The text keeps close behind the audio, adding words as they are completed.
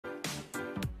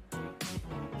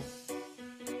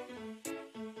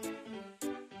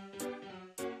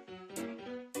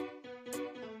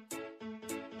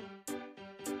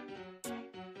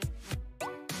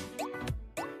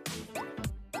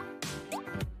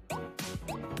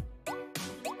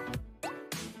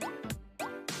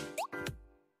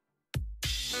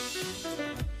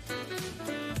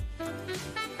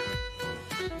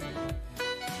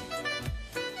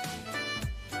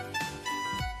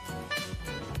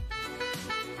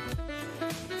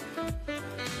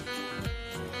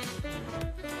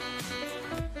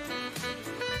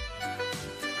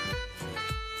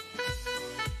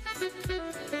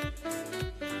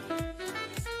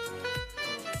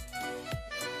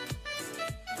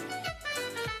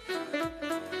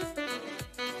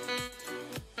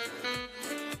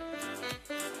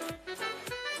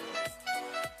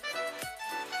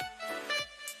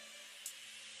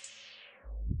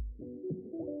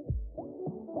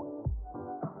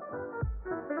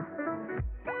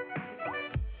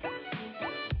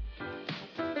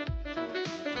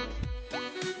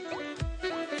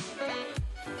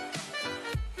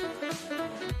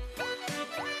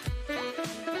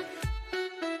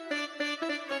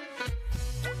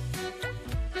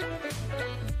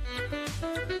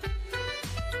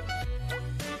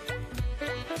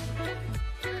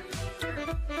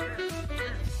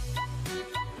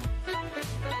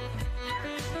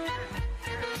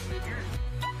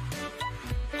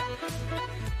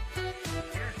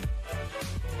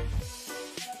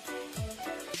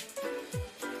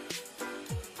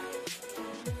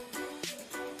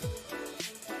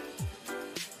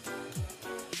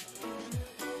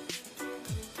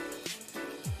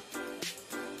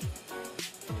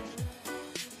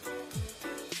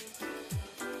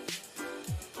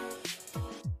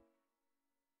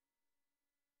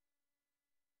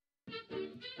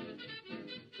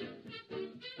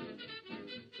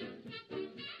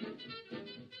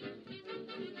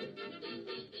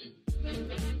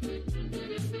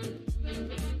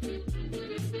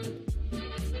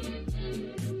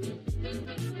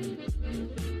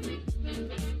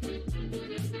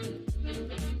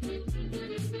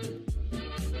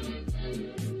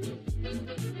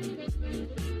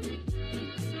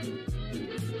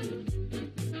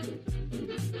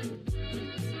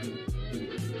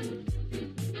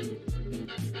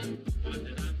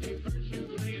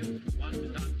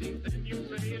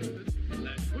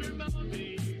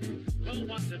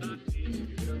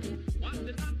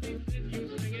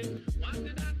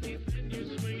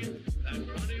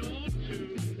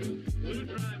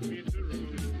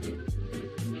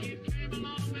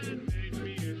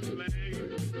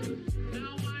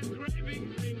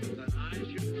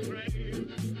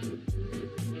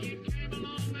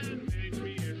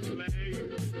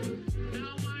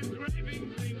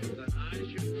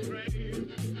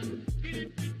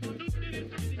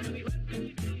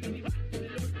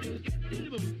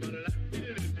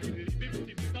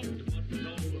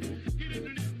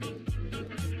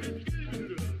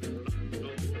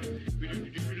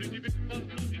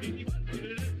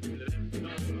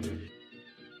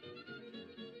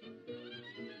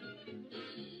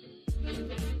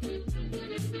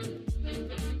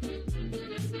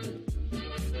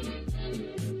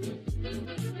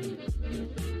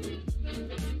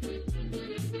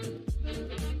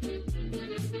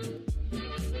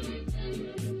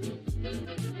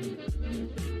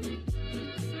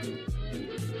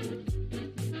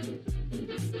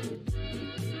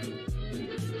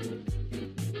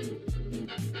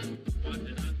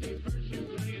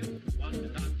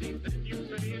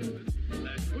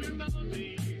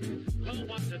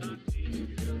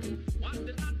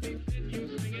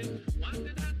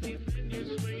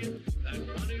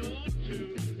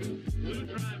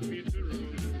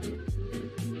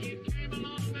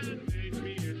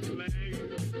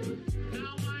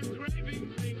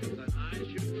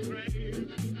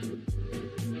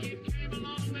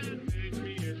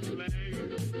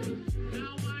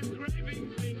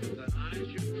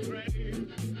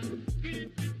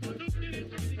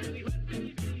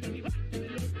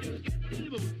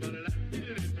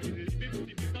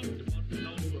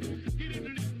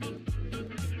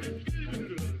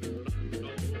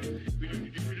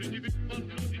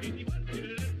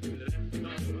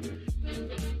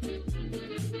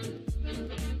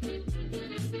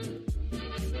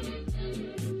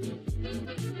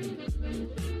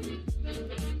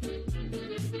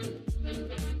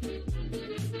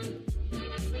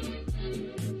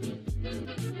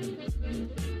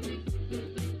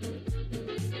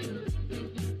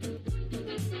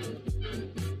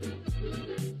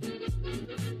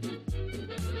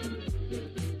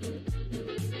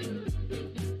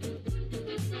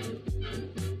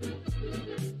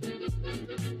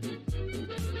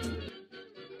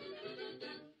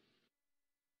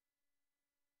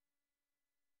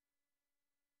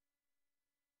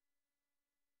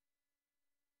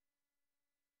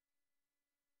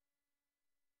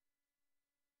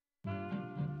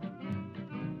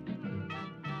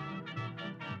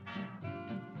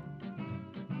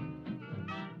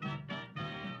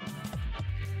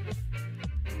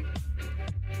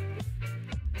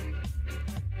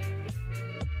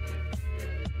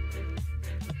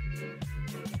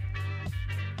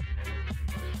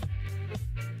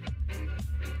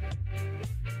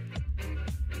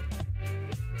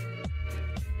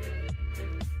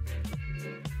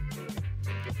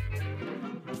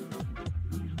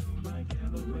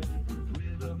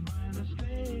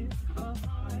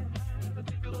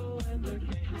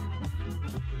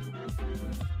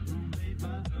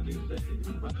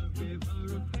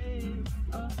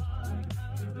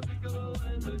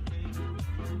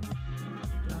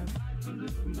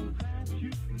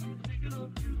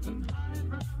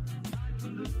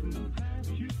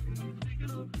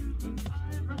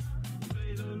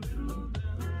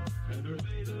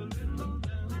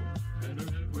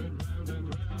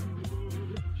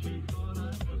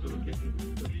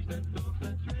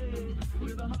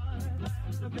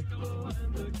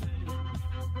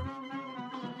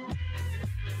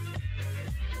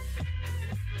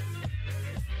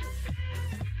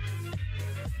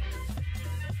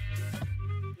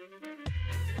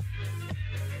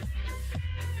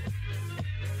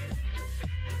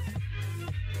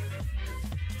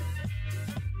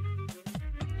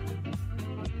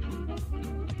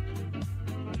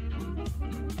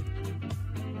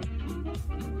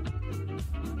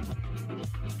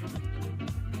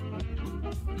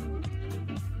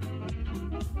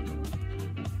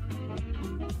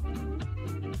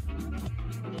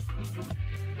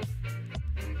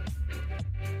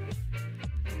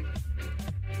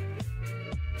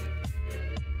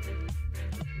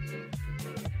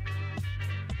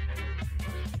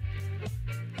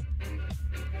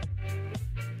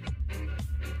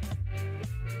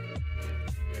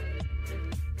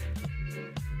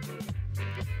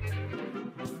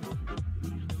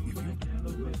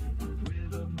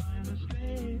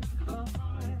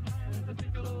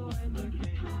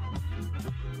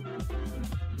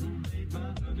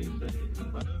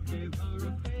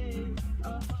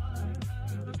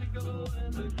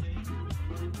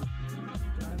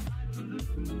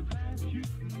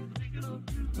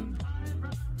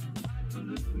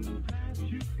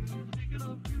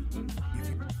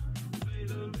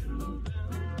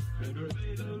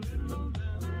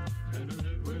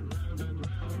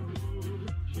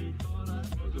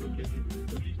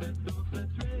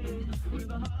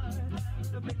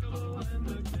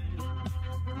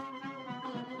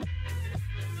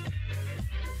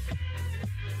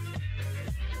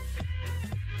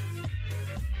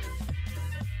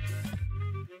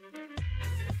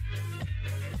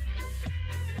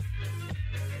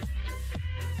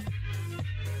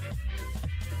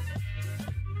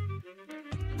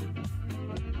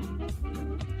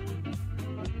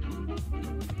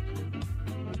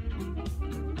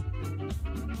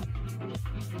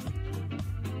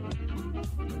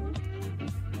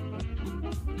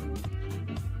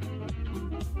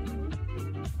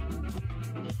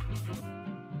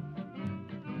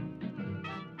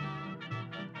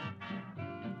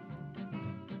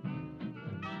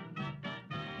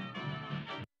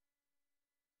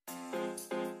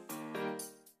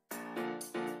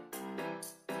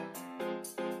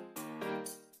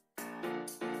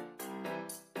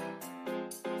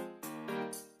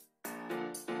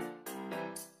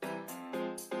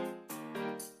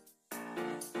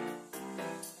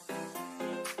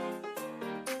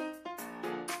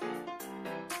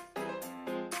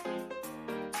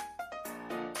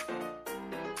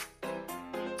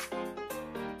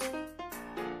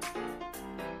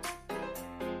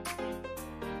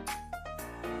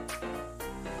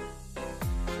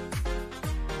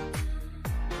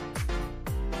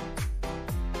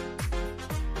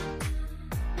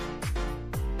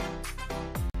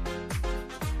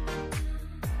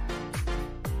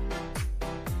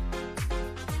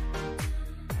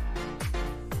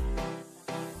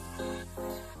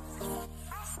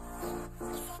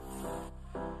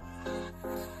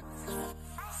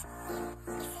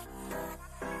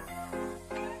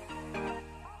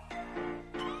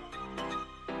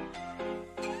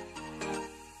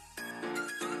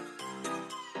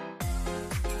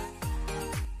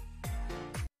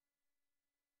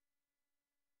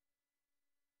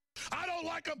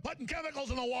like them putting chemicals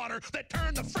in the water that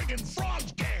turn the friggin'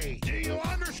 frogs gay. Do you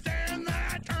understand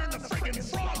that? Turn the friggin'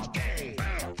 frogs gay.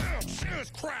 Serious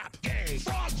crap. Gay.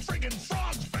 Frogs, friggin'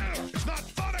 frogs. It's not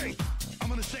funny. I'm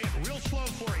gonna say it real slow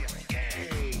for you.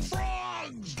 Gay.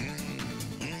 Frogs.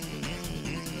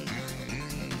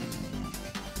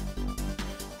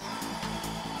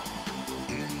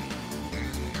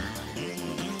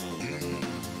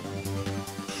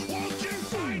 Won't you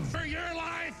fight for your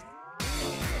life?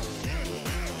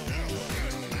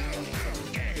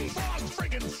 Gay. Frogs,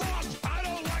 friggin' frogs. I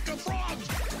don't like a frog.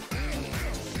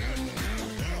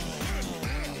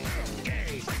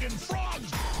 Gay. Friggin'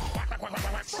 frogs. Quack, quack, quack,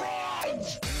 quack, quack.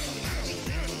 Frogs.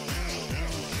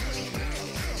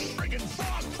 Friggin'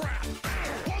 frog crap.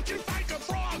 Won't you fight the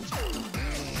frogs?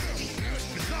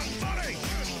 It's not funny.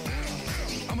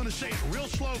 I'm gonna say it real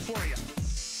slow for you.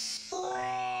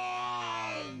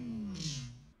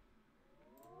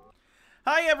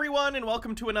 Hi everyone, and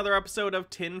welcome to another episode of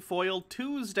Tinfoil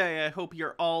Tuesday. I hope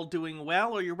you're all doing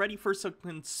well, or you're ready for some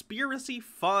conspiracy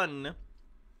fun.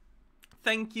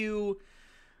 Thank you.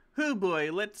 Oh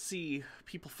boy, let's see.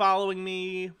 People following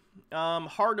me.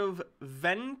 Heart of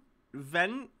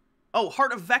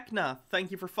Vecna,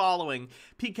 thank you for following.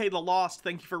 PK the Lost,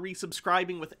 thank you for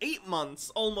resubscribing with 8 months,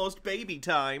 almost baby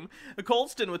time.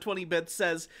 Colston with 20 bits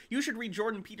says, you should read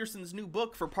Jordan Peterson's new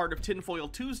book for part of Tinfoil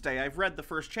Tuesday. I've read the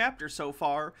first chapter so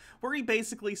far, where he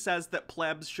basically says that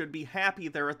plebs should be happy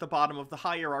they're at the bottom of the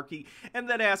hierarchy, and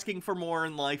that asking for more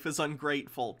in life is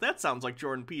ungrateful. That sounds like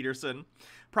Jordan Peterson.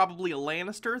 Probably a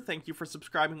Lannister, thank you for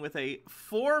subscribing with a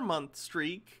 4-month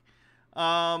streak.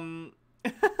 Goblin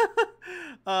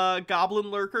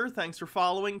Lurker, thanks for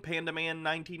following.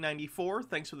 PandaMan1994,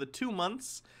 thanks for the 2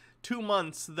 months. 2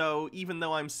 months, though, even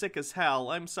though I'm sick as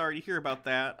hell. I'm sorry to hear about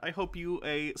that. I hope you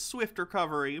a swift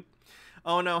recovery.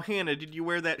 Oh no, Hannah, did you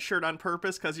wear that shirt on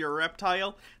purpose because you're a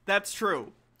reptile? That's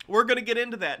true. We're going to get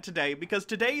into that today, because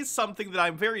today is something that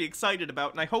I'm very excited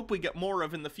about, and I hope we get more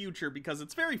of in the future, because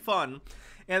it's very fun.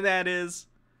 And that is,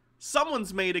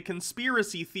 someone's made a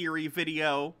conspiracy theory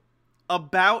video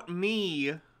about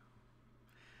me.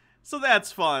 So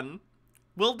that's fun.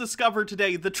 We'll discover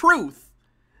today the truth.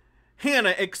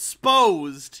 Hannah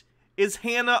exposed. Is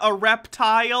Hannah a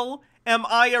reptile? Am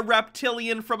I a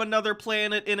reptilian from another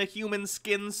planet in a human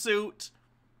skin suit?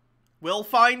 We'll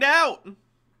find out.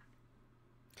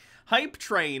 Hype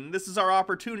Train. This is our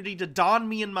opportunity to don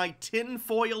me in my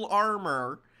tinfoil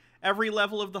armor. Every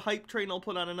level of the Hype Train I'll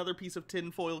put on another piece of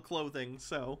tinfoil clothing,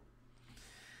 so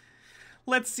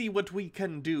let's see what we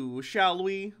can do, shall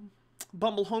we?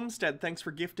 Bumble Homestead, thanks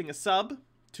for gifting a sub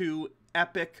to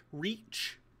Epic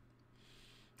Reach.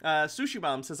 Sushi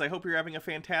Bomb says, I hope you're having a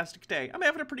fantastic day. I'm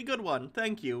having a pretty good one,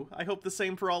 thank you. I hope the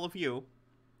same for all of you.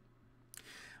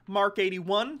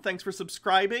 Mark81, thanks for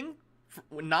subscribing.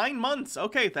 9 months,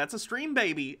 okay, that's a stream,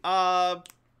 baby. I'm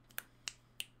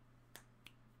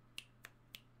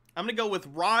gonna go with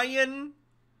Ryan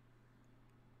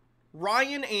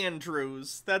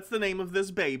Andrews. That's the name of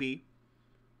this baby.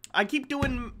 I keep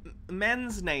doing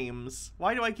men's names.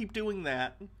 Why do I keep doing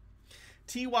that?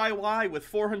 TYY with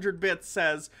 400 bits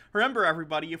says, remember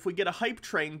everybody, if we get a hype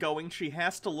train going, she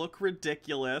has to look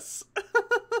ridiculous.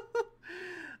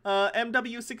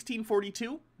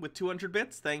 MW1642 with 200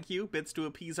 bits, thank you. Bits to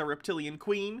appease our reptilian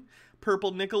queen.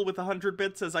 Purple Nickel with 100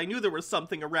 bits says, I knew there was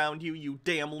something around you, you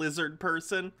damn lizard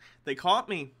person. They caught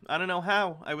me. I don't know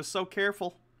how. I was so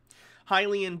careful.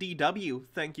 Hylian DW,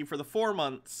 thank you for the 4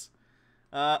 months.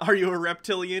 Are you a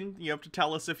reptilian? You have to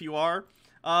tell us if you are.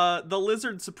 The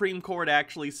Lizard Supreme Court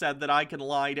actually said that I can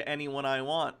lie to anyone I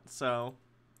want, so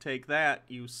take that,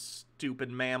 you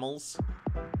stupid mammals.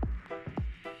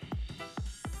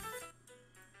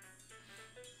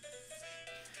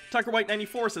 Tucker White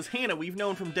 94 says, Hannah, we've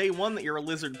known from day one that you're a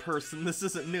lizard person. This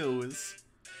isn't news.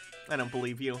 I don't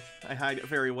believe you. I hide it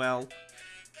very well.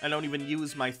 I don't even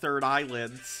use my third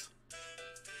eyelids.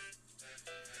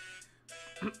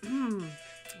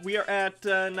 We are at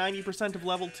 90% of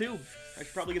level 2. I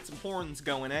should probably get some horns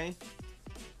going, eh?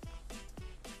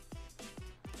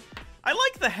 I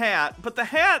like the hat, but the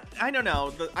hat, I don't know.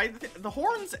 The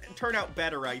horns turn out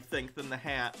better, I think, than the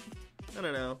hat. I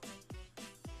don't know.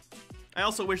 I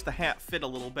also wish the hat fit a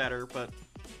little better, but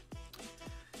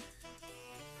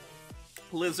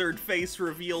lizard face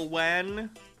reveal when?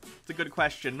 It's a good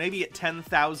question. Maybe at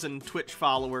 10,000 Twitch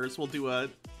followers, we'll do a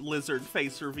lizard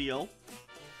face reveal.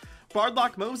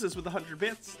 Bardlock Moses with 100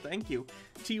 bits, thank you.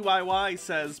 TYY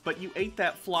says, but you ate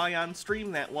that fly on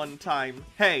stream that one time.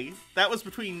 Hey, that was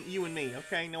between you and me,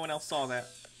 okay? No one else saw that.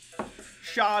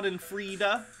 Shad and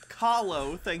Frida.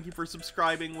 Kahlo, thank you for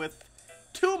subscribing with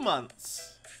 2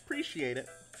 months. Appreciate it.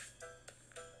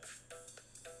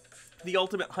 The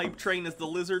ultimate hype train is the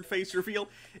lizard face reveal.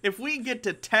 If we get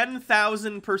to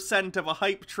 10,000% of a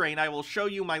hype train, I will show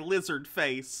you my lizard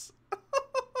face.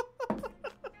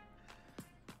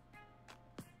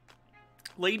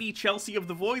 Lady Chelsea of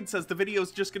the Void says the video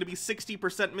is just going to be 60%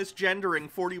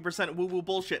 misgendering, 40% woo-woo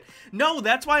bullshit. No,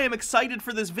 that's why I'm excited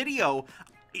for this video.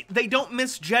 They don't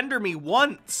misgender me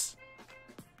once.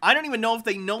 I don't even know if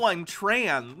they know I'm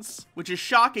trans, which is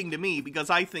shocking to me because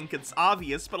I think it's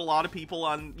obvious, but a lot of people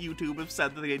on YouTube have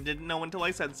said that they didn't know until I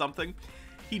said something.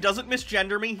 He doesn't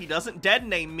misgender me, he doesn't dead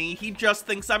name me, he just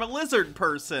thinks I'm a lizard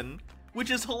person, which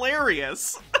is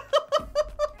hilarious.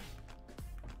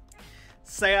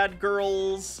 Sad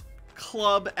Girls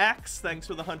Club X, thanks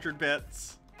for the 100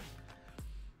 bits.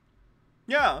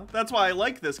 Yeah, that's why I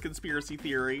like this conspiracy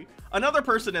theory. Another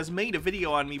person has made a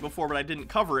video on me before, but I didn't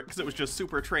cover it because it was just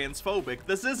super transphobic.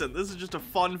 This isn't. This is just a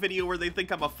fun video where they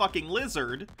think I'm a fucking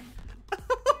lizard.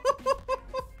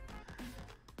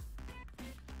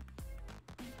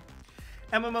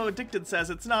 MMO Addicted says,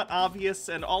 it's not obvious,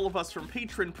 and all of us from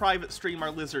Patreon private stream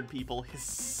are lizard people.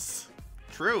 Hiss.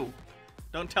 True.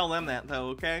 Don't tell them that, though,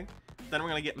 okay? Then we're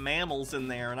gonna get mammals in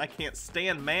there, and I can't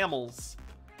stand mammals.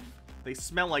 They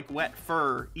smell like wet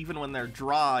fur, even when they're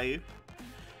dry.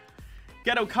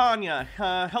 Ghetto Kanya,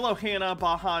 hello Hannah,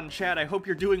 Bahan, chat. I hope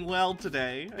you're doing well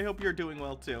today. I hope you're doing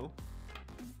well, too.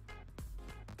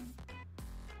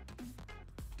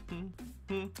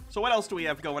 So what else do we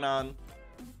have going on?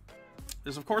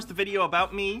 There's, of course, the video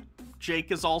about me. Jake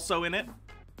is also in it.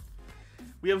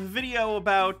 We have a video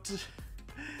about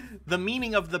the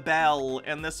meaning of the bell,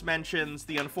 and this mentions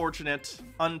the unfortunate,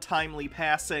 untimely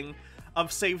passing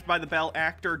of Saved by the Bell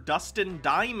actor Dustin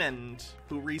Diamond,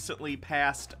 who recently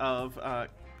passed of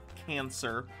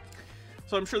cancer.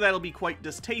 So I'm sure that'll be quite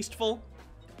distasteful.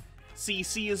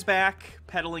 CC is back,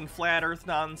 peddling flat earth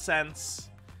nonsense.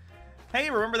 Hey,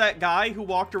 remember that guy who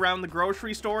walked around the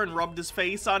grocery store and rubbed his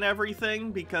face on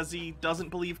everything because he doesn't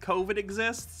believe COVID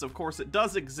exists? Of course it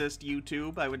does exist,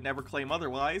 YouTube. I would never claim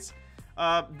otherwise.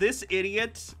 This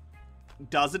idiot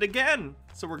does it again.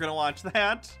 So we're gonna watch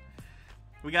that.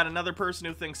 We got another person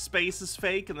who thinks space is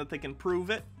fake and that they can prove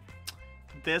it.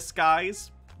 This guy's,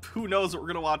 who knows what we're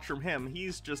gonna watch from him.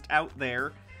 He's just out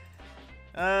there.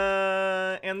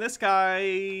 And this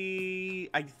guy,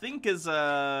 I think, is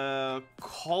a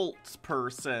cult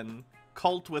person.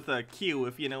 Cult with a Q,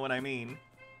 if you know what I mean.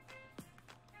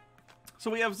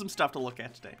 So we have some stuff to look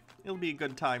at today. It'll be a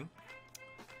good time.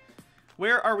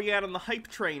 Where are we at on the hype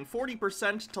train?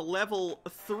 40% to level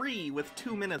 3 with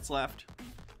 2 minutes left.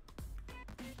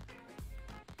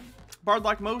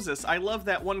 Bardlock Moses, I love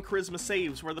that one Charisma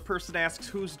Saves where the person asks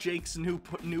who's Jake's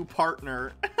new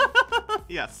partner.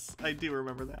 Yes, I do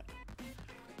remember that.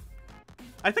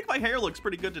 I think my hair looks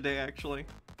pretty good today, actually.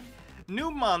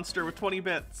 New Monster with 20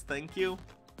 bits, thank you.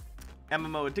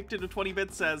 MMO Addicted with 20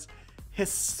 bits says,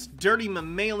 hiss, dirty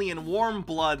mammalian warm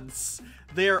bloods.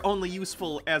 They are only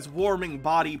useful as warming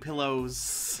body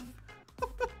pillows.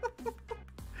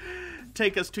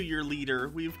 Take us to your leader.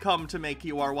 We've come to make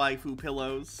you our waifu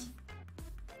pillows.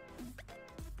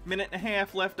 Minute and a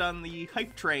half left on the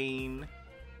hype train.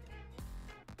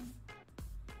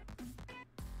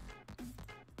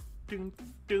 Doon,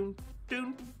 doon,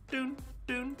 doon, doon,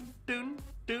 doon, doon,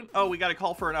 doon. Oh, we got a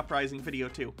call for an Uprising video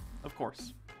too, of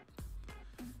course.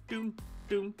 Doon,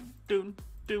 doon, doon,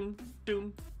 doon,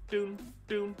 doon, doon,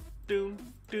 doon, doon,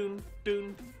 doon,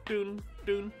 doon, doon,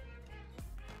 doon.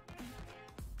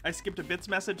 I skipped a bits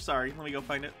message, sorry, let me go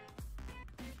find it.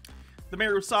 The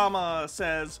Marusama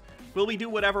says, will we do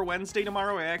whatever Wednesday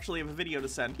tomorrow? I actually have a video to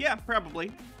send. Yeah,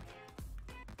 probably.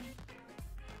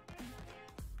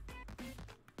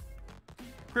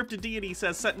 Cryptid Deity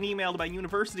says, sent an email to my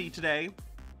university today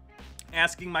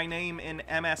asking my name in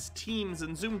MS Teams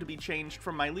and Zoom to be changed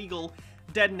from my legal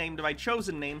dead name to my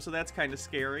chosen name, so that's kind of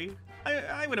scary.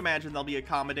 I would imagine they'll be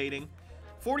accommodating.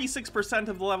 46%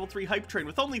 of the level 3 hype train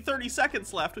with only 30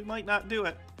 seconds left. We might not do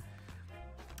it.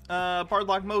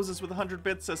 Bardlock Moses with 100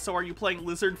 bits says, so are you playing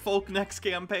Lizard Folk next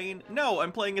campaign? No,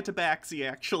 I'm playing a Tabaxi,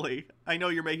 actually. I know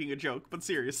you're making a joke, but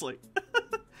seriously.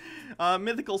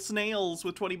 Mythical Snails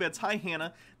with 20 bits. Hi,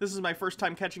 Hannah. This is my first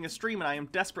time catching a stream, and I am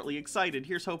desperately excited.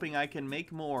 Here's hoping I can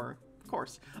make more. Of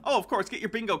course. Oh, of course. Get your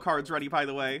bingo cards ready, by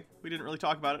the way. We didn't really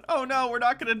talk about it. Oh, no, we're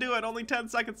not going to do it. Only 10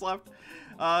 seconds left.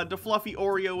 DeFluffy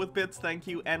Oreo with bits. Thank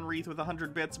you. Enreath with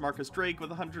 100 bits. Marcus Drake with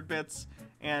 100 bits.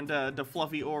 And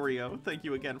DeFluffy Oreo. Thank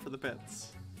you again for the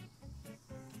bits.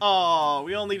 Oh,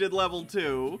 we only did level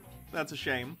 2. That's a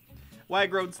shame.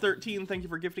 Wagroads 13, thank you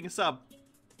for gifting a sub.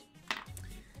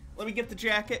 Let me get the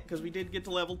jacket, because we did get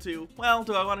to level 2. Well,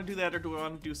 do I want to do that, or do I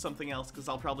want to do something else? Because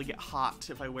I'll probably get hot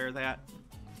if I wear that.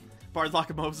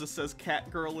 Bardlock Moses says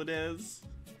Catgirl it is.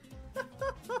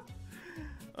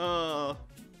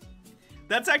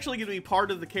 That's actually going to be part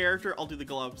of the character. I'll do the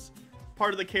gloves.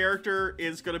 Part of the character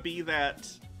is going to be that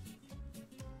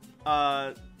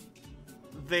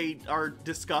they are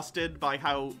disgusted by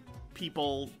how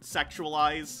people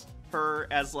sexualize her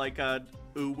as like a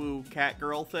uwu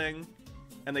Catgirl thing,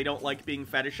 and they don't like being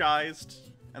fetishized,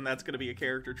 and that's going to be a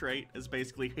character trait, is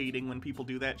basically hating when people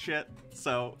do that shit.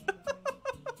 So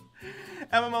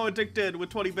MMO Addicted with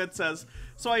 20 bits says,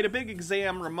 so I had a big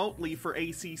exam remotely for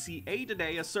ACCA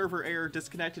today. A server error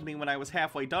disconnected me when I was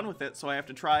halfway done with it, so I have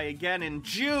to try again in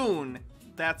June.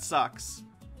 That sucks.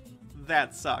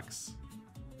 That sucks.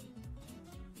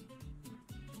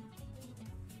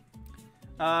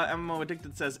 MMO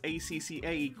Addicted says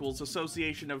ACCA equals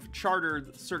Association of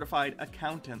Chartered Certified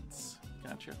Accountants.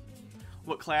 Gotcha.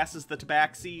 What class is the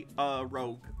Tabaxi?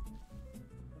 Rogue.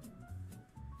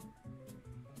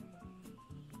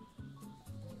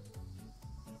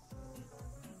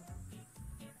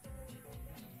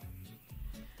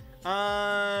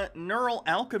 Neural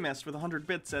Alchemist with 100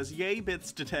 bits says, yay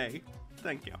bits today.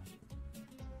 Thank you.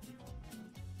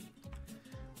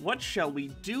 What shall we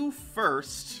do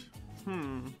first?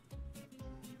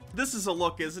 This is a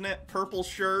look, isn't it? Purple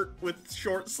shirt with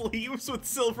short sleeves with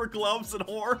silver gloves and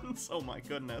horns. Oh my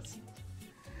goodness.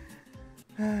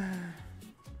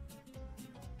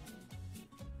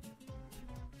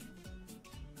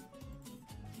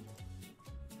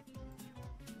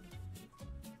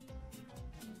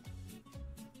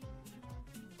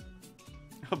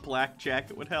 A black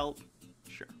jacket would help.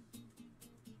 Sure.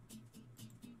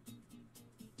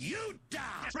 You die!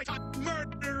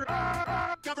 Murder!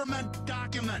 Government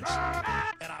documents!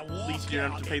 And I At least you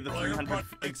don't have to pay the 300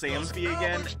 exam fee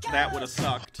again. That would have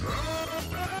sucked.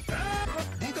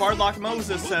 Bardlock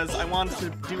Moses says, I want to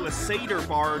do a satyr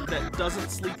bard that doesn't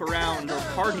sleep around or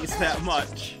parties that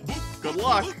much. Good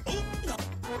luck.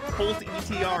 Holt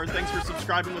ETR, thanks for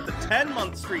subscribing with the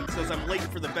 10-month streak, says I'm late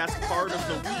for the best part of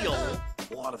the wheel.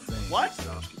 A lot of things. What?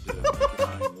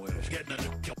 Getting to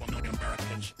kill 1 million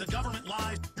Americans. The government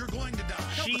lies. You're going to die.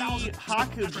 She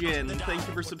Hakujin, thank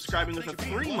you for subscribing with a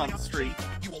 3-month streak.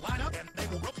 You will line up and they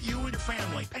will rope you and your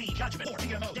family. Pain, judgment,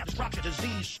 GMO, destruction,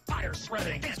 disease, fire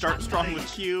spreading. Start strong with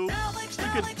Q. We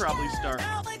could probably start.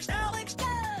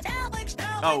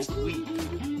 Oh,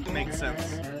 weak. Makes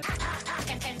sense.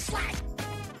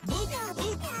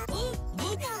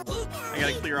 I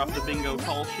gotta clear off the bingo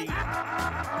call sheet.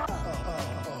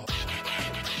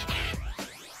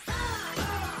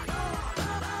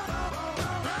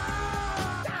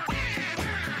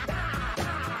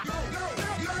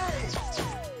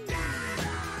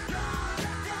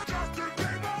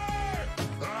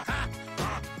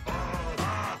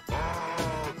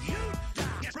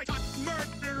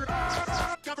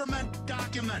 Government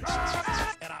documents.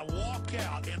 And I walk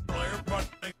out and everybody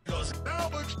goes,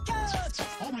 Alex,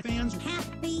 all my fans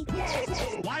happy.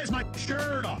 Why is my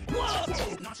shirt off?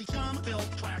 Whoa! Nazi scum,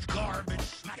 filth, trash, garbage,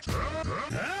 smack it.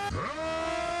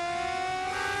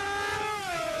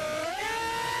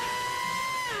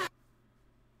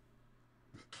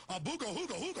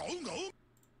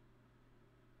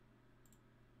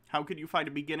 How could you find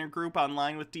a beginner group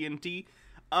online with D&D?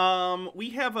 We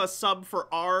have a sub for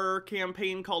our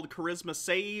campaign called Charisma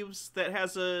Saves that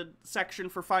has a section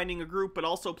for finding a group, but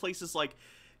also places like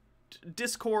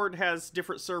Discord has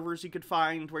different servers you could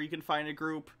find where you can find a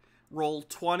group.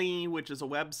 Roll20, which is a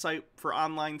website for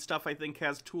online stuff, I think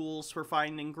has tools for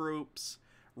finding groups.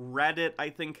 Reddit, I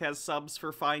think, has subs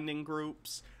for finding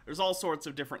groups. There's all sorts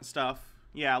of different stuff.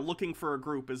 Yeah, looking for a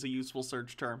group is a useful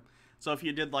search term. So if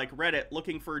you did like Reddit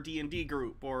looking for a D&D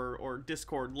group or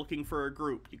Discord looking for a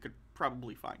group, you could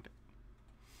probably find it.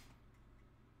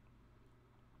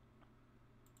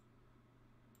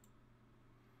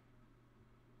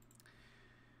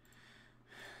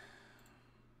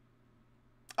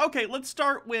 Okay, let's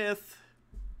start with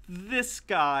this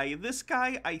guy. This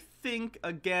guy, I think,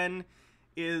 again,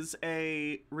 is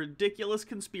a ridiculous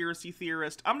conspiracy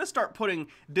theorist. I'm going to start putting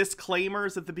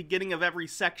disclaimers at the beginning of every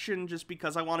section just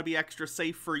because I want to be extra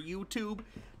safe for YouTube.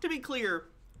 To be clear,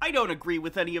 I don't agree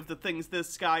with any of the things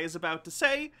this guy is about to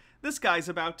say. This guy's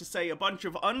about to say a bunch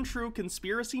of untrue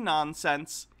conspiracy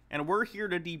nonsense, and we're here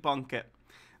to debunk it.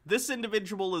 This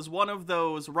individual is one of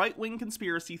those right-wing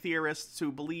conspiracy theorists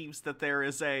who believes that there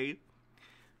is a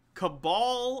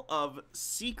cabal of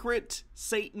secret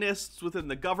Satanists within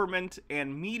the government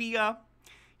and media.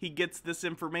 He gets this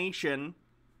information,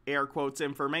 air quotes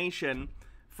information,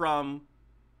 from,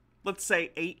 let's say,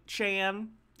 8chan,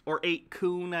 or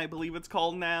 8kun, I believe it's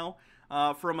called now,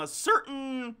 from a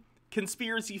certain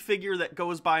conspiracy figure that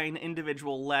goes by an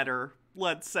individual letter,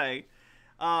 let's say.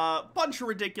 Bunch of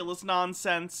ridiculous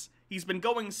nonsense. He's been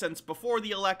going since before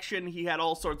the election. He had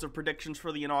all sorts of predictions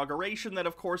for the inauguration that,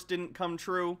 of course, didn't come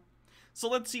true. So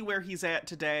let's see where he's at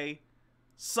today,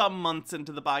 some months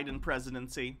into the Biden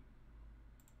presidency.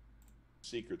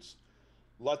 Secrets.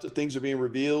 Lots of things are being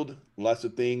revealed. Lots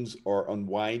of things are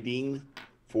unwinding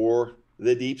for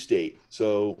the deep state.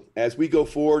 So as we go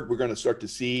forward, we're going to start to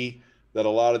see that a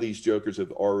lot of these jokers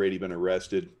have already been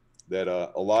arrested, that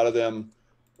a lot of them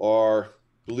are,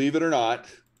 believe it or not,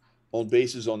 on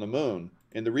bases on the moon.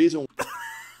 And the reason...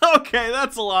 Okay,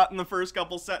 that's a lot in the first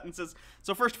couple sentences.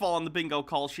 So first of all, on the bingo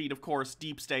call sheet, of course,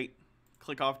 deep state.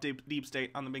 Click off deep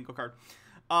state on the bingo card.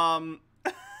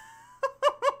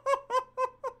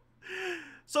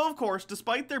 So, of course,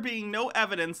 despite there being no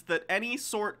evidence that any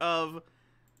sort of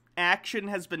action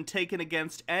has been taken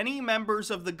against any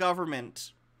members of the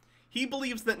government, he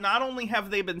believes that not only have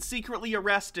they been secretly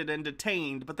arrested and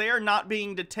detained, but they are not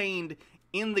being detained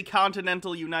in the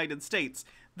continental United States.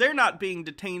 They're not being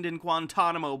detained in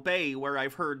Guantanamo Bay, where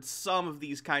I've heard some of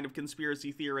these kind of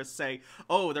conspiracy theorists say,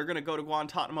 oh, they're going to go to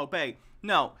Guantanamo Bay.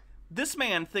 No, this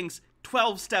man thinks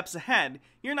 12 steps ahead.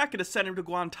 You're not going to send him to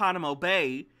Guantanamo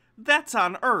Bay. That's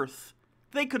on Earth.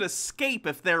 They could escape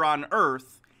if they're on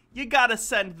Earth. You gotta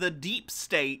send the deep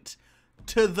state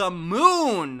to the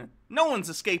moon. No one's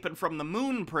escaping from the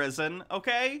moon prison,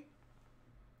 okay?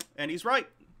 And he's right.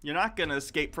 You're not gonna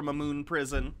escape from a moon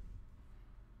prison.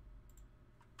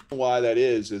 Why that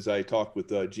is, as I talked with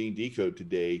Gene Decode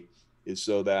today, is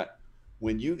so that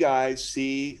when you guys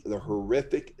see the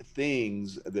horrific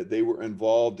things that they were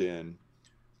involved in,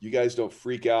 you guys don't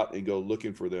freak out and go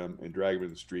looking for them and drag them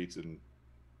in the streets and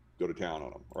go to town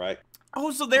on them, all right? Oh,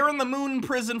 so they're in the moon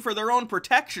prison for their own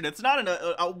protection. It's not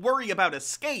a worry about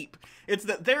escape. It's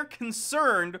that they're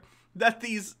concerned that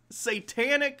these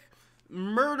satanic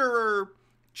murderer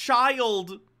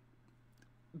child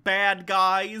bad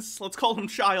guys, let's call them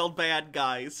child bad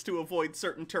guys to avoid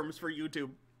certain terms for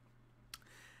YouTube.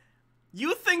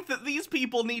 You think that these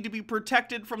people need to be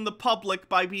protected from the public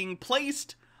by being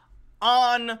placed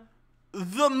on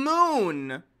the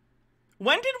moon.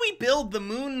 When did we build the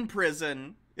moon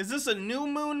prison? Is this a new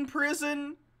moon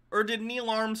prison? Or did Neil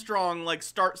Armstrong, like,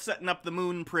 start setting up the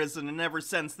moon prison and ever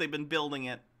since they've been building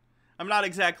it? I'm not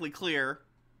exactly clear.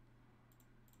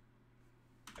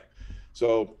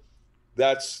 So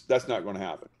that's not going to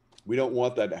happen. We don't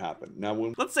want that to happen. Now,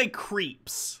 when let's say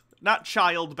creeps, not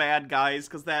child bad guys,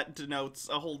 because that denotes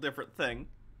a whole different thing.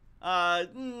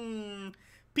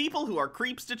 People who are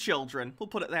creeps to children. We'll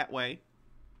put it that way.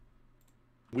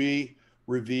 We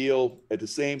reveal, at the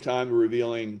same time, we're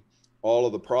revealing all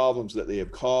of the problems that they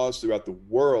have caused throughout the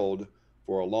world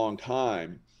for a long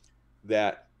time,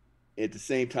 that at the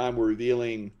same time we're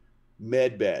revealing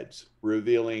med beds. We're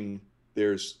revealing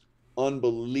there's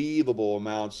unbelievable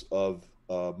amounts of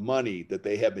money that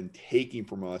they have been taking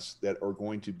from us that are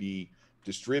going to be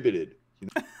distributed. You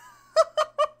know?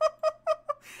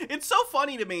 It's so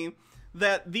funny to me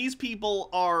that these people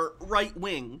are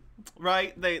right-wing,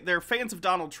 right? They're fans of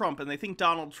Donald Trump, and they think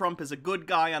Donald Trump is a good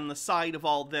guy on the side of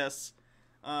all this.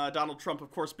 Donald Trump,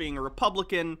 of course, being a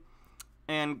Republican,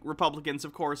 and Republicans,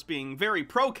 of course, being very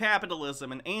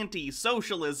pro-capitalism and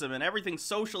anti-socialism, and everything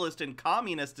socialist and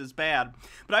communist is bad.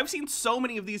 But I've seen so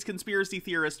many of these conspiracy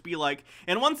theorists be like,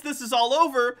 and once this is all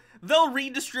over, they'll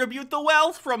redistribute the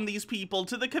wealth from these people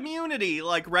to the community,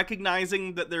 like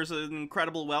recognizing that there's an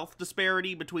incredible wealth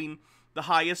disparity between the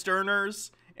highest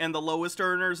earners and the lowest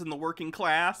earners in the working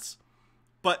class,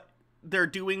 but they're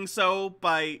doing so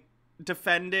by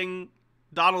defending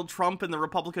Donald Trump and the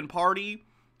Republican Party,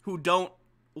 who don't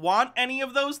want any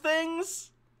of those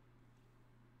things.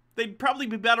 They'd probably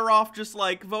be better off just,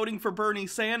 like, voting for Bernie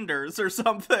Sanders or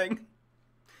something.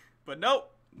 But nope,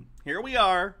 here we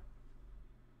are.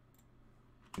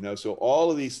 You know, so all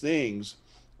of these things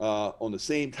on the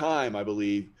same time, I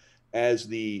believe, as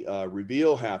the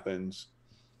reveal happens,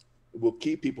 will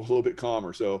keep people a little bit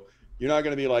calmer. So you're not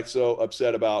going to be like so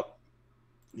upset about,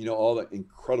 you know, all that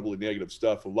incredibly negative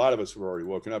stuff. A lot of us have already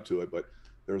woken up to it, but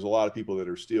there's a lot of people that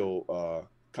are still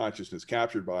consciousness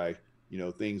captured by, you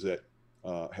know, things that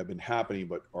have been happening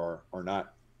but are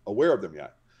not aware of them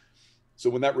yet. So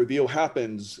when that reveal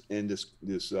happens and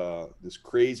this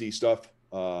crazy stuff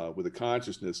with the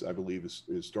consciousness, I believe is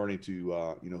starting to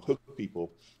you know, hook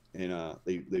people, and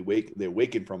they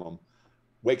awaken from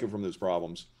those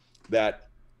problems. That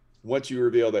once you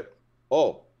reveal that,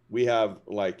 oh, we have,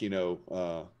 like, you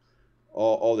know,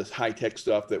 all this high-tech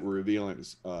stuff that we're revealing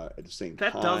at the same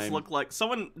time. That does look like,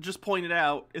 someone just pointed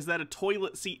out, is that a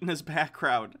toilet seat in his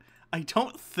background? I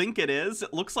don't think it is.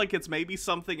 It looks like it's maybe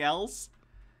something else.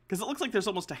 Because it looks like there's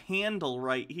almost a handle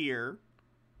right here.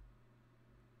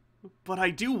 But I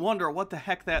do wonder what the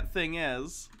heck that thing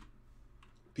is.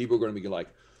 People are going to be like,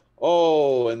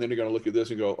 oh, and then they're going to look at this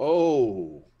and go,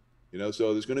 oh, you know,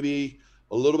 so there's going to be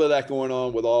a little bit of that going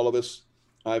on with all of us,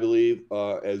 I believe,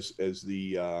 as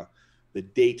the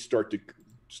dates start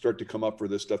to come up for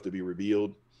this stuff to be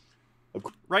revealed.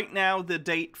 Right now, the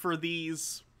date for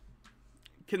these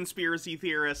conspiracy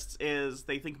theorists is,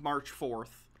 they think, March 4th.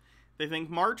 They think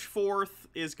March 4th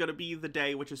is going to be the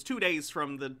day, which is 2 days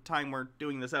from the time we're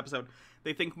doing this episode.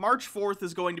 They think March 4th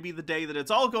is going to be the day that it's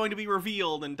all going to be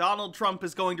revealed, and Donald Trump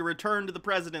is going to return to the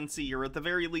presidency, or at the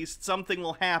very least, something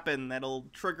will happen that'll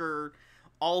trigger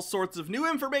all sorts of new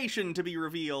information to be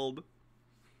revealed.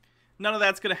 None of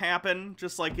that's going to happen,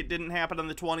 just like it didn't happen on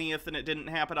the 20th, and it didn't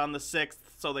happen on the 6th,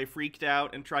 so they freaked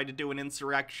out and tried to do an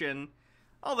insurrection.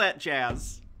 All that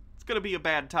jazz. It's going to be a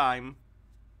bad time.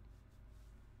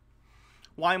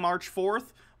 Why March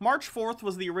 4th? March 4th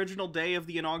was the original day of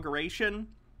the inauguration,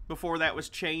 before that was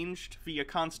changed via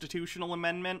constitutional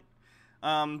amendment.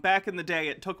 Back in the day,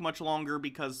 it took much longer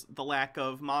because the lack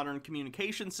of modern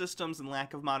communication systems and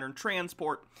lack of modern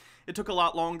transport. It took a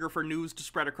lot longer for news to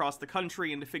spread across the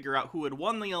country and to figure out who had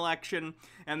won the election,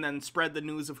 and then spread the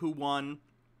news of who won,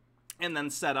 and then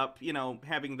set up, you know,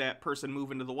 having that person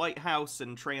move into the White House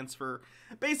and transfer.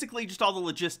 Basically, just all the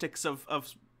logistics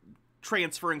of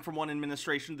transferring from one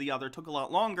administration to the other took a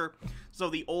lot longer. So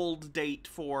the old date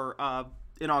for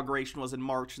inauguration was in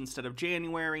March instead of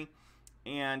January,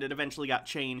 and it eventually got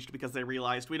changed because they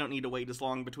realized we don't need to wait as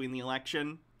long between the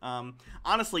election.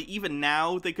 Honestly, even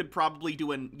now, they could probably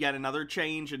do yet another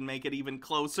change and make it even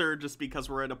closer, just because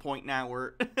we're at a point now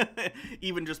where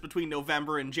even just between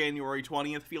November and January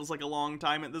 20th feels like a long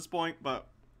time at this point. But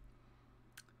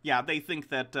yeah, they think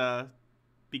that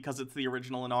because it's the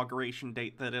original inauguration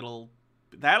date that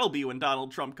that'll be when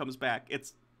Donald Trump comes back.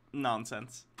 It's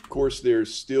nonsense. Of course,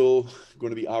 there's still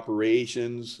going to be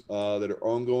operations that are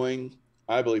ongoing,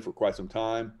 I believe, for quite some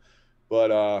time.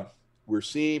 But we're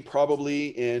seeing probably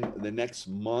in the next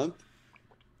month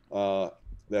that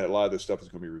a lot of this stuff is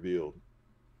going to be revealed.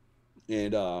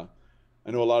 And I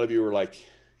know a lot of you are like,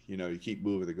 you know, you keep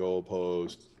moving the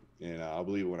goalpost, and I'll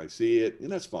believe it when I see it,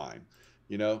 and that's fine.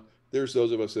 You know, there's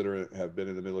those of us that have been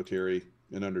in the military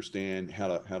and understand how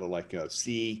to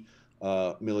see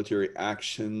military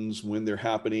actions when they're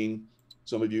happening.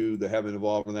 Some of you that haven't been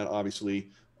involved in that obviously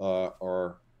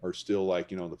are still,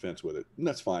 like, you know, on the fence with it, and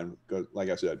that's fine. Because, like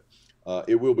I said,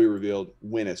 it will be revealed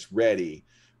when it's ready.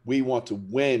 We want to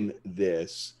win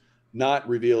this, not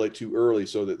reveal it too early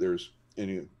so that there's an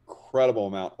incredible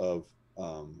amount of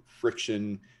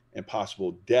friction and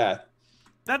possible death.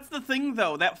 That's the thing,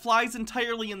 though. That flies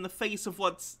entirely in the face of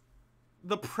what's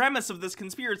the premise of this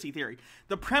conspiracy theory.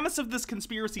 The premise of this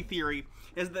conspiracy theory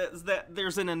is that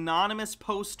there's an anonymous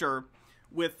poster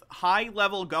with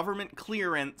high-level government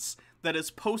clearance that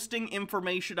is posting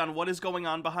information on what is going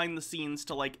on behind the scenes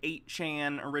to, like,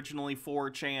 8chan, originally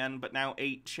 4chan, but now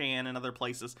 8chan and other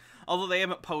places. Although they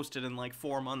haven't posted in, like,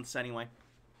 4 months anyway.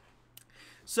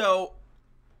 So,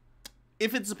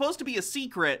 if it's supposed to be a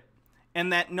secret,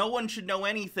 and that no one should know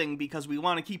anything because we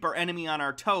want to keep our enemy on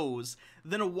our toes,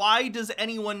 then why does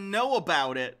anyone know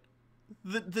about it?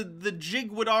 The jig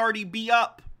would already be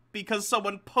up because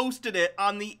someone posted it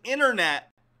on the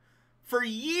internet for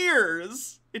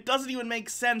years. It doesn't even make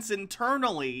sense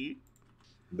internally.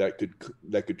 That could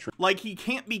like, he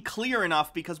can't be clear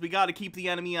enough because we got to keep the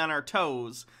enemy on our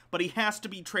toes, but he has to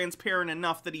be transparent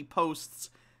enough that he posts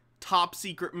top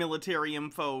secret military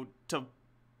info to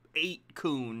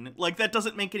 8kun. Like, that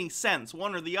doesn't make any sense,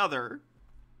 one or the other.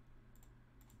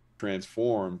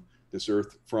 Transform this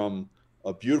earth from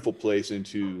a beautiful place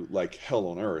into, like, hell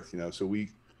on earth, you know. So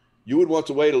you would want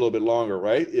to wait a little bit longer,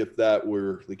 right, if that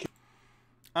were the case.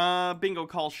 Bingo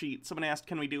call sheet. Someone asked,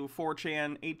 can we do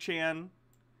 4chan, 8chan?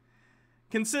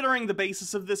 Considering the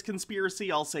basis of this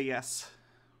conspiracy, I'll say yes.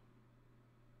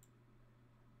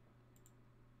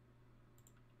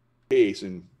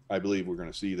 And I believe we're going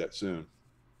to see that soon.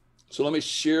 So let me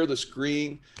share the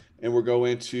screen, and we'll go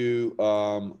into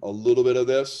a little bit of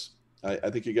this. I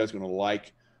think you guys are going to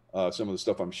like some of the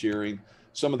stuff I'm sharing.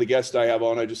 Some of the guests I have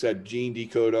on, I just had Gene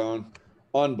Decode on.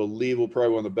 Unbelievable,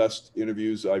 probably one of the best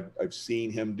interviews I've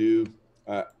seen him do.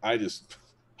 I just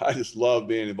love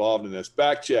being involved in this.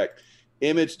 Fact check.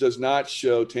 Image does not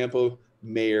show Tampa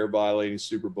mayor violating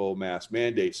Super Bowl mask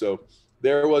mandate. So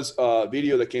there was a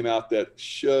video that came out that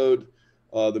showed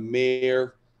the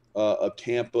mayor of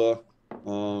Tampa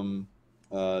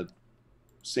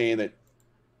saying that.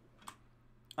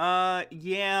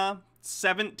 Yeah,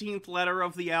 17th letter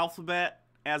of the alphabet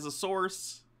as a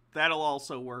source, that'll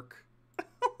also work.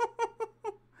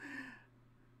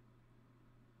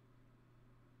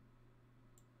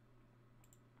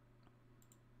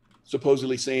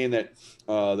 Supposedly saying that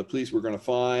the police were going to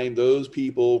find those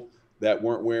people that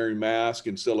weren't wearing masks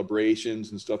in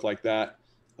celebrations and stuff like that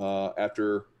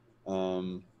after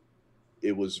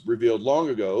it was revealed long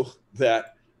ago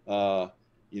that,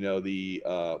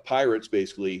 the Pirates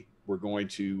basically were going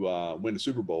to win the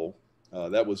Super Bowl.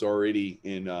 That was already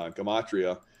in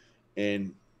Gematria,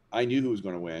 and I knew who was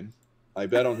going to win. I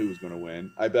bet on who was going to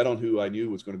win. I bet on who I knew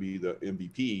was going to be the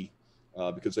MVP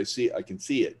because I can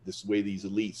see it. This is the way these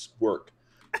elites work.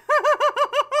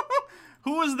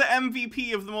 Who was the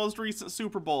MVP of the most recent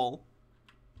Super Bowl?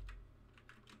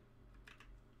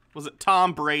 Was it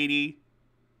Tom Brady?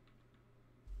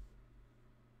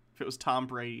 If it was Tom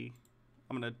Brady,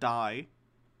 I'm gonna die.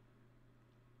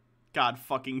 God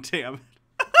fucking damn it.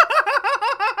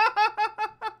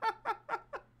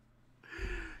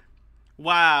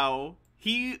 Wow.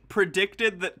 He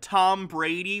predicted that Tom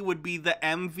Brady would be the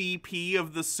MVP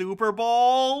of the Super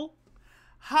Bowl?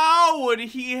 How would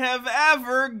he have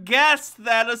ever guessed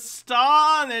that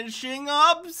astonishing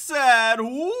upset?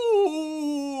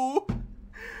 Ooh.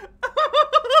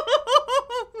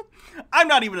 I'm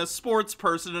not even a sports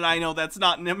person, and I know that's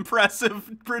not an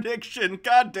impressive prediction.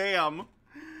 God damn.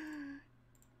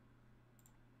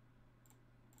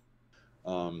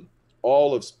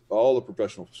 All the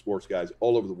professional sports guys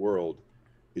all over the world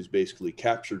is basically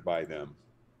captured by them,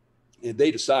 and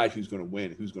they decide who's going to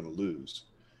win, who's going to lose.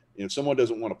 And if someone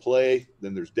doesn't want to play,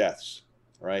 then there's deaths,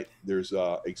 right? There's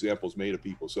examples made of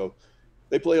people. So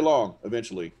they play along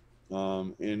eventually.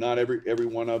 And not every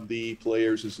one of the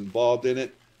players is involved in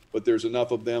it, but there's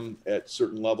enough of them at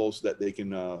certain levels that they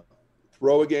can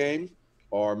throw a game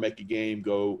or make a game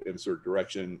go in a certain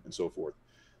direction and so forth.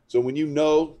 So when you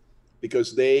know,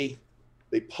 because they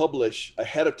publish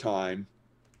ahead of time,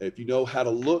 if you know how to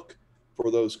look for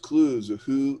those clues of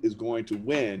who is going to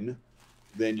win,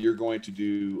 then you're going to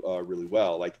do really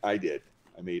well. Like I did.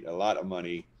 I made a lot of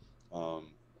money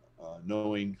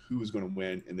knowing who was going to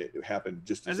win, and it happened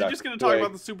just exactly. Is he just going to talk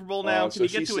about the Super Bowl now? Can so you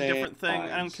get to a different thing?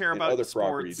 I don't care about other sports.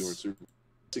 Property doing super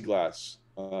glass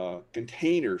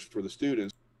containers for the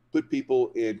students, put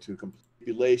people into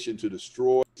manipulation to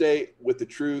destroy. Stay with the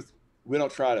truth. We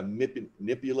don't try to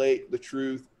manipulate the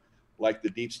truth like the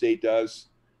deep state does.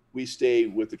 We stay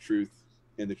with the truth,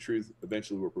 and the truth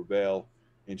eventually will prevail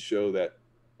and show that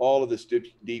all of this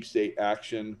deep state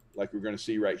action, like we're going to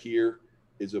see right here,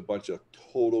 is a bunch of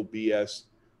total BS,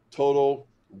 total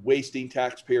wasting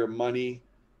taxpayer money,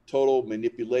 total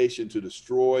manipulation to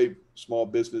destroy small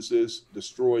businesses,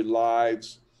 destroy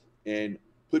lives, and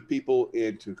put people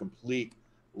into complete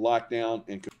lockdown.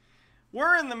 And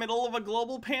we're in the middle of a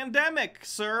global pandemic,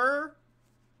 sir.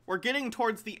 We're getting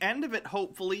towards the end of it,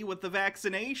 hopefully, with the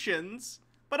vaccinations.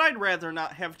 But I'd rather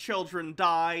not have children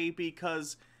die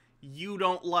because you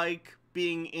don't like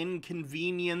being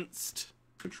inconvenienced.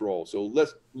 Control. So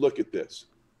let's look at this.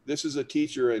 This is a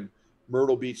teacher in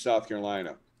Myrtle Beach, South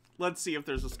Carolina. Let's see if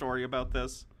there's a story about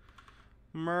this.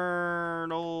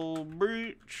 Myrtle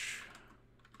Beach.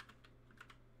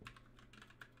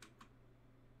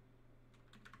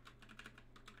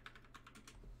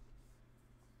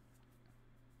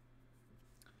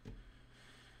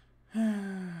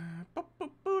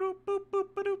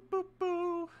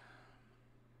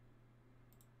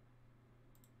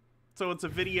 So it's a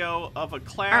video of a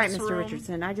classroom. All right, Mr.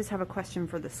 Richardson, I just have a question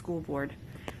for the school board.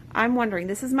 I'm wondering,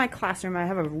 this is my classroom. I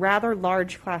have a rather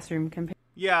large classroom compared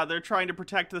Yeah, they're trying to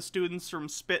protect the students from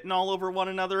spitting all over one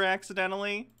another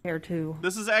accidentally. to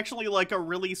This is actually like a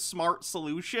really smart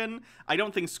solution. I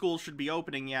don't think schools should be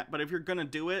opening yet, but if you're gonna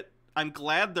do it, I'm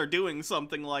glad they're doing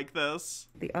something like this.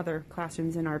 the other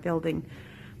classrooms in our building.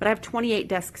 But I have 28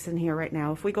 desks in here right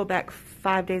now. If we go back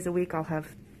 5 days a week, I'll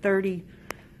have 30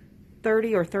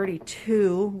 or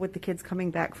 32 with the kids coming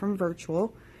back from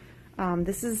virtual.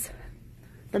 This is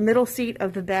the middle seat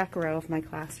of the back row of my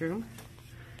classroom.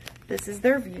 This is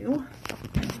their view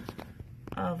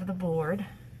of the board.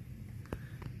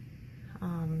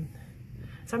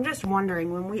 So I'm just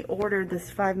wondering, when we ordered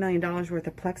this $5 million worth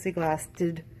of plexiglass,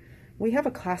 did we have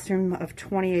a classroom of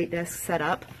 28 desks set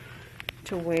up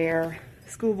to where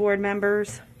school board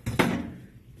members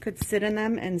could sit in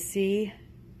them and see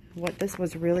what this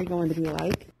was really going to be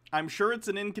like? I'm sure it's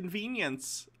an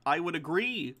inconvenience. I would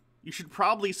agree. You should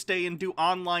probably stay and do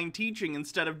online teaching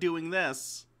instead of doing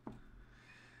this.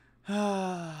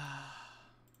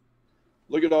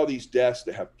 Look at all these desks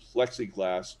that have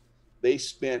plexiglass. They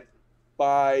spent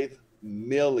 $5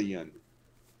 million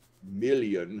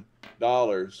million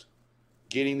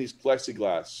getting these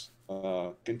plexiglass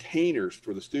containers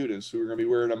for the students who are going to be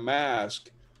wearing a mask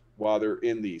while they're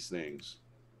in these things.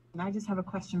 And I just have a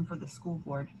question for the school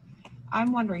board.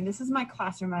 I'm wondering, this is my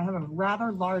classroom. I have a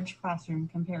rather large classroom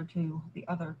compared to the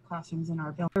other classrooms in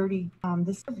our building.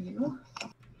 This view. So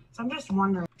I'm just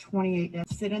wondering, 28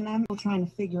 to sit in them, trying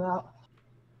to figure out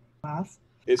class.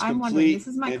 It's I'm complete this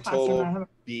is my and classroom. total I have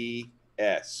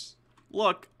BS.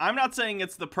 Look, I'm not saying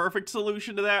it's the perfect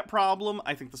solution to that problem.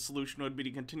 I think the solution would be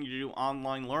to continue to do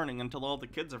online learning until all the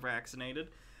kids are vaccinated.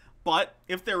 But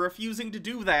if they're refusing to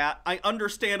do that, I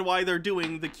understand why they're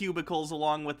doing the cubicles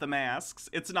along with the masks.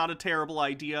 It's not a terrible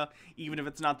idea, even if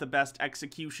it's not the best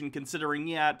execution, considering,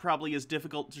 yeah, it probably is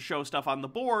difficult to show stuff on the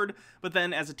board, but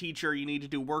then as a teacher, you need to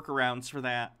do workarounds for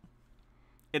that.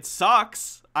 It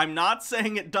sucks. I'm not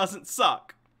saying it doesn't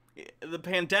suck. The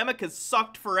pandemic has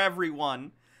sucked for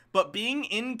everyone, but being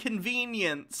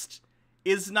inconvenienced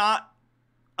is not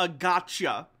a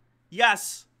gotcha.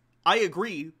 Yes, I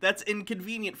agree, that's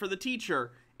inconvenient for the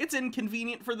teacher. It's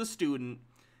inconvenient for the student.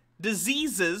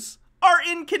 Diseases are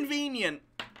inconvenient.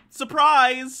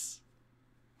 Surprise!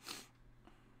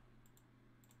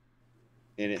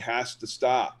 And it has to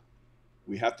stop.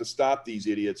 We have to stop these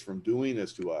idiots from doing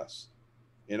this to us.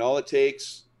 And all it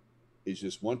takes is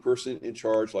just one person in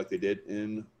charge, like they did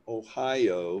in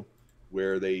Ohio,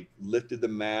 where they lifted the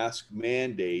mask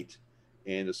mandate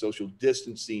and the social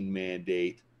distancing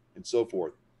mandate and so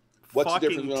forth. What's the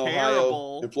difference between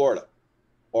Ohio and Florida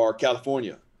or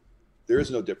California? There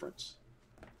is no difference.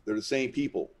 They're the same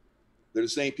people. They're the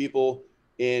same people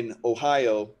in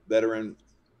Ohio that are in,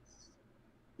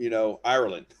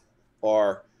 Ireland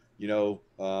or,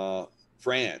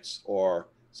 France or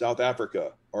South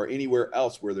Africa or anywhere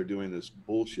else where they're doing this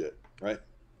bullshit, right?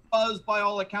 Was, by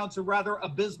all accounts, a rather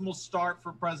abysmal start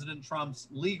for President Trump's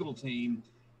legal team.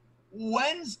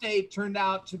 Wednesday turned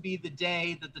out to be the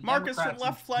day that the Marcus Democrats from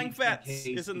Left Flank Vets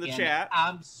is in the chat.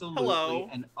 Absolutely Hello.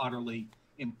 And utterly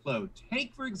implode.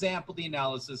 Take, for example, the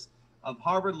analysis of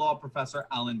Harvard law professor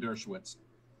Alan Dershowitz.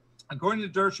 According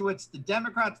to Dershowitz, the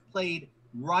Democrats played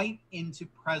right into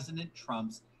President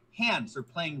Trump's hands. They're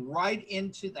playing right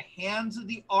into the hands of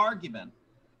the argument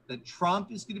that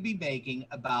Trump is going to be making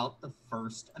about the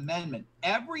First Amendment.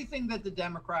 Everything that the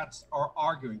Democrats are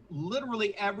arguing,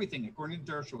 literally everything, according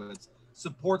to Dershowitz,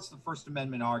 supports the First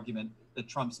Amendment argument that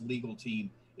Trump's legal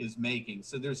team is making.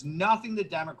 So there's nothing the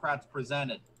Democrats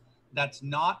presented that's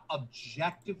not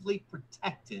objectively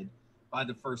protected by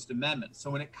the First Amendment. So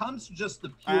when it comes to just the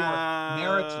pure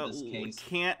merits of this case...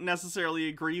 Can't necessarily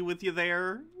agree with you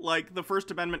there. Like, the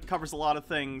First Amendment covers a lot of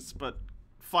things, but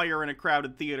fire in a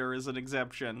crowded theater is an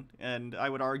exception, and I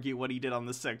would argue what he did on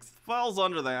the 6th falls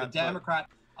under that. The Democrat...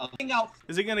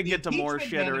 Is he going to get to more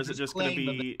shit, or is it just going to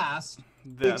be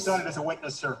this? As a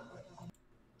witness, sir.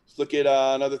 Let's look at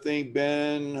another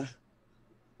thing.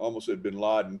 Almost said Bin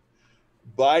Laden.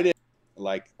 Biden,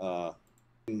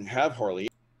 have hardly any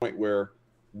point where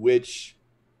which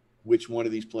one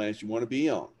of these planets you want to be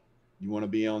on. You want to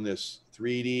be on this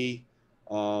 3D,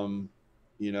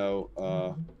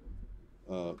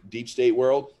 deep state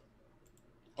world,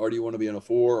 or do you want to be on a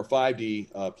 4 or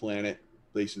 5D planet?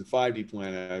 At least the 5D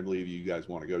planet, I believe you guys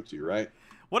want to go to, right?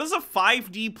 What does a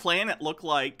 5D planet look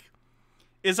like?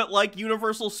 Is it like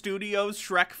Universal Studios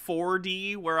Shrek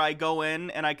 4D, where I go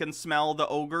in and I can smell the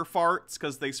ogre farts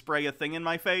because they spray a thing in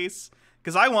my face?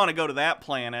 Because I want to go to that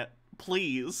planet.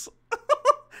 Please.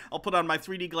 I'll put on my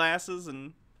 3D glasses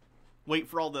and wait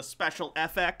for all the special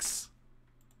FX.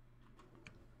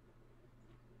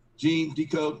 Gene,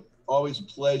 Decode, always a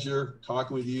pleasure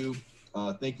talking with you.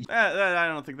 Thank you. I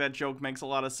don't think that joke makes a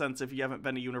lot of sense if you haven't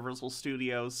been to Universal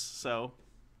Studios, so...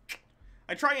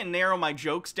 I try and narrow my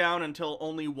jokes down until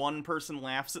only one person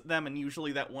laughs at them, and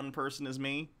usually that one person is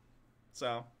me.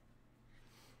 So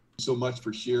much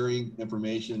for sharing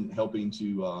information, helping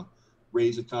to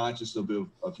raise a consciousness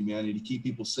of humanity, to keep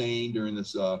people sane during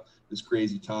this this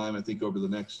crazy time. I think over the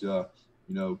next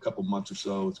couple months or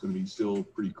so, it's going to be still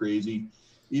pretty crazy.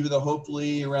 Even though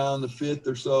hopefully around the 5th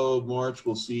or so of March,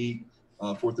 we'll see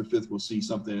 4th or 5th, we'll see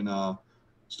something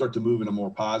start to move in a more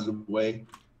positive way.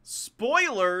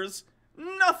 Spoilers.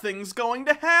 Nothing's going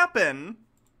to happen.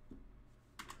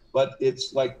 But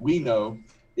it's like we know,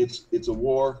 it's a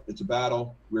war, it's a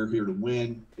battle. We're here to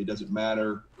win. It doesn't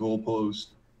matter goalpost,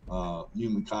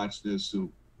 human consciousness. Who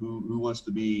wants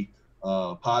to be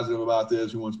positive about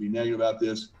this? Who wants to be negative about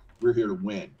this? We're here to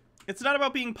win. It's not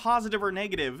about being positive or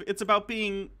negative. It's about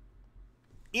being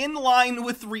in line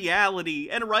with reality.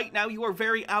 And right now you are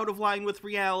very out of line with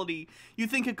reality. You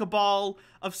think a cabal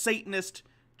of Satanist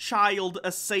child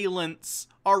assailants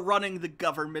are running the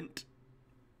government.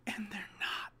 And they're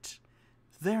not.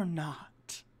 They're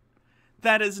not.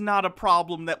 That is not a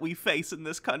problem that we face in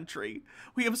this country.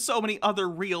 We have so many other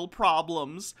real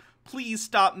problems. Please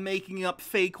stop making up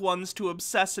fake ones to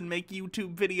obsess and make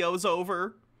YouTube videos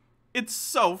over. It's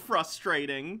so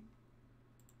frustrating.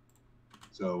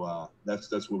 So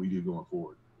that's what we do going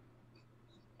forward.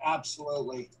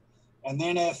 Absolutely. And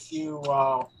then if you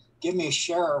give me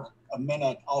a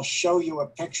minute, I'll show you a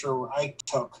picture I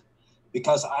took,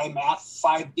 because I'm at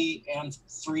 5D and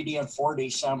 3D and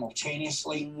 4D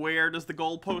simultaneously. Where does the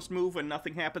goalpost move when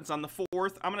nothing happens on the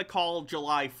 4th? I'm going to call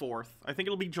July 4th. I think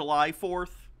it'll be July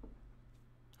 4th.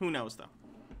 Who knows, though?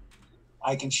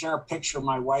 I can share a picture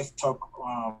my wife took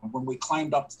when we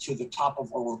climbed up to the top of a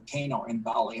volcano in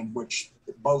Bali, in which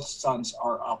both suns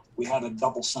are up. We had a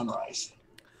double sunrise.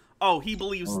 Oh, he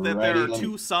believes that there are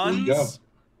two suns? There you go.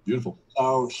 Beautiful.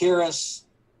 So here is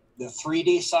the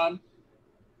 3D sun.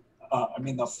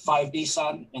 The 5D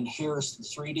sun, and here's the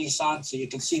 3D sun. So you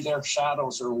can see their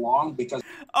shadows are long because...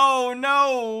 Oh,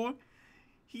 no!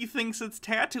 He thinks it's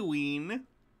Tatooine.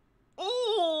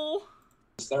 Oh!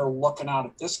 They're looking out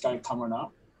at this guy coming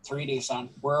up, 3D sun.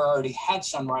 We already had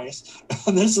sunrise,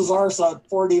 and this is our sun,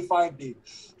 4D, 5D.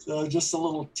 So just a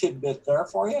little tidbit there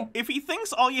for you. If he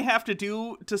thinks all you have to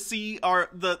do to see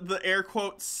the air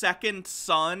quote second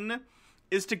sun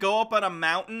is to go up on a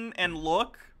mountain and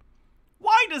look,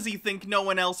 why does he think no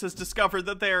one else has discovered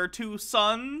that there are two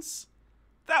suns?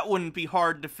 That wouldn't be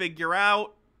hard to figure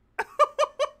out.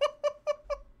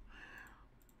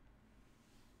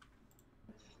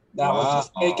 That was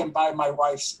just taken by my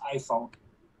wife's iPhone.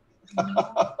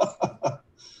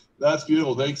 That's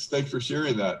beautiful. Thanks for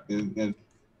sharing that. And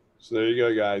so there you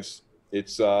go, guys.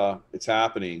 It's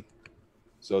happening.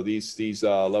 So these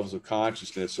levels of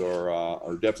consciousness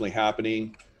are definitely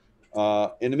happening.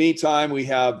 In the meantime, we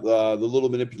have the little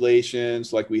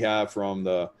manipulations like we have from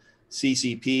the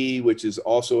CCP, which is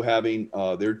also having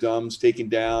their dumbs taken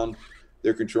down.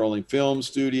 They're controlling film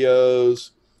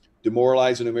studios,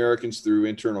 demoralizing Americans through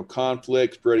internal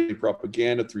conflict, spreading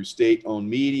propaganda through state-owned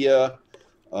media.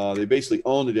 They basically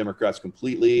own the Democrats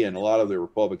completely, and a lot of the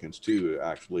Republicans too,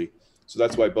 actually. So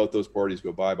that's why both those parties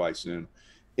go bye-bye soon.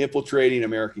 Infiltrating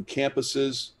American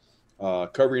campuses,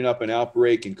 covering up an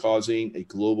outbreak and causing a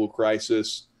global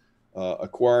crisis,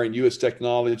 acquiring U.S.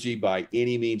 technology by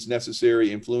any means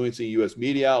necessary, influencing U.S.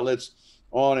 media outlets,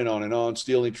 on and on and on,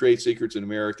 stealing trade secrets and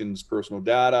Americans' personal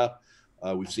data.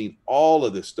 We've seen all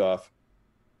of this stuff.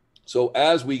 So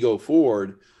as we go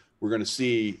forward, we're going to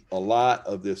see a lot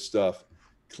of this stuff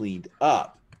cleaned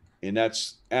up. And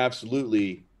that's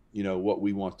absolutely, what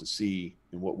we want to see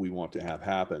and what we want to have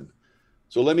happen.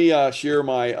 So let me share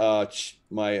my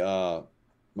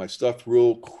my stuff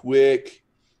real quick.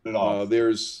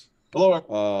 There's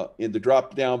in the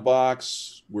drop down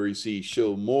box where you see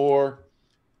show more.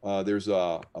 There's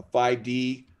a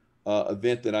 5D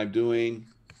event that I'm doing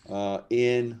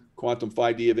in Quantum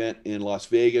 5D event in Las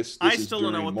Vegas. I still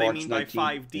don't know what they mean by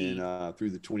 5D. And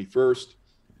through the 21st.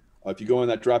 If you go in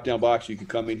that drop down box, you can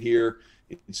come in here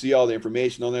and see all the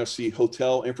information on there. See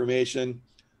hotel information,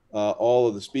 all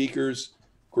of the speakers.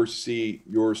 Of course, you see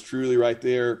yours truly right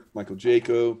there, Michael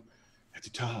Jaco at the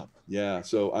top. Yeah,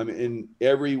 so I'm in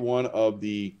every one of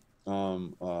the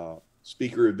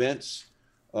speaker events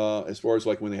as far as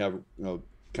like when they have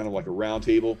kind of like a round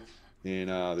table, and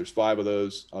there's 5 of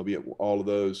those. I'll be at all of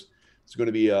those. It's going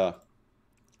to be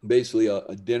basically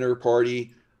a dinner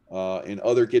party and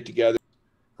other get-together.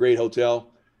 Great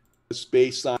hotel.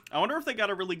 Space sign. I wonder if they got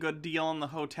a really good deal on the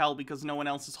hotel because no one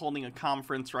else is holding a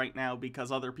conference right now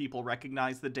because other people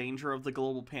recognize the danger of the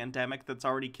global pandemic that's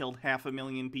already killed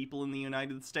 500,000 people in the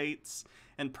United States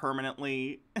and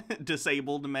permanently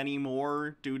disabled many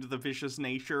more due to the vicious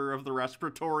nature of the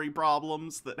respiratory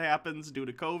problems that happens due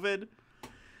to COVID.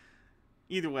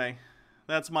 Either way,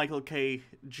 that's Michael K.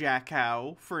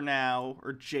 Jacow for now,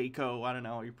 or Jaco, I don't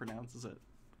know how he pronounces it.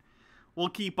 We'll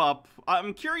keep up.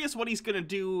 I'm curious what he's going to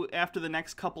do after the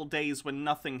next couple days when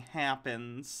nothing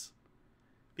happens.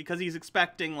 Because he's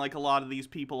expecting, like a lot of these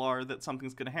people are, that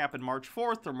something's going to happen March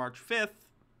 4th or March 5th.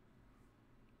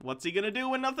 What's he going to do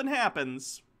when nothing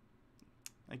happens?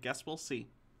 I guess we'll see.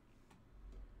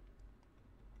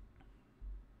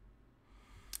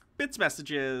 Bits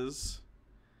messages.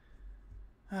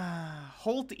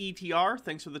 Holt ETR,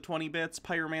 thanks for the 20 bits.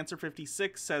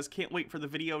 Pyromancer56 says, can't wait for the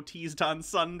video teased on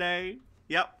Sunday.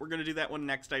 Yep, we're going to do that one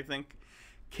next, I think.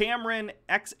 Cameron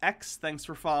XX, thanks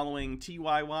for following.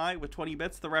 TYY with 20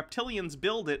 bits. The Reptillians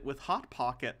build it with Hot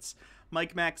Pockets.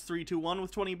 Mike Max 321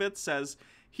 with 20 bits says,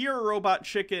 Here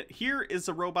is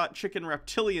a robot chicken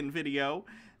reptilian video.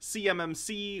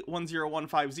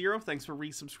 CMMC10150, thanks for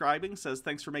resubscribing, says,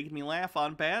 thanks for making me laugh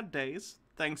on bad days.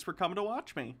 Thanks for coming to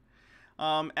watch me.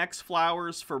 X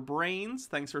Flowers for Brains,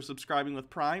 thanks for subscribing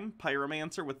with Prime.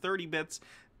 Pyromancer with 30 bits.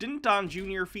 Didn't Don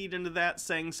Jr. feed into that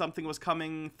saying something was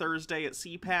coming Thursday at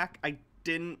CPAC? I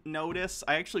didn't notice.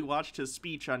 I actually watched his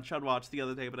speech on Chudwatch the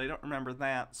other day, but I don't remember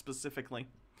that specifically.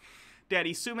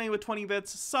 Daddy Sume with 20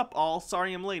 bits. Sup all,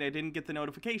 sorry I'm late, I didn't get the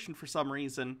notification for some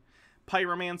reason.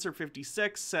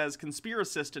 Pyromancer56 says,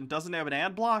 Conspiracist doesn't have an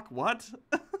ad block? What?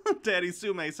 Daddy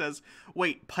Sume says,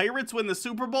 wait, Pirates win the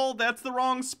Super Bowl? That's the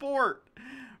wrong sport.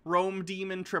 Rome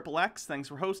Demon XXX, thanks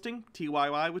for hosting.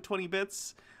 TYY with 20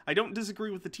 bits. I don't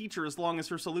disagree with the teacher as long as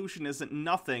her solution isn't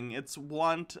nothing. It's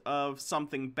want of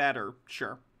something better.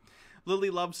 Sure.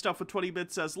 Lily Love Stuff with 20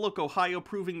 bits says, look, Ohio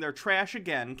proving they're trash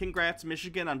again. Congrats,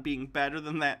 Michigan, on being better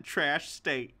than that trash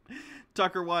state.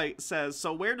 Tucker White says,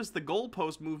 so where does the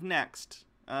goalpost move next?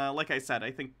 Like I said, I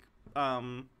think,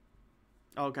 oh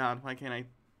god, why can't I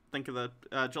think of the,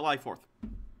 July 4th.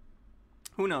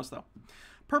 Who knows, though.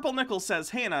 Purple Nickel says,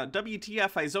 Hannah,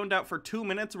 WTF, I zoned out for 2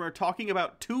 minutes and we're talking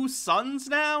about two suns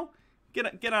now?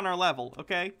 Get on our level,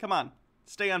 okay? Come on,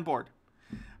 stay on board.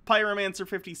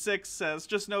 Pyromancer56 says,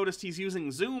 just noticed he's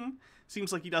using Zoom.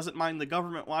 Seems like he doesn't mind the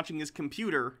government watching his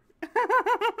computer.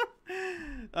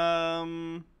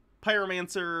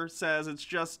 Pyromancer says, it's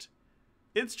just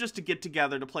to get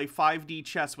together to play 5D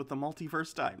chess with the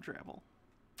multiverse time travel.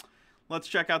 Let's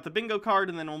check out the bingo card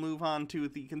and then we'll move on to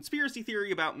the conspiracy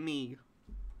theory about me.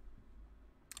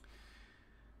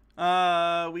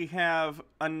 We have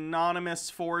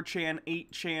Anonymous 4chan,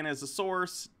 8chan as a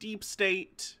source, Deep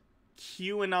State,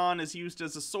 QAnon is used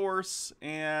as a source,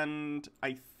 and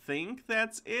I think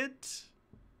that's it.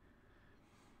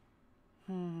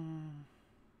 I'm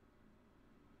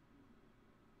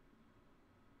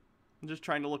just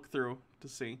trying to look through to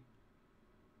see.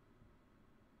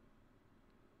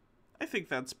 I think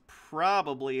that's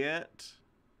probably it.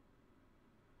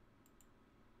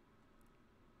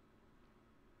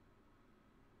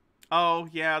 Oh,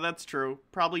 yeah, that's true.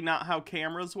 Probably not how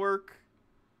cameras work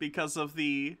because of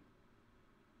the...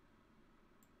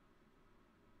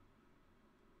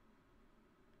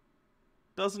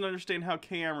 Doesn't understand how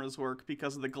cameras work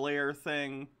because of the glare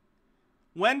thing.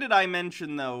 When did I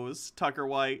mention those, Tucker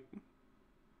White?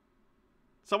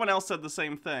 Someone else said the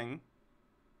same thing.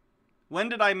 When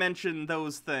did I mention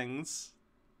those things?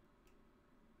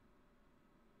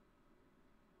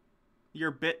 Your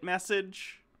bit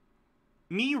message?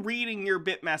 Me reading your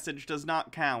bit message does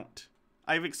not count.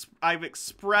 I've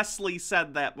expressly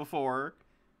said that before.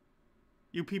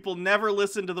 You people never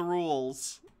listen to the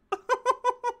rules.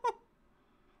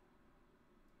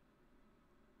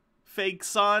 Fake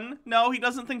sun? No, he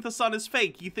doesn't think the sun is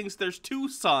fake. He thinks there's two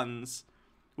suns,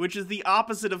 which is the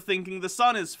opposite of thinking the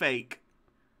sun is fake.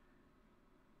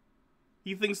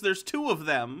 He thinks there's two of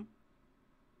them.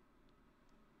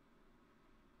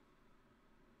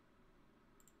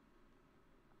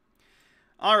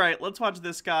 Alright, let's watch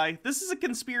this guy. This is a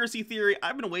conspiracy theory.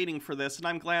 I've been waiting for this, and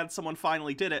I'm glad someone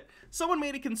finally did it. Someone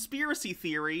made a conspiracy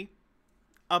theory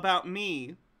about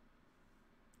me.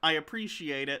 I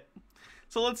appreciate it.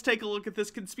 So let's take a look at this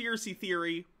conspiracy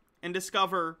theory and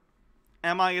discover,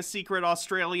 am I a secret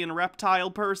Australian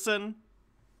reptile person?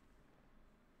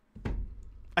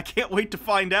 I can't wait to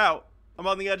find out. I'm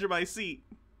on the edge of my seat.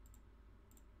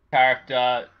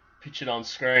 Character pictured on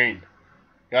screen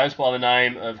goes by the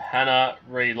name of Hannah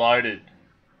Reloaded.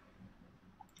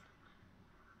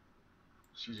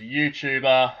 She's a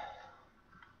YouTuber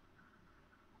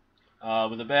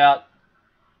with about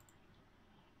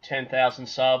 10,000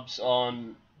 subs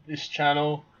on this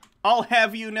channel. I'll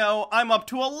have you know, I'm up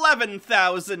to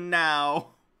 11,000 now.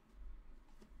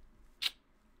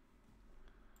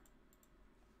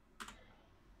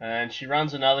 And she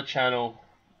runs another channel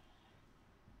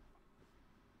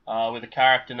with a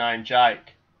character named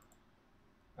Jake.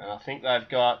 And I think they've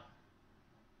got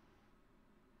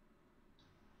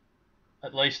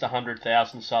at least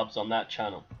 100,000 subs on that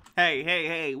channel.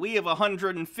 Hey, we have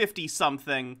 150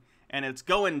 something, and it's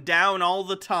going down all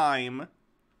the time.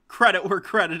 Credit where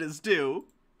credit is due.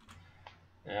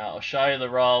 Now, I'll show you the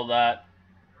role that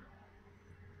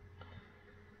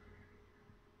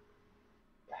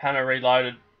Hannah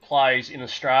Reloaded plays in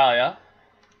Australia.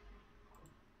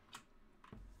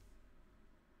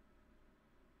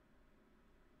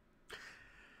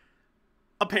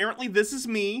 Apparently this is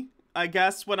me. I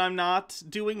guess when I'm not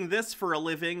doing this for a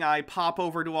living, I pop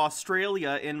over to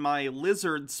Australia in my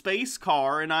lizard space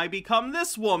car and I become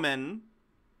this woman.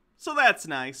 So that's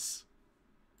nice.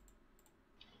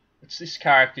 It's this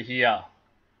character here.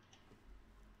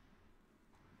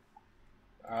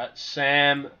 Alright,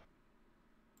 Sam.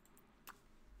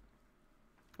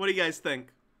 What do you guys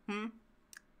think?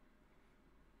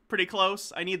 Pretty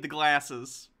close? I need the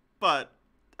glasses, but...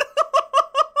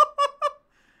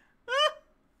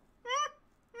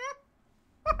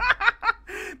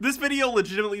 This video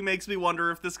legitimately makes me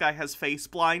wonder if this guy has face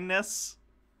blindness.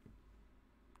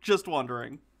 Just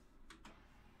wondering.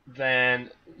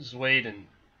 Van Zweden.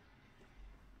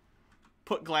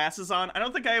 Put glasses on? I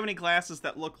don't think I have any glasses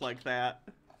that look like that.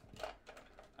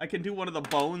 I can do one of the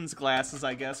Bones glasses,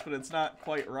 I guess, but it's not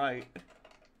quite right.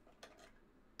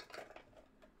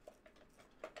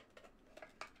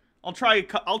 I'll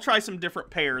try some different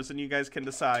pairs and you guys can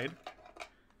decide.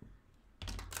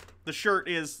 The shirt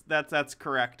is that's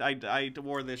correct. I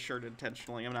wore this shirt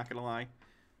intentionally, I'm not gonna lie.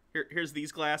 Here's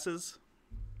these glasses.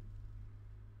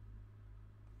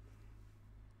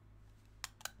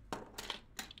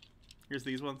 Here's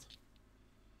these ones.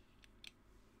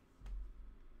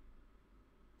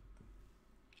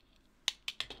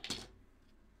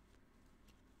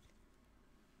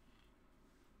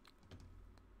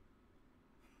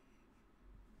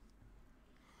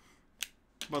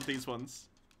 What about these ones?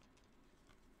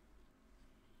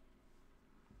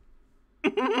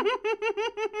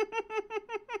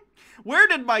 Where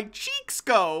did my cheeks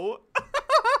go?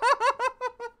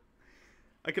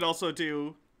 I could also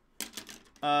do,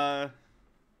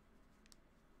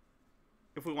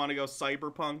 if we want to go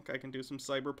cyberpunk, I can do some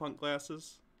cyberpunk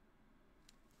glasses.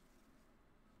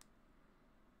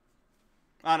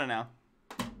 I don't know.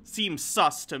 Seems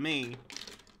sus to me.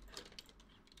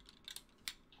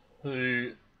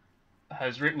 Who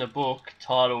has written a book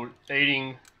titled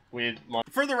Eating with My...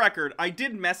 For the record, I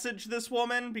did message this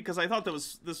woman because I thought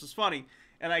this was funny,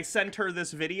 and I sent her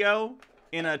this video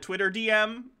in a Twitter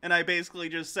DM, and I basically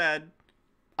just said,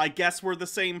 I guess we're the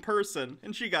same person,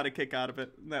 and she got a kick out of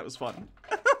it, and that was fun.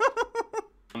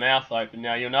 Mouth open.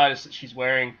 Now you'll notice that she's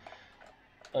wearing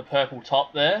a purple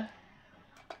top there,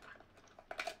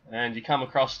 and you come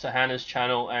across to Hannah's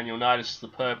channel and you'll notice the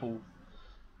purple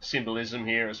symbolism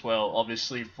here as well,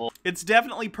 obviously for... It's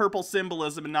definitely purple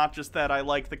symbolism and not just that I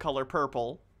like the color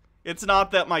purple. It's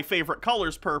not that my favorite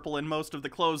color's purple and most of the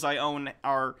clothes I own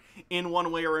are in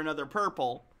one way or another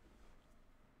purple.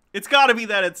 It's gotta be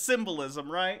that it's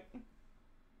symbolism, right?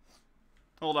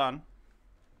 Hold on.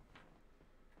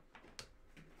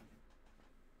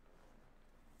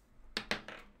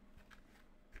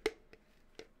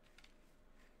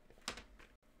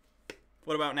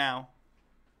 What about now?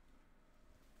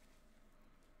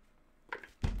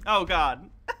 Oh, God.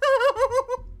 Is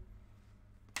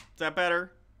that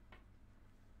better?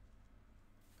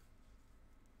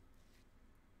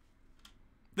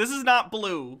 This is not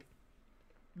blue.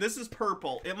 This is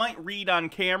purple. It might read on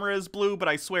camera as blue, but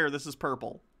I swear this is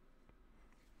purple.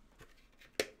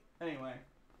 Anyway.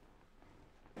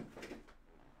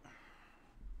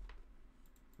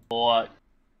 Or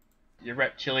your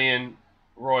Reptillian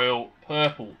Royal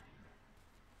Purple.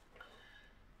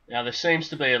 Now, there seems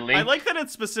to be a link... I like that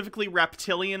it's specifically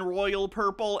Reptilian Royal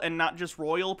Purple and not just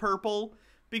Royal Purple,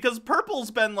 because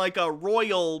purple's been like a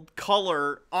royal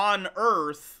color on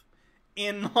Earth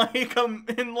in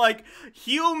like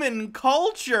human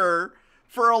culture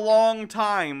for a long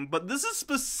time, but this is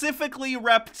specifically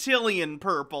Reptilian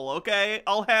Purple, okay?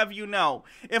 I'll have you know.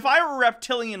 If I were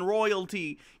Reptilian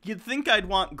royalty, you'd think I'd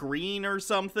want green or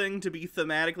something to be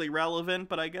thematically relevant,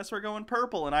 but I guess we're going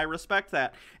purple, and I respect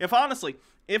that.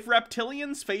 If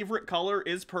Reptilian's favorite color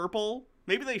is purple,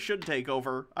 maybe they should take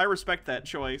over. I respect that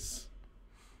choice.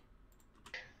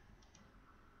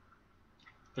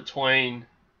 Between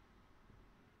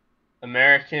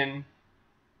American...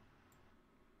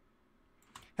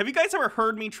 Have you guys ever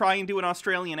heard me try and do an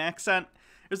Australian accent?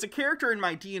 There's a character in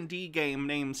my D&D game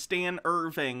named Stan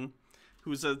Irving,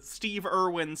 who's a Steve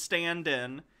Irwin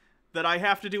stand-in, that I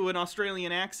have to do an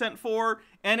Australian accent for,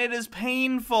 and it is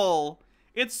painful.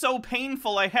 It's so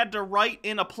painful I had to write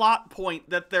in a plot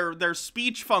point that their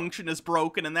speech function is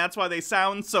broken, and that's why they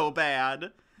sound so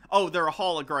bad. Oh, they're a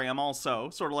hologram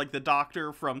also, sort of like the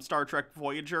Doctor from Star Trek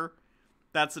Voyager.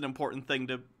 That's an important thing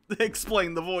to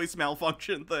explain the voice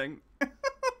malfunction thing.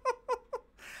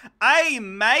 Hey,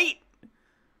 mate!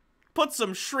 Put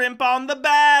some shrimp on the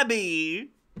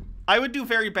babby! I would do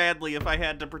very badly if I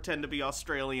had to pretend to be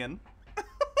Australian.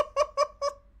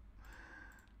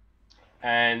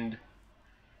 And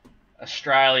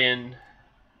Australian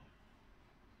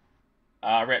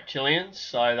reptilians,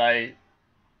 so they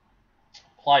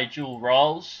play dual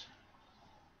roles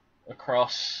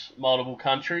across multiple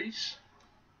countries.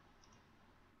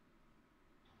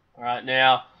 Alright,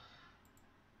 now,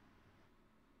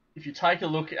 if you take a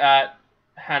look at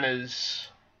Hannah's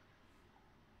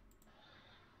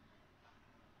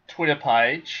Twitter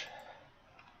page,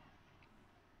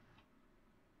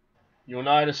 you'll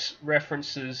notice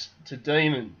references to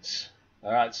demons.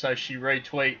 Alright, so she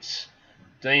retweets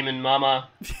Demon Mama.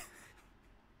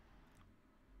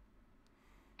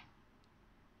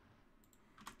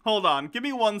 Hold on, give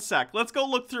me 1 sec. Let's go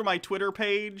look through my Twitter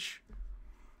page,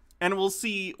 and we'll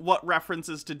see what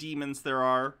references to demons there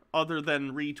are, other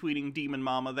than retweeting Demon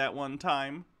Mama that one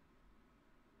time.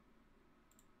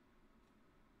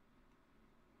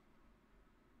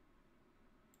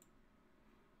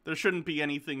 There shouldn't be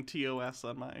anything TOS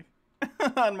on my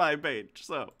on my page.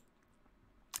 So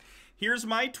here's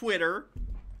my Twitter.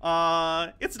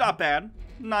 It's not bad.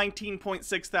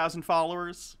 19.6 thousand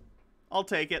followers. I'll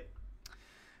take it.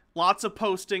 Lots of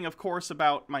posting, of course,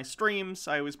 about my streams.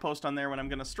 I always post on there when I'm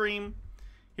going to stream.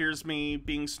 Here's me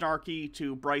being snarky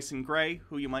to Bryson Gray,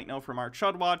 who you might know from our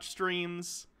Chud Watch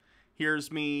streams. Here's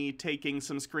me taking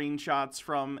some screenshots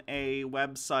from a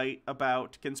website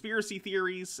about conspiracy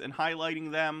theories and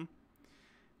highlighting them.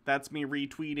 That's me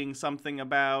retweeting something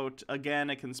about, again,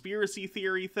 a conspiracy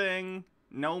theory thing.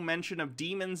 No mention of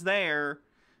demons there.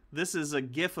 This is a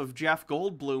gif of Jeff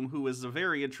Goldblum, who is a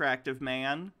very attractive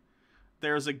man.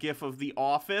 There's a gif of The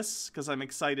Office, because I'm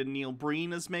excited Neil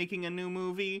Breen is making a new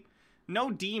movie.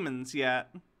 No demons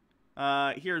yet.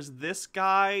 Here's this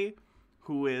guy,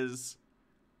 who is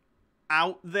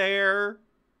out there.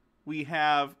 We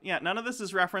have... yeah, none of this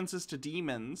is references to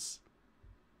demons.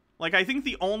 Like, I think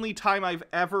the only time I've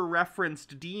ever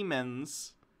referenced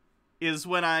demons is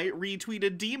when I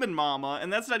retweeted Demon Mama,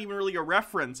 and that's not even really a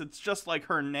reference. It's just, like,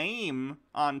 her name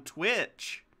on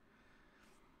Twitch.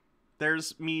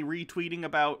 There's me retweeting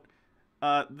about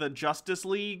the Justice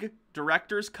League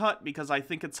director's cut because I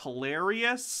think it's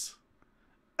hilarious.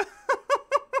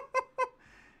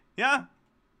 Yeah,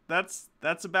 that's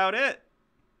about it.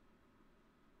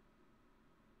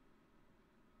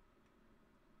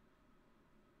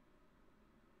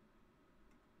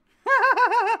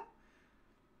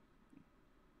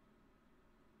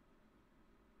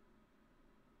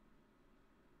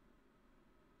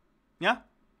 Yeah,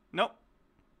 nope.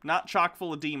 Not chock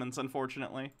full of demons,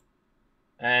 unfortunately.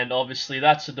 And obviously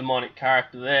that's a demonic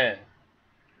character there.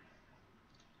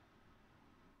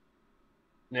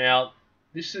 Now,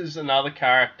 this is another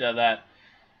character that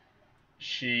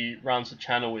she runs a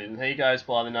channel with, and he goes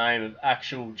by the name of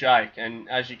Actual Jake. And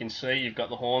as you can see, you've got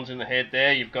the horns in the head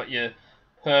there, you've got your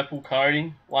purple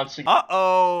coating once again.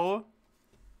 Uh-oh!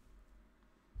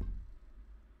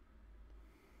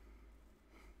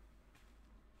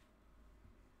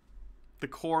 The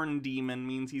corn demon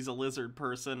means he's a lizard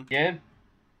person. Yeah.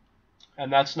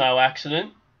 And that's no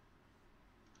accident.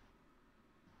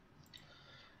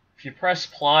 If you press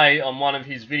play on one of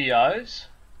his videos,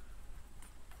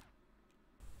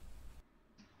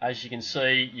 as you can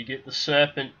see, you get the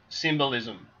serpent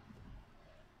symbolism.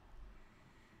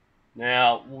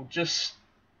 Now, we'll just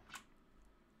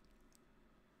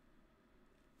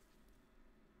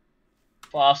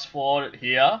fast forward it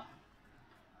here.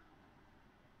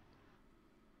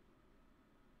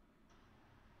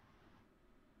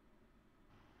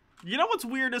 You know what's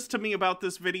weirdest to me about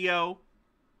this video?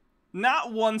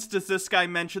 Not once does this guy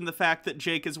mention the fact that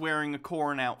Jake is wearing a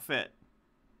corn outfit.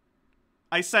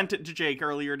 I sent it to Jake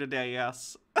earlier today,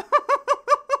 yes.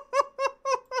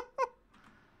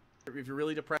 If you're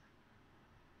really depressed.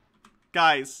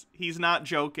 Guys, he's not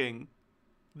joking.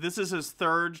 This is his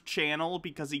 3rd channel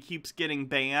because he keeps getting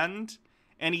banned,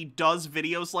 and he does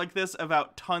videos like this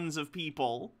about tons of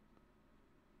people.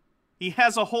 He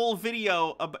has a whole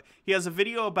video, he has a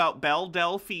video about Belle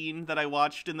Delphine that I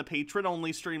watched in the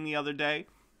patron-only stream the other day.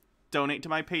 Donate to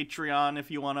my Patreon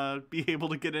if you want to be able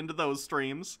to get into those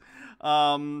streams.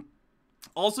 Also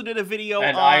did a video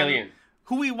and on Alien,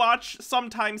 who we watch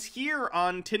sometimes here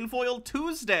on Tinfoil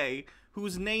Tuesday,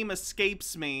 whose name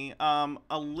escapes me.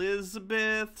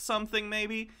 Elizabeth something,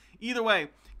 maybe? Either way,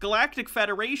 Galactic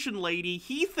Federation lady,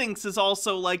 he thinks is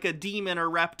also like a demon or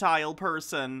reptile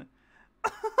person.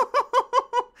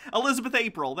 Elizabeth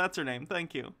April, that's her name,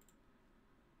 thank you.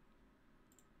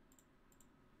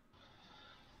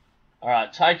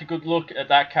 Alright, take a good look at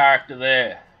that character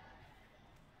there.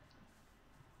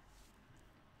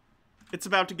 It's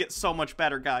about to get so much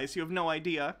better, guys, you have no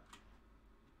idea.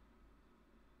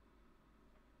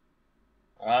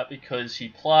 Alright, because he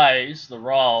plays the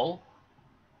role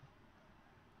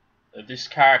of this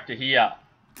character here.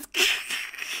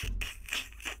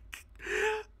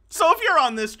 So if you're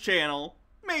on this channel,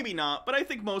 maybe not, but I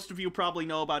think most of you probably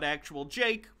know about Actual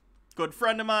Jake. Good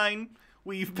friend of mine.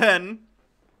 We've been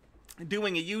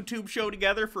doing a YouTube show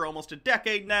together for almost a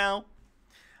decade now.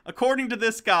 According to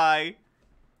this guy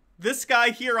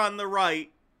here on the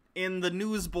right in the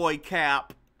newsboy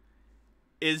cap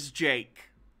is Jake.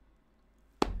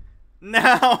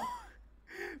 Now,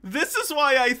 this is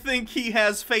why I think he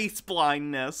has face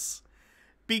blindness.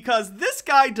 Because this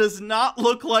guy does not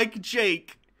look like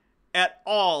Jake at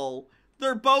all.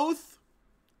 They're both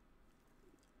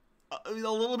a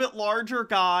little bit larger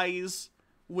guys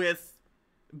with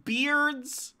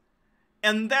beards,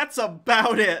 and that's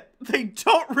about it. They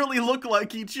don't really look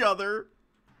like each other.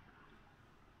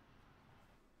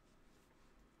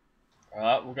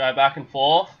 Alright, we'll go back and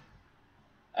forth.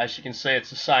 As you can see, it's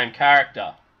the same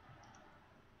character.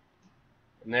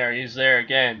 And there he is there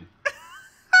again.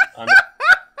 Under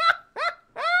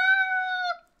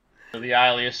the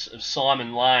alias of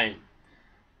Simon Lane.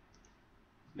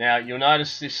 Now, you'll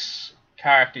notice this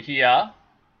character here.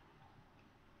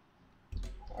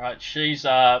 Alright, she's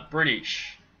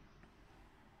British.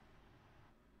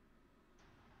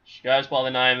 She goes by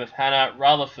the name of Hannah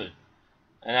Rutherford.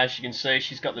 And as you can see,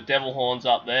 she's got the devil horns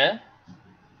up there.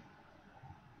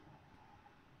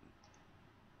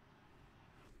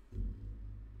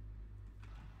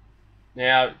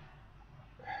 Now,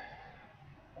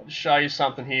 I'll just show you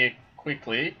something here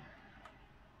quickly.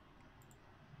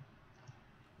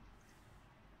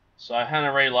 So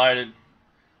Hannah Reloaded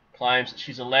claims that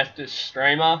she's a leftist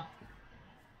streamer.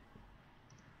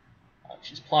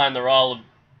 She's playing the role of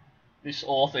this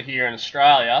author here in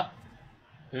Australia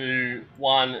who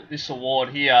won this award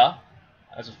here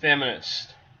as a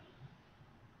feminist.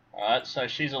 Alright, so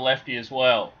she's a lefty as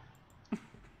well.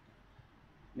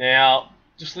 Now,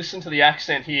 just listen to the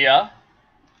accent here.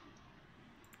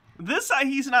 This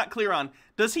he's not clear on.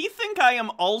 Does he think I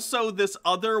am also this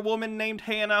other woman named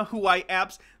Hannah who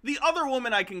the other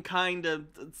woman I can kind of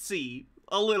see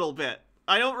a little bit.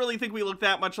 I don't really think we look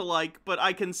that much alike, but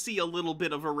I can see a little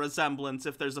bit of a resemblance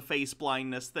if there's a face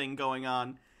blindness thing going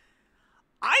on.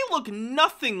 I look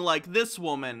nothing like this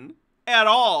woman at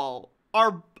all.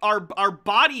 Our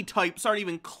body types aren't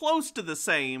even close to the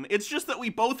same. It's just that we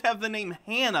both have the name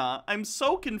Hannah. I'm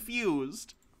so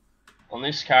confused. On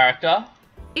this character.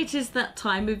 It is that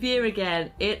time of year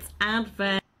again. It's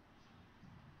Advent.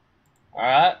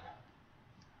 Alright.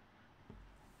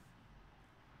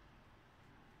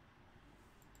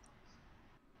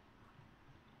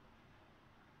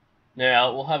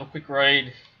 Now, we'll have a quick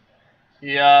read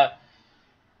here.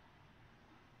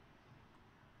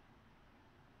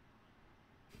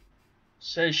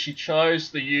 Says she chose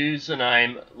the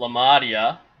username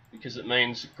Lamadia because it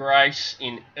means grace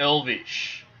in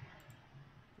Elvish.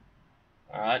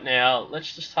 Alright, now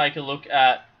let's just take a look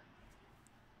at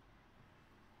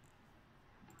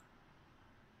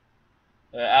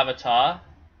her avatar,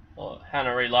 or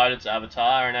Hannah Reloaded's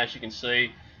avatar, and as you can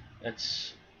see,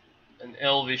 it's an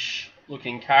Elvish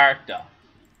looking character.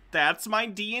 That's my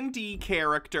D&D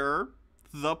character,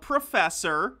 the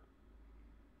Professor,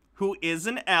 who is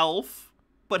an elf,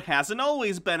 but hasn't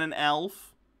always been an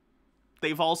elf.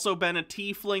 They've also been a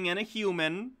tiefling and a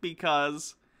human,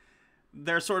 because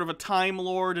they're sort of a Time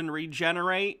Lord and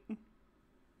regenerate.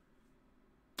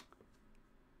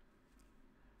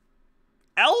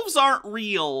 Elves aren't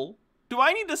real. Do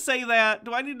I need to say that?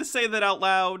 Do I need to say that out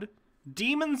loud?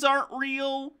 Demons aren't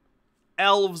real.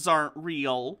 Elves aren't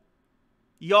real.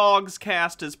 Yogg's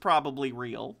cast is probably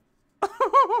real.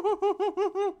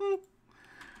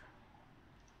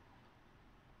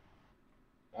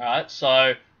 Alright,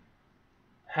 so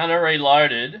Hannah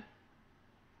Reloaded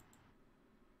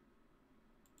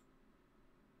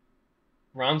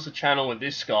runs the channel with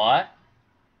this guy.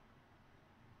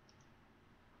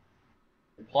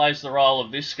 He plays the role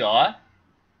of this guy.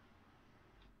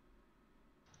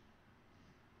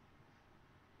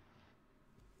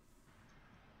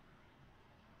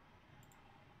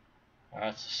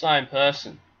 Alright, it's the same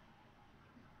person.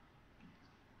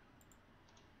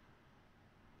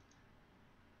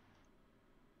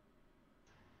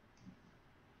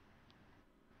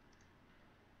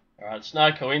 Alright, it's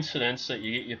no coincidence that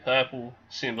you get your purple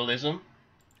symbolism.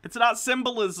 It's not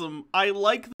symbolism. I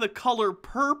like the color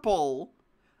purple.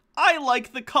 I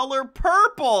like the color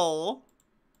purple.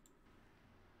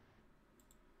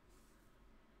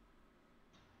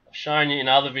 I've shown you in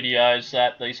other videos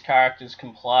that these characters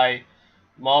can play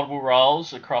multiple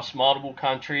roles across multiple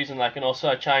countries, and they can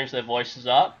also change their voices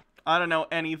up. I don't know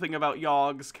anything about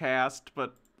Yogg's cast,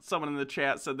 but someone in the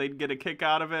chat said they'd get a kick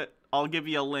out of it. I'll give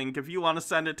you a link. If you want to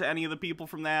send it to any of the people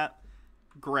from that,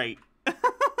 great.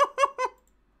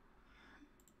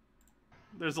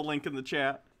 There's a link in the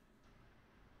chat.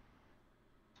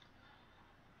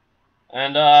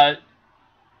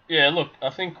 Yeah, look, I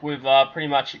think we've pretty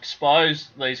much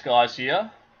exposed these guys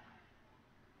here.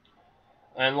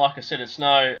 And like I said, it's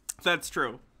no... That's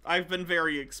true. I've been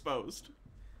very exposed.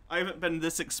 I haven't been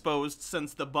this exposed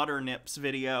since the Butter Nips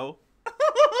video.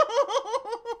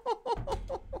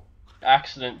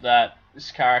 accident that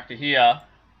this character here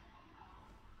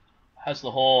has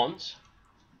the horns.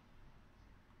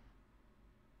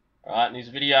 Alright, and his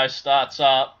video starts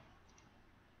up.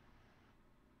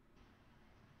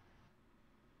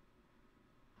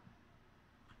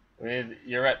 With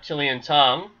your reptilian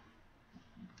tongue.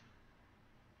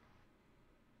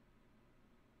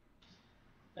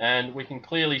 And we can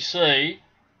clearly see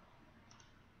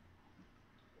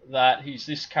that he's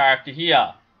this character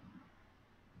here,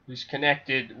 who's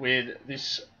connected with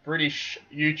this British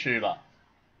YouTuber.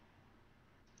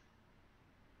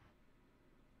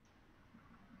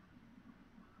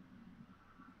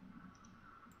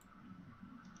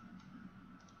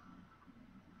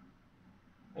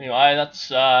 Anyway,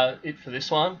 that's it for this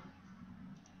one.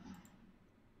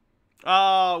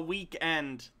 Weak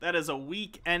end. That is a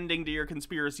weak ending to your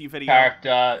conspiracy video.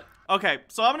 Character. Okay,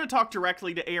 so I'm going to talk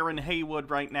directly to Aaron Haywood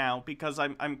right now, because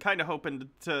I'm kind of hoping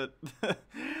to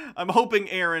I'm hoping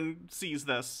Aaron sees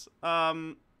this.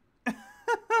 Aaron,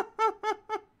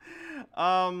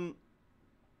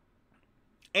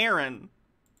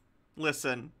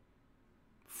 listen,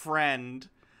 friend,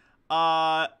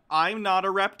 I'm not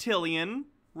a reptilian.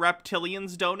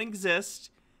 Reptilians don't exist.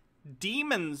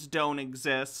 Demons don't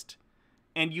exist.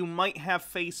 And you might have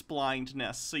face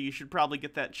blindness, so you should probably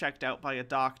get that checked out by a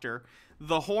doctor.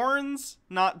 The horns,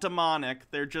 not demonic.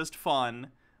 They're just fun.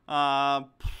 I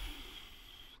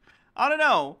don't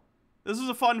know. This is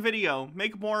a fun video.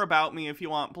 Make more about me if you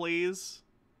want, please.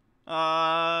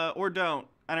 Or don't.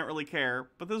 I don't really care.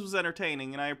 But this was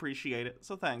entertaining, and I appreciate it,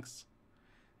 so thanks.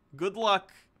 Good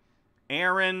luck,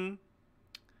 Aaron.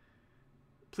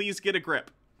 Please get a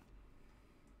grip.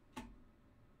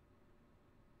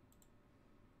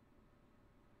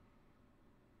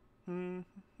 I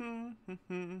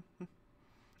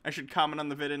should comment on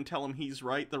the vid and tell him he's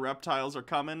right. The reptiles are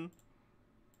coming.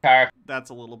 That's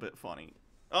a little bit funny.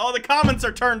 Oh, the comments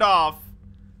are turned off.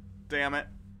 Damn it.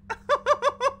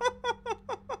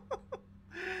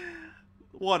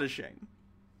 What a shame.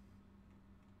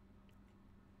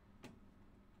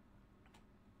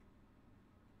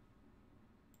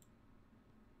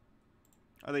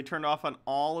 Are they turned off on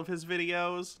all of his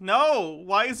videos? No!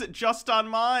 Why is it just on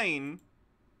mine?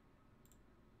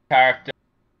 Character.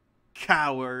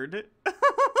 Coward.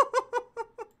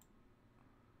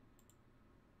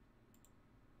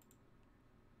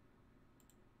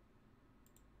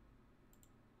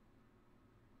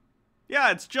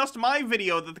 Yeah, it's just my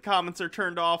video that the comments are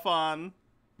turned off on.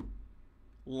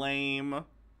 Lame.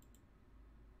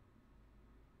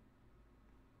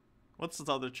 What's his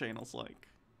other channels like?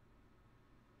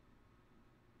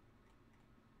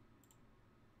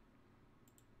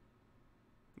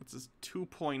 It's his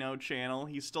 2.0 channel.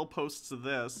 He still posts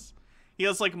this. He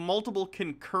has like multiple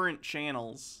concurrent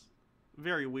channels.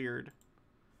 Very weird.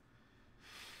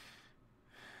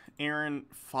 Aaron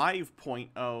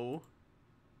 5.0.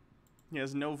 He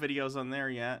has no videos on there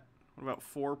yet. What about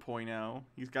 4.0?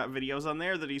 He's got videos on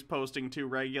there that he's posting to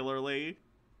regularly.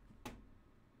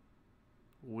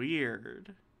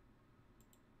 Weird.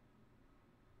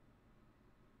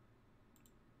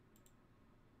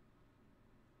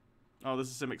 Oh,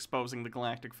 this is him exposing the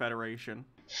Galactic Federation.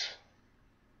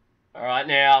 Alright,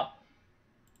 now,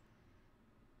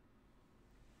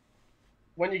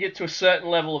 when you get to a certain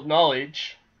level of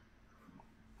knowledge,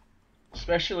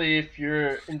 especially if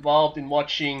you're involved in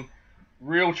watching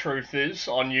real truthers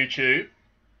on YouTube,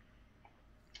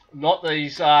 not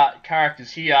these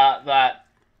characters here that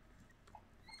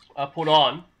are put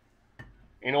on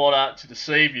in order to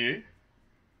deceive you,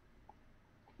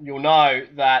 you'll know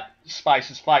that space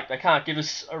is fake. They can't give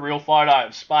us a real photo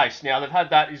of space. Now, they've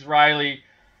had that Israeli...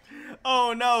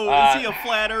 Oh no, is he a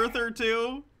flat earther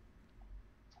too?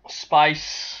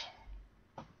 Space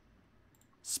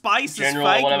is general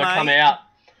fake, or whatever mate. come out.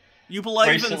 You believe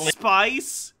recently. in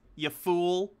spice? You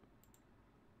fool.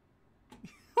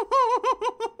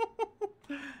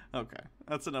 Okay,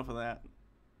 that's enough of that.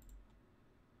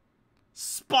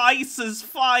 Spice is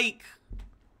fake!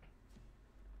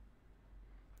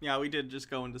 Yeah, we did just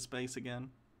go into space again.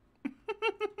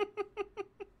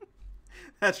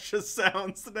 That's just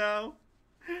sounds now.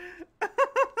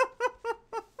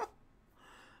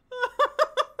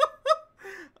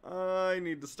 I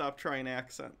need to stop trying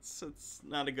accents. It's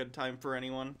not a good time for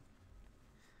anyone.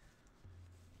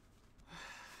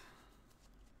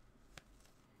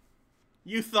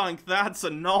 You think that's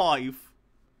a knife?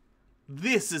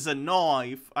 This is a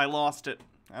knife. I lost it.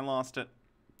 I lost it.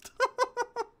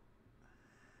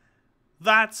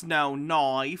 That's no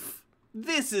knife.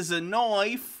 This is a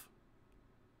knife.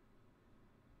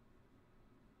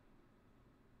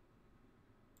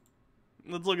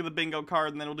 Let's look at the bingo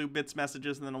card, and then we'll do bits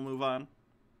messages, and then we'll move on.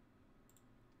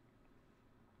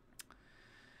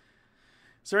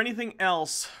 Is there anything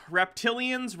else?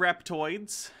 Reptilians,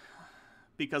 reptoids.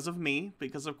 Because of me.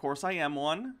 Because, of course, I am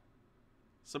one.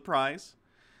 Surprise.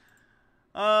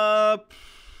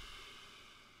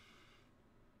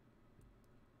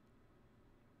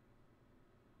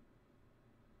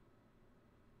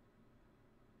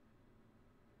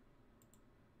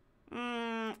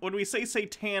 Would we say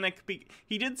satanic?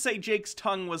 He did say Jake's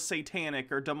tongue was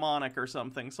satanic or demonic or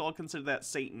something, so I'll consider that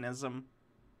Satanism.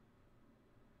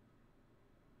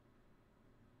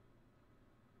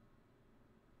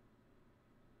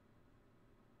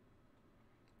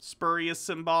 Spurious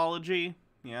symbology.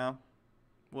 Yeah.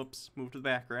 Whoops. Move to the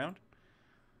background.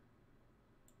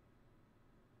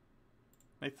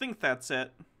 I think that's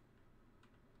it.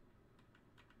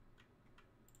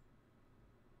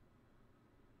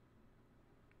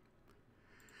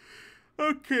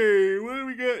 Okay, what do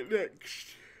we got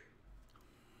next?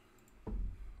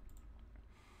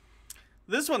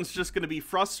 This one's just going to be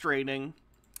frustrating.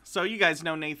 So you guys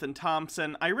know Nathan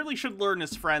Thompson. I really should learn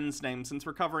his friend's name since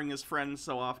we're covering his friends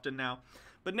so often now.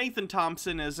 But Nathan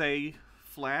Thompson is a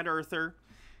flat earther.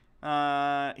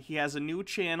 He has a new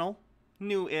channel,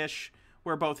 new-ish,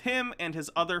 where both him and his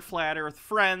other flat earth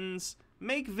friends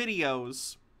make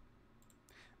videos.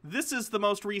 This is the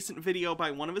most recent video by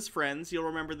one of his friends. You'll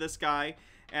remember this guy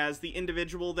as the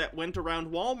individual that went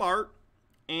around Walmart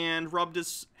and rubbed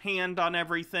his hand on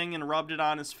everything and rubbed it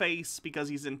on his face because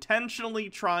he's intentionally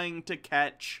trying to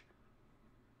catch,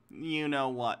 you know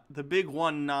what, the big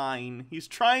 1-9. He's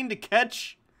trying to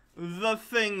catch the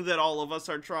thing that all of us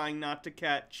are trying not to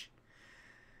catch.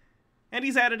 And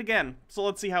he's at it again. So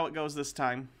let's see how it goes this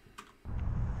time.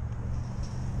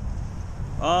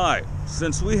 Alright,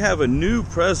 since we have a new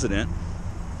president,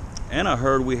 and I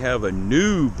heard we have a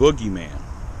new boogeyman,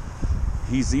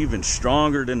 he's even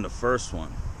stronger than the first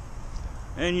one.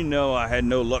 And you know I had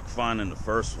no luck finding the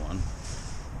first one.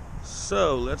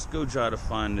 So let's go try to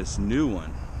find this new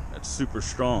one that's super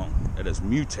strong, that has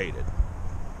mutated.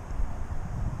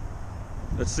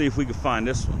 Let's see if we can find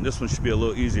this one. This one should be a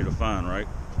little easier to find, right?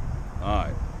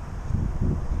 Alright,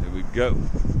 here we go.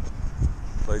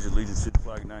 Pledge allegiance to the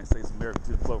flag of the United States of America,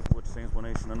 to the flag for which stands one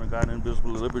nation under God,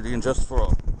 indivisible, liberty and justice for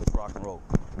all. Let's rock and roll.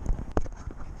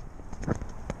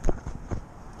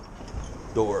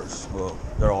 Doors, well,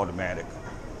 they're automatic.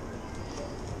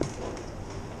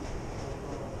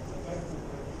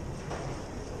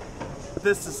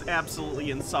 This is absolutely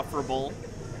insufferable.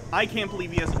 I can't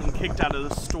believe he hasn't been kicked out of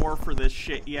the store for this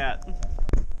shit yet.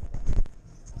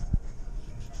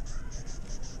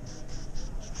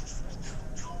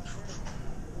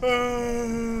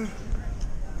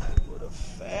 What a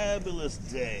fabulous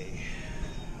day.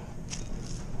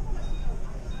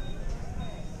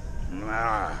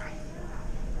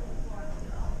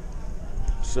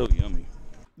 So yummy.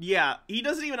 Yeah, he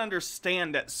doesn't even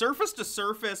understand it. Surface to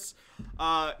surface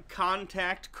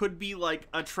contact could be like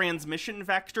a transmission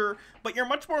vector, but you're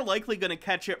much more likely going to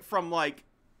catch it from like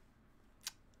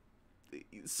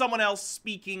someone else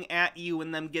speaking at you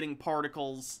and them getting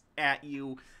particles at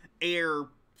you. Air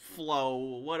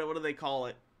flow, what do they call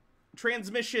it?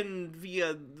 Transmission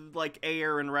via like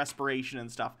air and respiration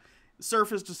and stuff.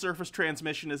 Surface to surface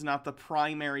transmission is not the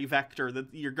primary vector that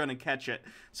you're gonna catch it.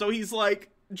 So he's like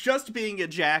just being a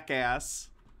jackass.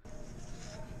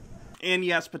 And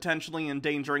yes, potentially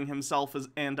endangering himself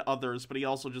and others, but he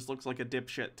also just looks like a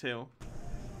dipshit too.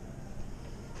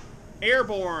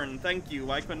 Airborne, thank you.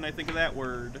 Why couldn't I think of that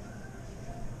word?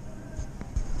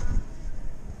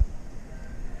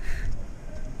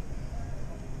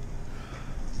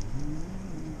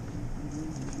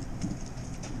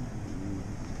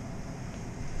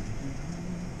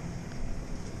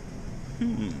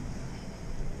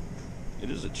 It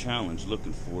is a challenge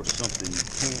looking for something you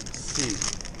can't see.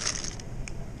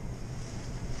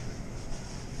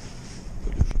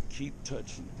 But if you keep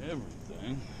touching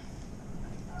everything,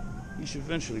 you should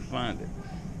eventually find it.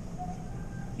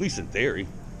 At least in theory.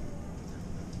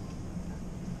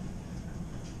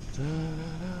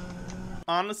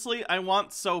 Honestly, I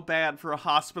want so bad for a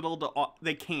hospital to...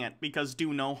 They can't, because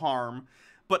do no harm.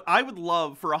 But I would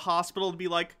love for a hospital to be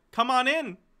like, come on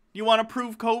in. You want to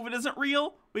prove COVID isn't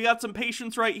real? We got some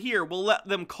patients right here. We'll let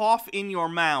them cough in your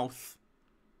mouth.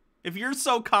 If you're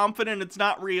so confident it's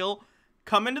not real,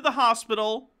 come into the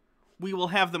hospital. We will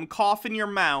have them cough in your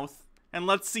mouth. And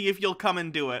let's see if you'll come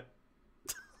and do it.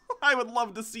 I would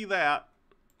love to see that.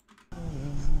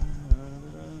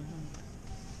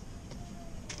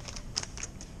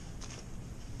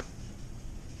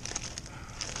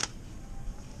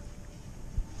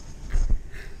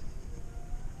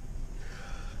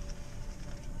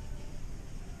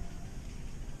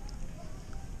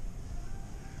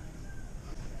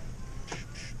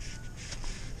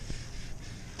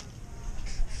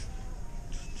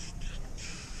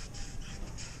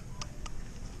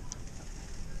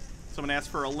 Someone asked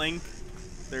for a link.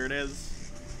 There it is.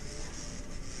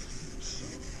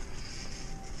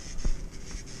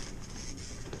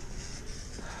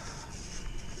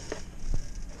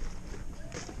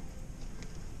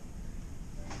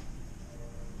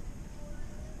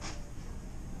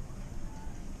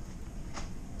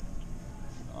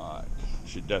 Alright,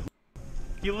 should definitely.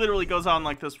 He literally goes on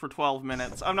like this for 12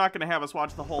 minutes. I'm not going to have us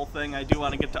watch the whole thing. I do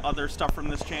want to get to other stuff from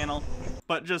this channel.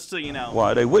 But just so you know.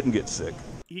 Why they wouldn't get sick.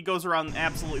 He goes around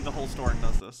absolutely the whole store and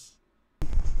does this.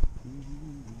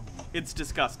 It's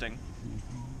disgusting.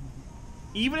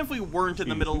 Even if we weren't in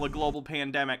the middle of a global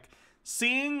pandemic,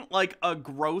 seeing like a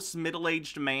gross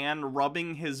middle-aged man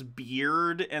rubbing his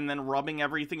beard and then rubbing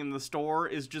everything in the store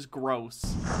is just gross.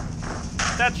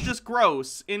 That's just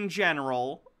gross in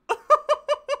general.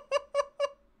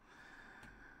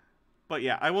 But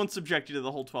yeah, I won't subject you to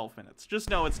the whole 12 minutes. Just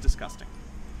know it's disgusting.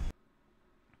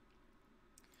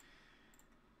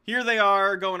 Here they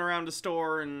are going around a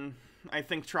store and I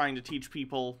think trying to teach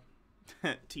people...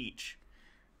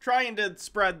 Trying to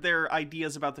spread their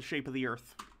ideas about the shape of the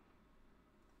earth.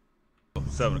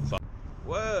 7 o'clock.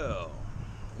 Well,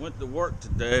 went to work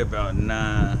today about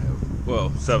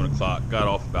 7 o'clock. Got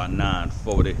off about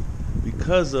 9:40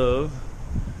 because of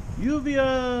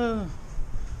UVA.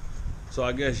 So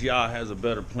I guess y'all has a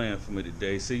better plan for me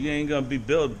today. So you ain't gonna be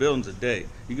building buildings today.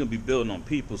 You're gonna be building on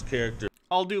people's character.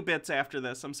 I'll do bits after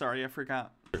this. I'm sorry, I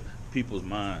forgot. People's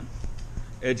mind.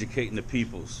 Educating the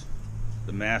peoples.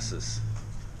 The masses.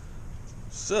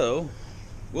 So,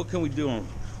 what can we do on...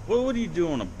 What do you do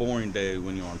on a boring day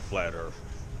when you're on flat Earth?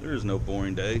 There is no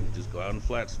boring day. You just go out and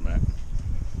flat smack.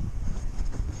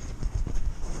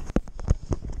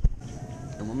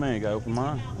 My man got open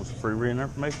mind. Want some free reading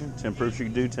information? 10 proofs you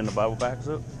can do, 10 the Bible backs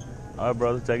up. All right,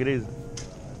 brother, take it easy.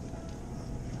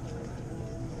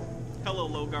 Hello,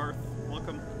 Logarth.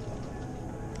 Welcome.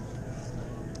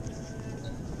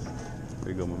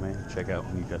 There you go, my man. Check out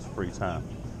when you got some free time.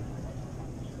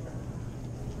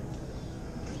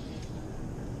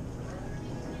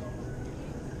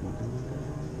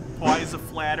 Why is a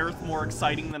flat Earth more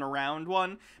exciting than a round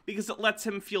one? Because it lets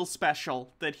him feel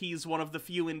special, that he's one of the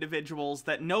few individuals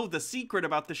that know the secret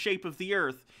about the shape of the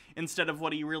Earth, instead of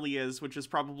what he really is, which is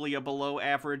probably a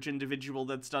below-average individual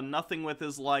that's done nothing with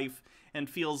his life and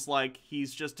feels like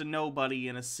he's just a nobody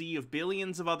in a sea of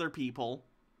billions of other people.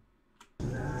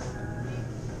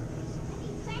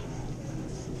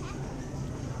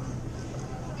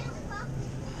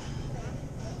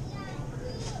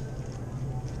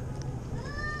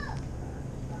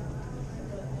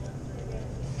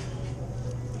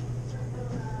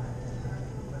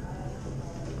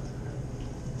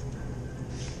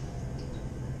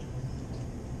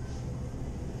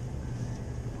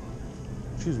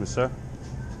 Excuse me, sir.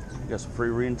 You got some free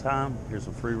reading time? Here's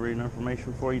some free reading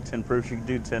information for you. 10 proofs you can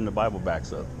do, 10 the Bible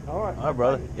backs up. All right. All right,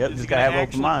 brother. Yep, Is just he gotta gonna have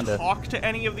open mind. talk to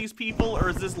any of these people, or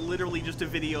is this literally just a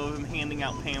video of him handing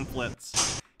out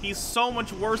pamphlets? He's so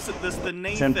much worse at this than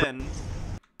Nathan.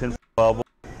 10 bubble.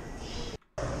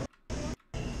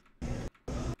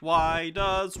 Why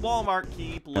does Walmart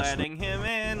keep letting him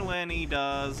in when he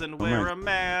doesn't wear a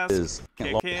mask?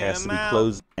 Kick Has to him be out.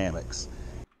 closed dynamics.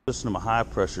 System, a high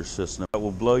pressure system that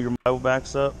will blow your Bible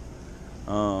backs up.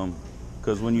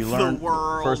 Because when you learn, The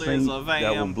world first thing is a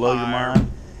that will blow your vampire.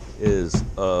 mind is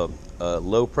a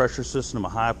low pressure system. A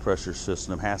high pressure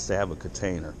system has to have a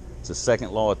container. It's the second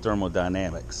law of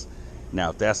thermodynamics. Now,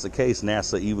 if that's the case,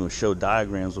 NASA even showed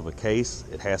diagrams of a case.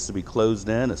 It has to be closed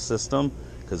in, a system,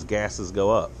 because gases go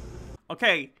up.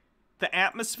 Okay, the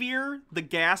atmosphere, the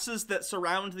gases that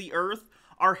surround the Earth,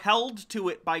 are held to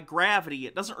it by gravity.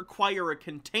 It doesn't require a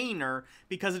container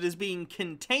because it is being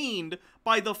contained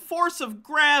by the force of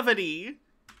gravity.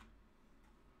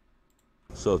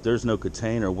 So if there's no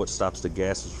container, what stops the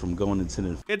gases from going into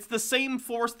the... It's the same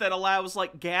force that allows,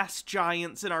 like, gas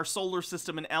giants in our solar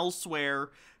system and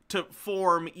elsewhere to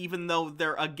form, even though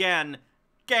they're, again,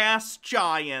 gas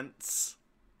giants.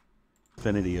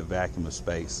 Infinity of vacuum of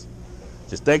space.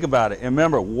 Just think about it. And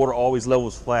remember, water always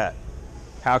levels flat.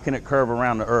 How can it curve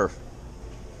around the Earth?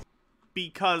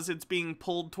 Because it's being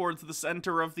pulled towards the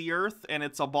center of the Earth and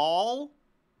it's a ball?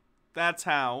 That's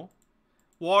how.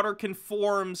 Water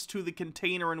conforms to the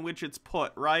container in which it's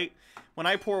put, right? When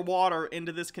I pour water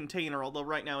into this container, although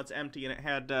right now it's empty and it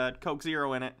had Coke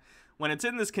Zero in it, when it's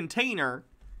in this container,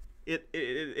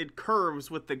 it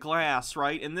curves with the glass,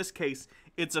 right? In this case,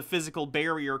 it's a physical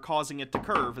barrier causing it to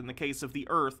curve. In the case of the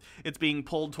Earth, it's being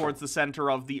pulled towards the center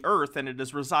of the Earth, and it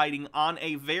is residing on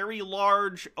a very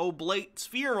large oblate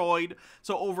spheroid,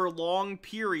 so over long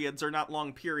periods, or not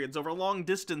long periods, over long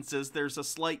distances, there's a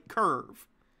slight curve.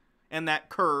 And that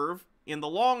curve, in the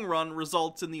long run,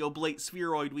 results in the oblate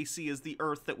spheroid we see as the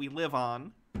Earth that we live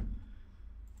on.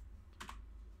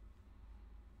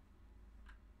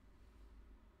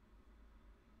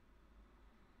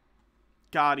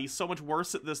 God, he's so much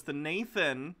worse at this than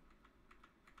Nathan.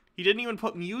 He didn't even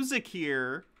put music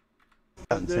here.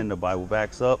 And the Bible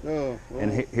backs up.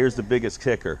 And here's the biggest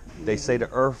kicker. They say the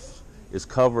Earth is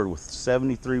covered with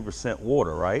 73%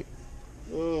 water, right?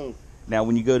 Now,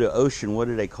 when you go to the ocean, what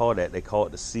do they call that? They call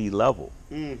it the sea level.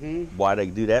 Why they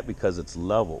do that? Because it's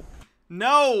level.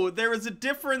 No, there is a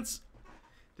difference.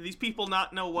 Do these people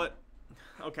not know what...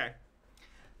 Okay.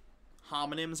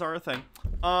 Homonyms are a thing.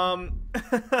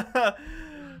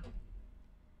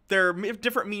 There are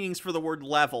different meanings for the word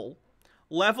level.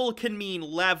 Level can mean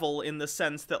level in the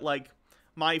sense that, like,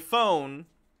 my phone,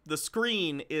 the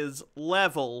screen is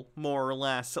level, more or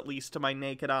less, at least to my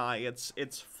naked eye.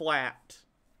 It's flat.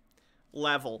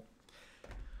 Level.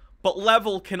 But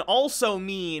level can also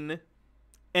mean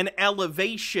an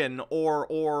elevation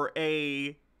or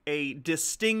a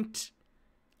distinct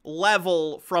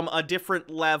level from a different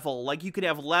level. Like, you could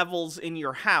have levels in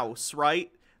your house,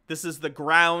 right? This is the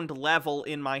ground level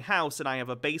in my house, and I have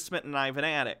a basement and I have an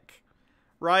attic,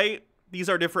 right? These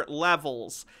are different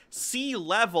levels. Sea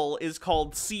level is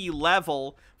called sea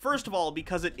level, first of all,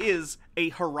 because it is a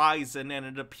horizon and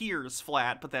it appears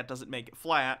flat, but that doesn't make it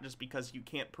flat just because you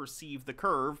can't perceive the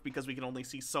curve because we can only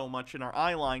see so much in our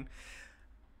eye line.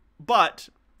 But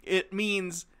it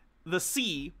means the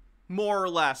sea, more or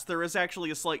less. There is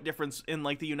actually a slight difference in,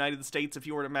 like, the United States. If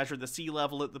you were to measure the sea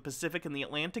level at the Pacific and the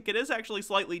Atlantic, it is actually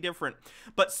slightly different.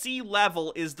 But sea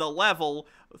level is the level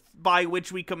by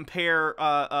which we compare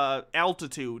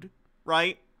altitude,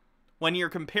 right? When you're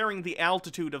comparing the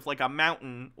altitude of, like, a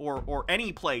mountain or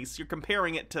any place, you're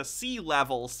comparing it to sea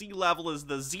level. Sea level is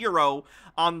the zero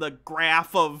on the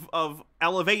graph of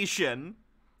elevation.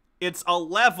 It's a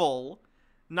level,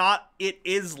 not it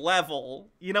is level.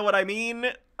 You know what I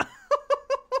mean?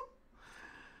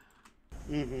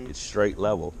 It's straight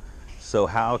level. So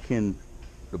how can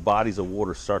the bodies of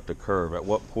water start to curve? At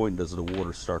what point does the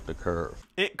water start to curve?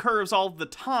 It curves all the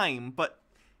time, but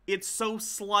it's so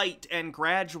slight and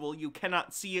gradual you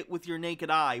cannot see it with your naked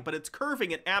eye, but it's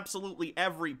curving at absolutely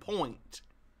every point.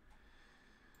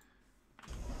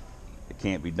 It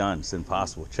can't be done. It's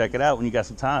impossible. Check it out when you got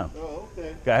some time. Oh,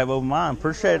 okay. Gotta have open mind.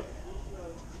 Appreciate it.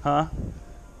 Huh?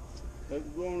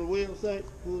 Go on the website,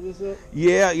 pull this up.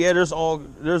 Yeah,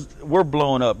 we're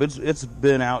blowing up. It's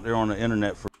been out there on the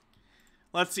internet for.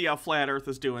 Let's see how Flat Earth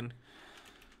is doing.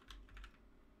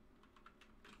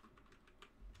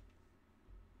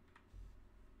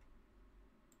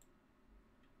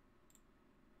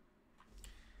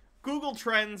 Google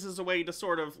Trends is a way to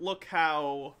sort of look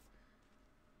how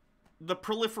the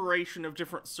proliferation of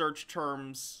different search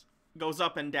terms goes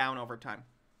up and down over time.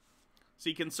 So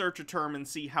you can search a term and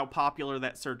see how popular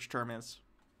that search term is.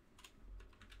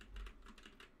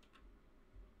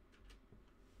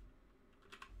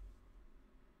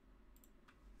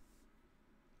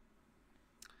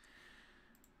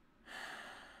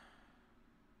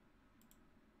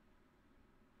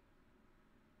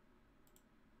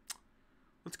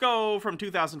 Let's go from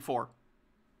 2004.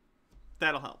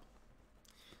 That'll help.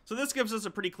 So this gives us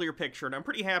a pretty clear picture, and I'm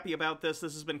pretty happy about this.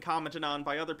 This has been commented on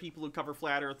by other people who cover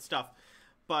Flat Earth stuff.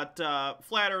 But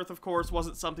Flat Earth, of course,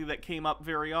 wasn't something that came up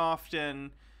very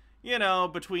often, you know,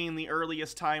 between the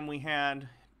earliest time we had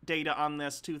data on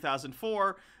this,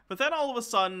 2004. But then all of a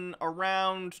sudden,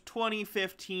 around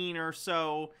 2015 or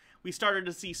so, we started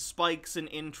to see spikes in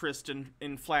interest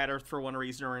in Flat Earth for one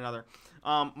reason or another.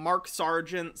 Mark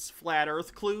Sargent's Flat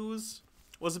Earth Clues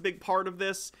was a big part of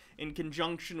this, in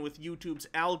conjunction with YouTube's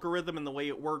algorithm and the way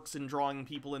it works in drawing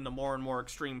people into more and more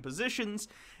extreme positions,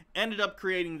 ended up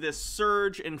creating this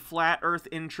surge in Flat Earth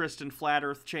interest in Flat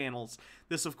Earth channels.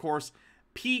 This, of course,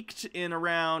 peaked in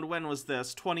around, when was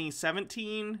this?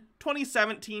 2017?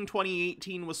 2017,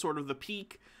 2018 was sort of the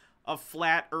peak of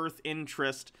Flat Earth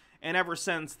interest, and ever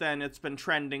since then it's been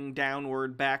trending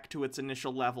downward back to its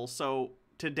initial level. So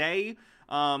today,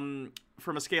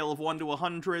 from a scale of 1 to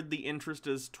 100, the interest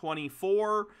is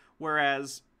 24,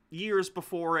 whereas years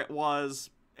before it was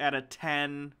at a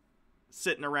 10,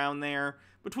 sitting around there.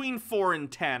 Between 4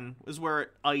 and 10 is where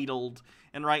it idled,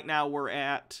 and right now we're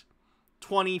at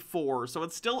 24, so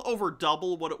it's still over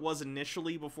double what it was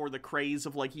initially before the craze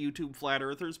of, like, YouTube flat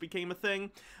earthers became a thing,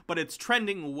 but it's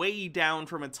trending way down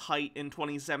from its height in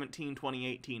 2017,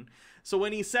 2018. So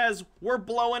when he says, we're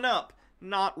blowing up,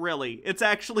 not really. It's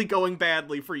actually going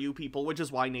badly for you people, which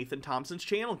is why Nathan Thompson's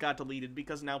channel got deleted,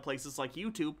 because now places like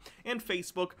YouTube and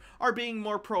Facebook are being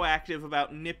more proactive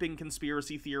about nipping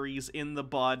conspiracy theories in the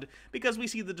bud, because we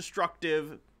see the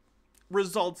destructive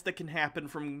results that can happen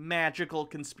from magical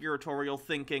conspiratorial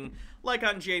thinking, like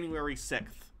on January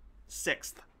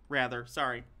 6th, rather,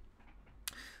 sorry.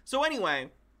 So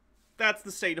anyway, that's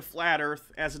the state of flat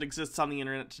Earth as it exists on the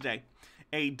internet today.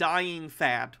 A dying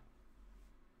fad.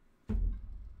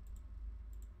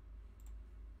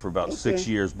 For about 6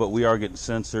 years, but we are getting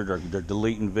censored, or they're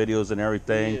deleting videos and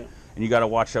everything, Yeah. and you got to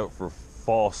watch out for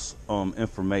false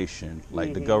information.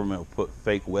 Like the government will put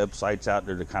fake websites out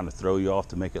there to kind of throw you off,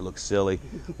 to make it look silly.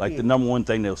 Like the number one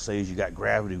thing they'll say is you got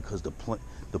gravity because the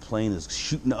plane is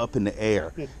shooting up in the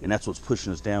air, and that's what's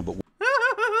pushing us down. But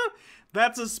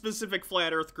that's a specific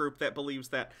flat earth group that believes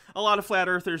that. A lot of flat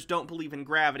earthers don't believe in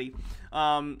gravity.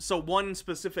 So one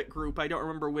specific group, I don't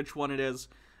remember which one it is,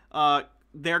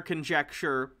 their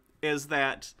conjecture is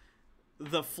that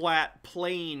the flat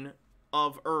plane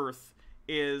of Earth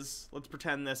is, let's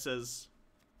pretend this is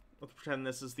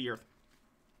the Earth,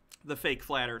 the fake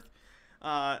flat Earth.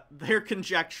 Their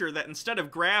conjecture that instead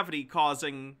of gravity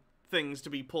causing things to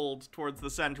be pulled towards the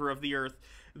center of the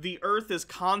Earth is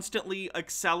constantly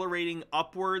accelerating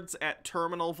upwards at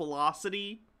terminal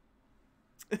velocity,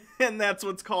 and that's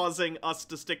what's causing us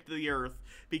to stick to the Earth,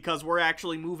 because we're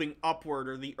actually moving upward,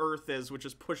 or the Earth is, which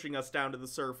is pushing us down to the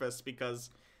surface because,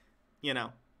 you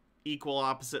know, equal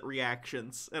opposite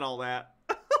reactions and all that.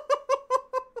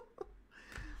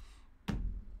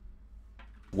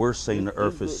 we're saying the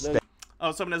Earth is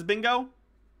Oh, someone has bingo?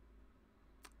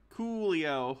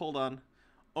 Coolio, hold on.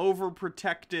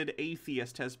 Overprotected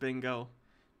Atheist has bingo.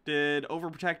 Did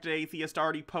Overprotected Atheist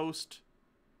already post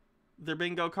their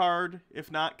bingo card?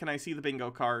 If not, can I see the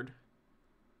bingo card?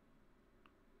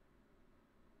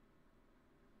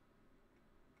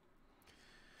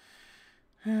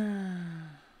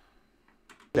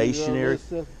 stationary,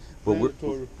 but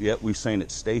we're saying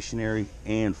it's stationary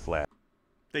and flat.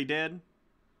 They did?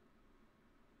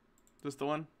 This the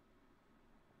one?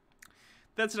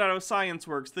 That's not how science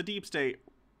works. The deep state.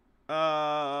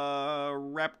 Reptilians,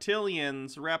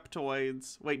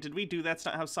 reptoids. Wait, did we do that's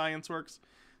not how science works?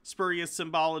 Spurious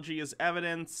symbology is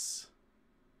evidence.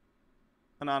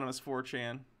 Anonymous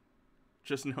 4chan.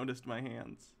 Just noticed my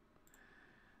hands.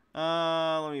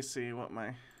 Let me see what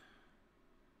my...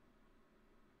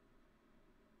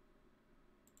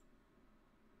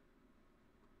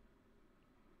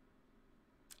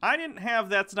 I didn't have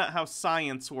that's not how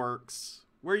science works.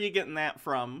 Where are you getting that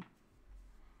from?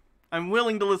 I'm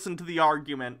willing to listen to the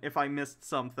argument if I missed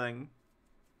something.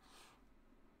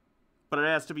 But it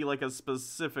has to be like a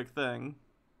specific thing.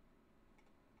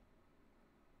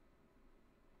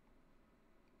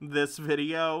 This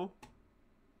video?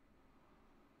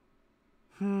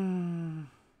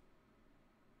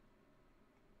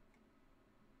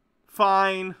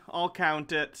 Fine, I'll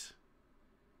count it.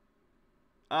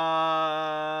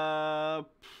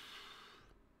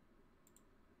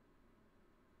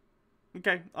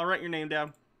 Okay, I'll write your name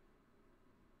down.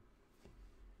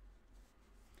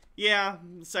 Yeah,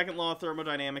 the second law of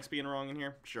thermodynamics being wrong in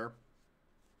here. Sure.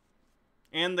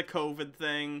 And the COVID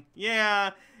thing.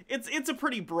 Yeah, it's a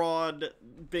pretty broad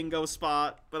bingo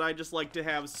spot, but I just like to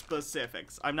have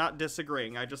specifics. I'm not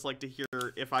disagreeing. I just like to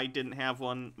hear, if I didn't have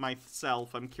one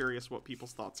myself, I'm curious what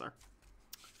people's thoughts are.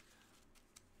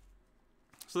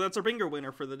 So that's our bingo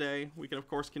winner for the day. We can, of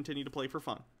course, continue to play for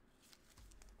fun.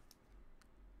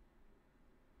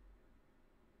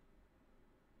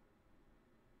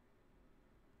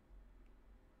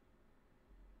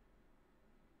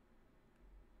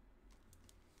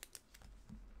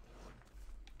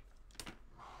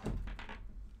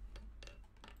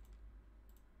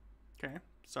 Okay,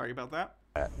 sorry about that.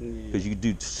 Because you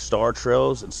do star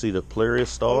trails and see the Polaris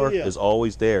star is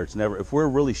always there. It's never, if we're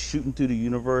really shooting through the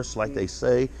universe like they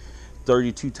say,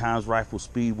 32 times rifle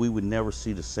speed, we would never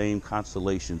see the same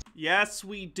constellations. Yes,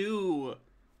 we do.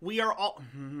 We are all...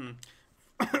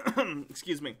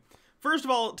 Excuse me. First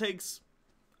of all, it takes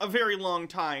a very long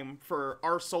time for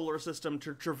our solar system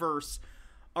to traverse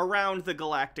around the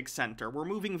galactic center. We're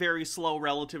moving very slow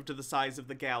relative to the size of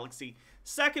the galaxy.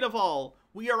 Second of all,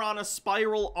 we are on a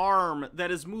spiral arm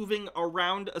that is moving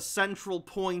around a central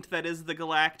point that is the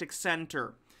galactic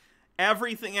center.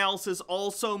 Everything else is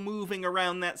also moving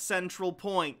around that central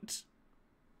point.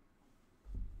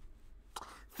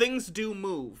 Things do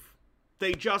move.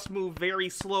 They just move very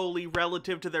slowly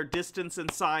relative to their distance and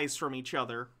size from each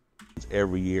other.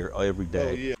 Every year, every day.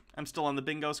 Oh, yeah. I'm still on the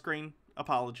bingo screen.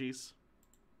 Apologies.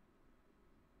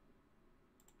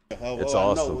 It's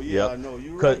awesome. Yeah, I know.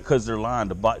 You're right. Because they're lying.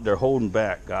 They're holding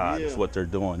back God. Yeah. Is what they're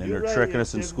doing. And You're they're right. tricking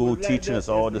us in If school, it was teaching like us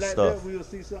that, all if it this was like stuff. that, we'll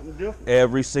see something different.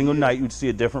 Every single night you'd see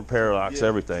a different paradox, Yeah,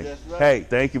 everything. that's right. Hey,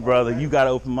 thank you, brother. You got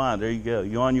an open mind. There you go.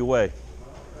 You're on your way.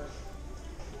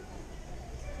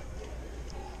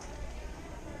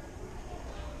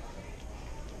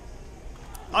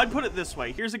 I'd put it this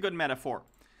way. Here's a good metaphor.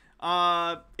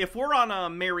 If we're on a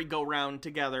merry-go-round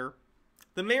together,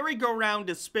 the merry-go-round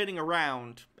is spinning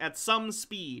around at some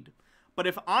speed. But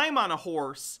if I'm on a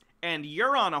horse and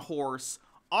you're on a horse,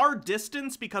 our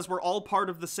distance, because we're all part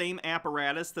of the same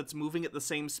apparatus that's moving at the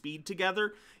same speed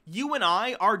together, you and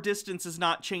I, our distance is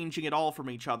not changing at all from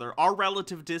each other. Our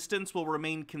relative distance will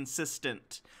remain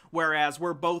consistent. Whereas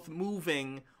we're both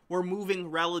moving, we're moving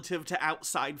relative to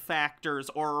outside factors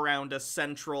or around a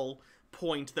central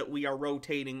point that we are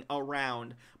rotating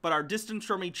around. But our distance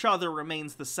from each other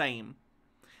remains the same.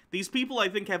 These people, I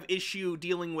think, have issue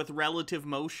dealing with relative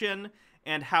motion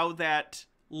and how that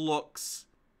looks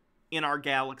in our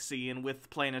galaxy and with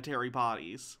planetary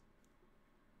bodies.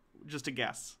 Just a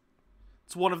guess.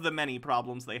 It's one of the many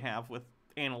problems they have with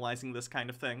analyzing this kind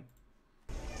of thing.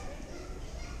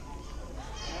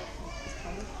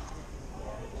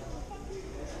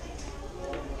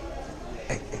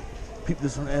 Hey, peep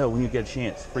this on L when you get a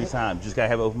chance. Free time. Just gotta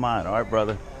have an open mind. All right,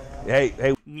 brother.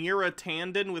 Hey. Near a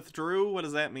tandem with Drew? What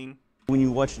does that mean? When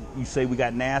you watch, you say we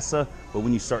got NASA, but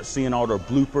when you start seeing all their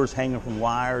bloopers hanging from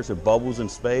wires or bubbles in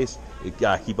space, you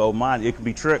gotta keep open mind. It can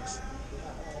be tricks.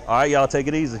 All right, y'all, take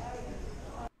it easy.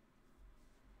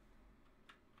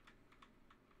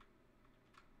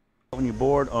 When you're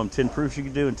bored, 10 proofs you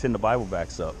can do and 10 the Bible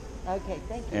backs up. Okay,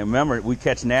 thank you. And remember, we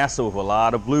catch NASA with a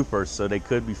lot of bloopers, so they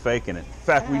could be faking it. In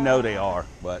fact, we know they are.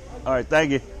 But all right,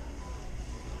 thank you.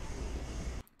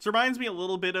 This reminds me a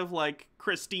little bit of like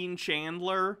Christine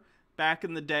Chandler back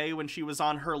in the day when she was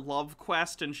on her love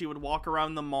quest and she would walk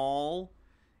around the mall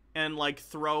and like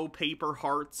throw paper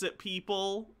hearts at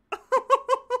people.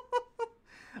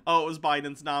 Oh, it was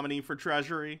Biden's nominee for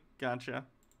Treasury. Gotcha.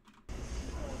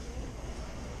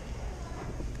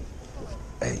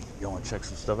 Hey, you want to check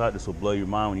some stuff out? This will blow your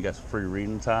mind when you got some free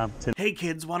reading time. 10 Hey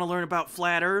kids, want to learn about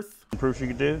flat Earth? proofs you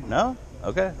could do? No?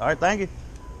 Okay. All right, thank you.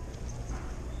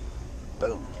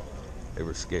 Boom. They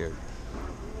were scared.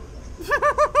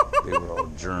 They were all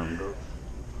germed up.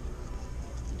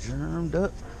 Germed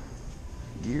up.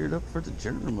 Geared up for the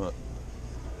germ up.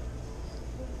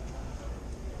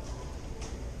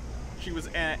 She was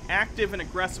an active and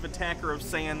aggressive attacker of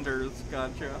Sanders.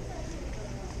 Gotcha.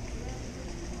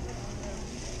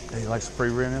 Hey, you like some free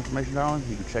written information, darling?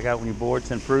 You can check out when you're bored.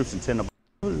 10 proofs and 10 the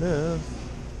love.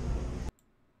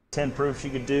 10 proofs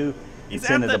you could do. And He's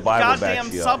 10 at of the the Bible goddamn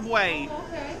backs you up. Subway.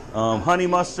 Honey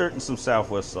mustard and some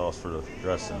Southwest sauce for the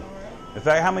dressing. In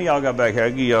fact, how many of y'all got back here? I'll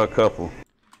give y'all a couple.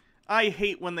 I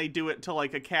hate when they do it to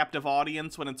like a captive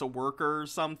audience when it's a worker or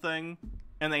something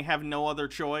and they have no other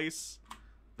choice.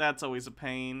 That's always a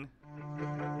pain.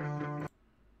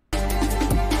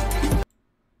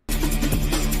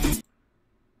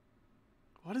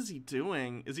 What is he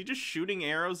doing? Is he just shooting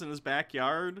arrows in his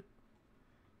backyard?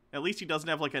 At least he doesn't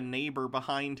have like a neighbor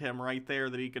behind him right there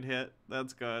that he could hit.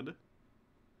 That's good.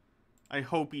 I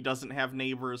hope he doesn't have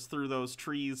neighbors through those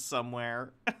trees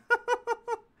somewhere.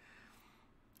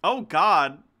 Oh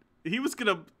god. He was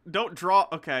gonna... Don't draw...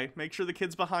 Okay, make sure the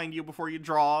kid's behind you before you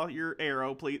draw your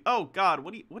arrow, please. Oh god,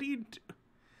 what do you do?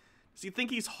 Does he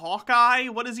think he's Hawkeye?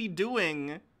 What is he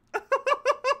doing?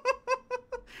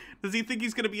 Does he think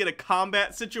he's gonna be in a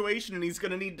combat situation and he's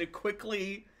gonna need to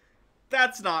quickly...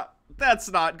 That's not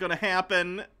gonna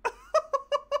happen.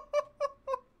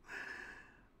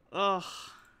 Ugh.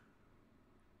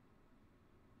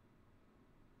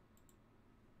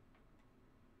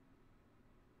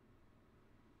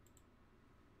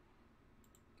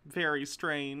 Very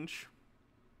strange.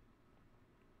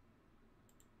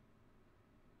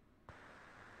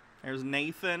 There's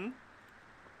Nathan.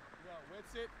 Yeah,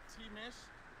 what's it? T-Mish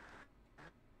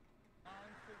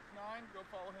 969. Go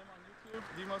follow him on YouTube.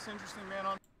 The most interesting man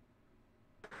on.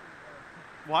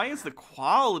 Why is the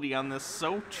quality on this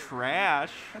so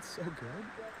trash? That's so good.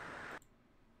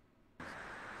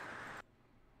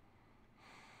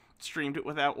 Streamed it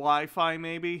without Wi-Fi,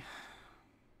 maybe?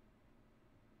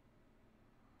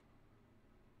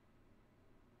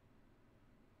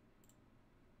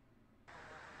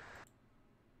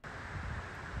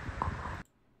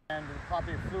 And the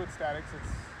property of fluid statics, it's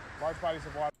large bodies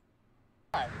of water.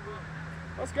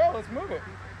 Let's go, let's move it.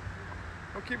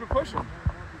 We'll keep it pushing.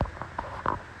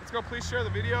 Let's go, please share the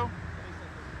video.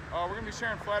 We're gonna be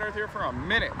sharing Flat Earth here for a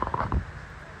minute.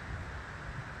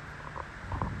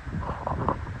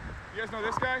 You guys know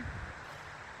this guy?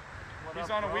 He's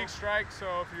on a week strike,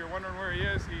 so if you're wondering where he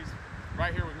is, he's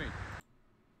right here with me.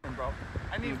 Bro.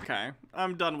 Okay,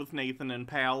 I'm done with Nathan and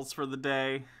pals for the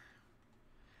day.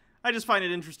 I just find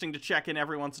it interesting to check in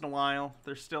every once in a while.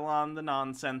 They're still on the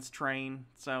nonsense train,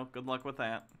 so good luck with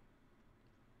that.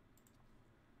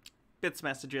 Bits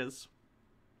messages.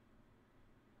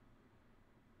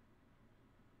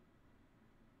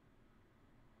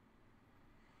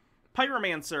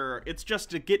 Pyromancer, it's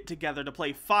just a get-together to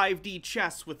play 5D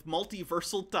chess with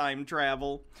multiversal time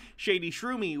travel. Shady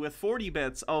Shroomy with 40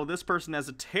 bits. Oh, this person has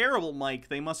a terrible mic.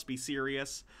 They must be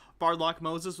serious. Bardlock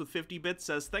Moses with 50 bits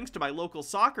says, thanks to my local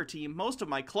soccer team, most of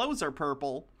my clothes are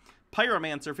purple.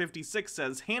 Pyromancer 56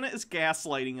 says, Hannah is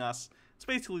gaslighting us. It's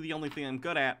basically the only thing I'm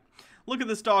good at. Look at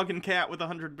this dog and cat with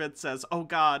 100 bits says, oh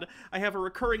god, I have a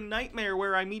recurring nightmare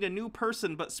where I meet a new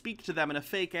person but speak to them in a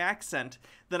fake accent.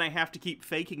 Then I have to keep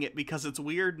faking it because it's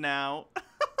weird now.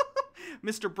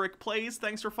 Mr. Brick Plays,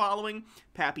 thanks for following.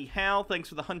 Pappy Hal, thanks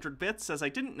for the 100 bits, says I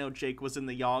didn't know Jake was in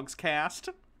the Yogs cast.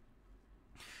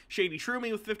 Shady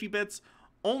Shroomy with 50 bits,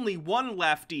 only one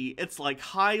lefty, it's like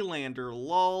Highlander,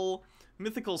 lol.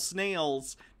 Mythical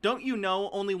Snails, don't you know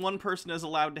only one person is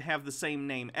allowed to have the same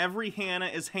name? Every Hannah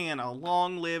is Hannah.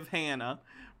 Long live Hannah.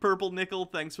 Purple Nickel,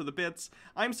 thanks for the bits.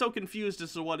 I'm so confused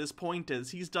as to what his point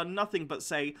is. He's done nothing but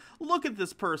say, look at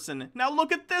this person. Now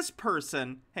look at this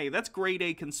person. Hey, that's grade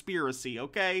A conspiracy,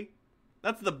 okay?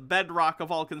 That's the bedrock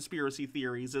of all conspiracy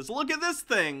theories, is look at this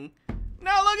thing.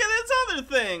 Now look at this other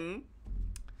thing.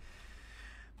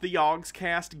 The Yogs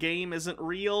cast game isn't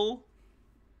real.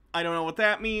 I don't know what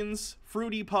that means.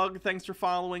 Fruity Pug, thanks for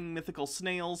following. Mythical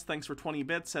Snails, thanks for 20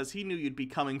 bits, says he knew you'd be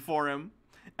coming for him.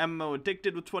 MMO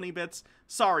Addicted with 20 bits.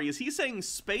 Sorry, is he saying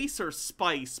space or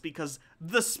spice? Because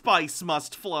the spice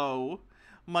must flow.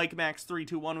 Mike Max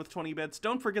 321 with 20 bits.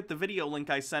 Don't forget the video link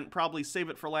I sent. Probably save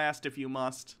it for last if you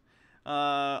must.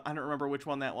 I don't remember which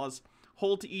one that was.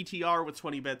 Holt ETR with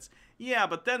 20 bits. Yeah,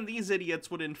 but then these idiots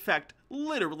would infect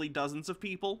literally dozens of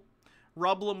people.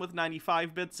 Rublum with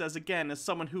 95 bits says, again, as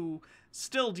someone who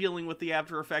still dealing with the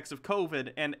after effects of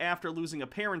COVID, and after losing a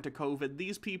parent to COVID,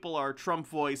 these people are Trump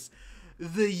voice,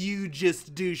 the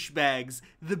hugest douchebags,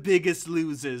 the biggest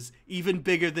losers, even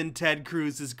bigger than Ted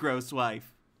Cruz's gross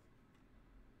wife.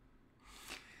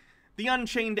 The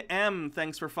Unchained M,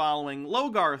 thanks for following.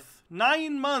 Logarth,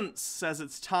 9 months, says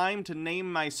it's time to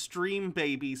name my stream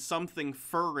baby something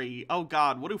furry. Oh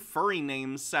god, what do furry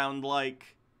names sound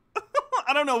like?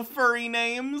 I don't know furry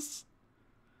names.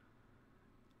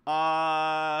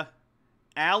 Alucard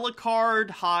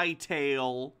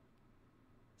Hightail.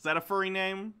 Is that a furry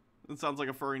name? It sounds like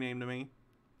a furry name to me.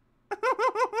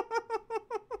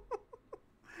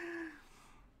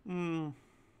 Dingo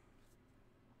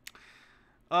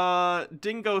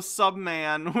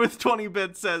Subman with 20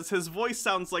 bits says, his voice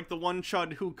sounds like the one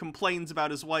chud who complains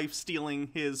about his wife stealing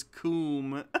his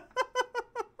coom.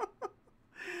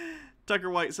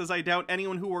 Tucker White says, I doubt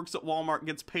anyone who works at Walmart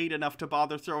gets paid enough to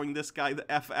bother throwing this guy the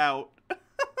F out.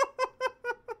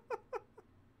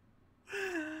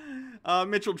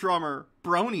 Mitchell Drummer,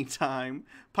 Brony time.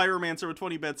 Pyromancer with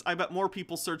 20 bits. I bet more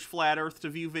people search Flat Earth to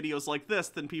view videos like this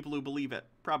than people who believe it.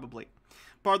 Probably.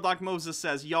 Bardlock Moses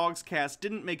says, Yogscast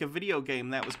didn't make a video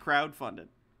game that was crowdfunded.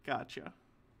 Gotcha.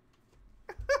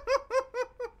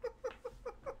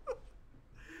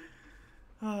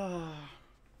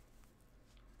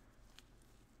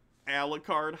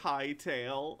 Alucard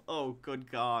Hightail. Oh,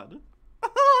 good God.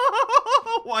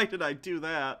 Why did I do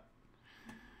that?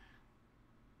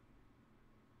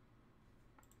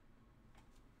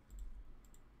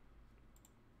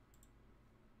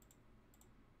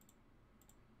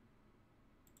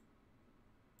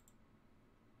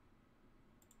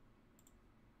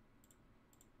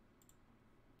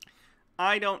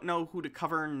 I don't know who to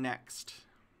cover next.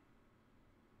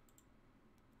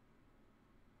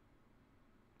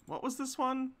 What was this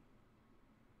one?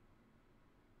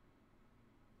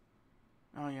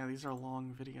 Oh yeah, these are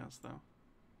long videos though.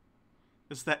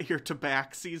 Is that your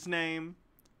Tabaxi's name?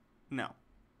 No.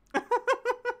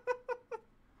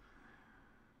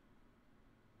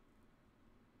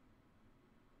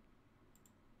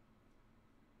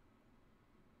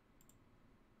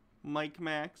 Mike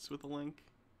Max with a link.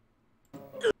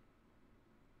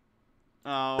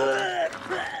 Oh.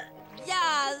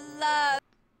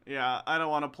 Yeah, I don't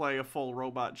want to play a full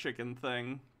robot chicken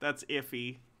thing. That's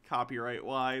iffy.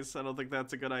 copyright-wise. I don't think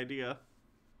that's a good idea.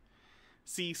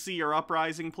 CC or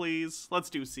Uprising, please. Let's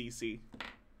do CC.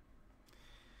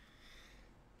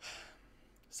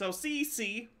 So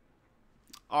CC,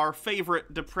 our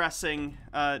favorite depressing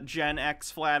Gen X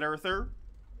flat earther,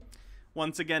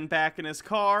 once again back in his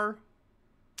car.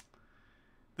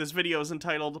 This video is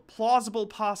entitled Plausible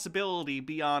Possibility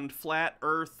Beyond Flat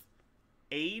Earth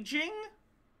Aging?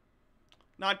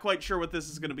 Not quite sure what this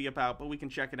is going to be about, but we can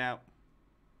check it out.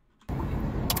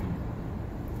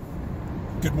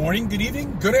 Good morning, good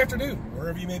evening, good afternoon,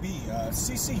 wherever you may be.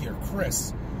 CC here,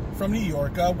 Chris, from New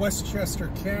York,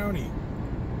 Westchester County.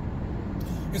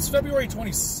 It's February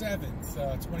 27th,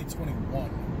 2021.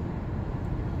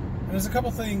 And there's a couple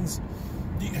things.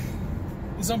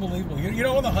 It's unbelievable. You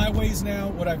know, on the highways now,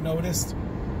 what I've noticed?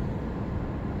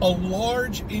 A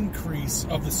large increase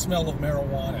of the smell of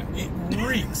marijuana. It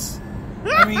reeks.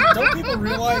 I mean, don't people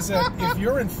realize that if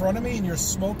you're in front of me and you're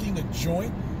smoking a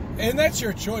joint, and that's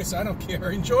your choice, I don't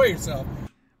care, enjoy yourself.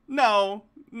 No,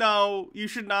 you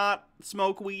should not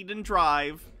smoke weed and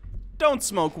drive. Don't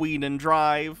smoke weed and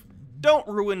drive. Don't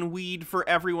ruin weed for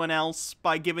everyone else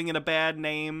by giving it a bad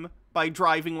name, by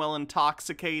driving while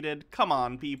intoxicated. Come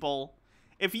on, people.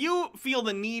 If you feel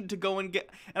the need to go and get...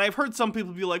 And I've heard some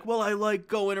people be like, well, I like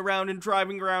going around and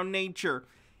driving around nature.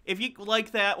 If you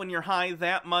like that when you're high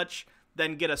that much,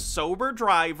 then get a sober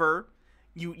driver.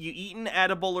 You eat an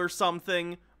edible or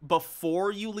something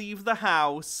before you leave the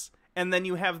house, and then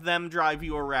you have them drive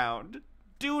you around.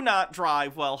 Do not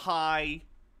drive while high.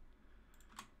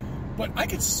 But I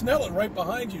could smell it right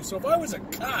behind you, so if I was a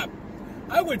cop,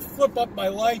 I would flip up my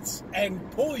lights and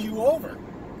pull you over.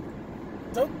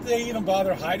 Don't they even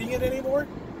bother hiding it anymore?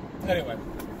 Anyway.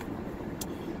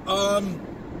 A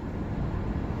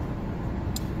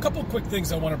couple quick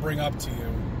things I want to bring up to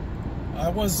you. I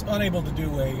was unable to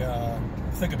do a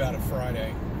Think About It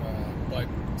Friday, but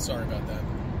sorry about that.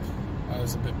 I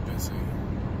was a bit busy.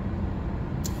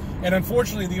 And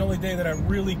unfortunately, the only day that I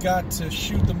really got to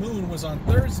shoot the moon was on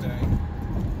Thursday.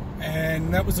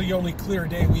 And that was the only clear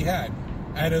day we had.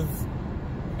 I'm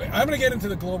going to get into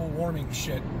the global warming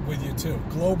shit with you, too.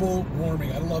 Global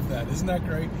warming. I love that. Isn't that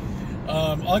great?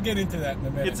 I'll get into that in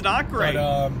a minute. It's not great.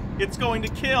 But, it's going to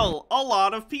kill a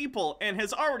lot of people and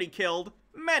has already killed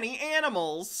many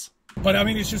animals. But, I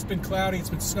mean, it's just been cloudy.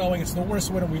 It's been snowing. It's the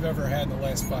worst winter we've ever had in the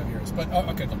last 5 years. But,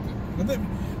 okay, look.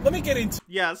 Let me get into...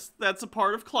 Yes, that's a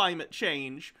part of climate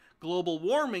change. Global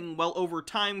warming, well, over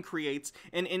time creates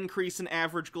an increase in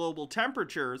average global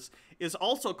temperatures, is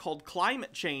also called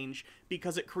climate change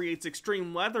because it creates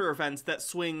extreme weather events that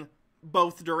swing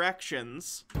both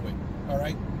directions. All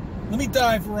right? Let me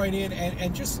dive right in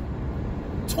and just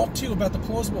talk to you about the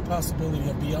plausible possibility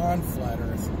of beyond flat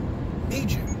Earth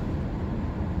aging.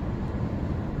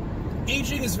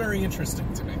 Aging is very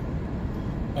interesting to me.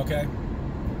 Okay?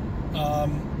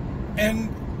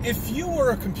 And if you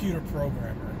were a computer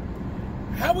programmer,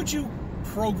 how would you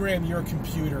program your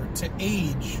computer to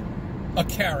age a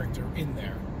character in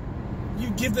there? You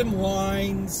give them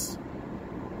lines,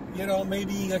 you know,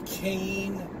 maybe a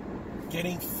cane,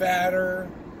 getting fatter.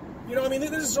 You know, I mean,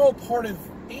 this is all part of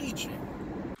aging.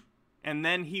 And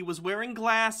then he was wearing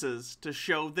glasses to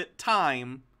show that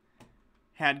time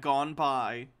had gone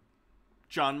by.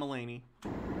 John Mulaney.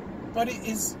 But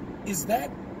is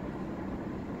that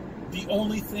the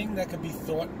only thing that could be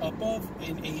thought up of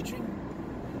in aging?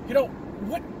 You know,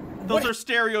 Those are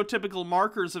stereotypical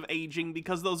markers of aging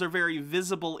because those are very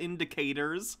visible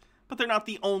indicators, but they're not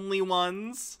the only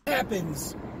ones. What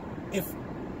happens if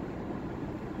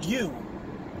you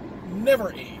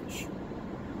never age?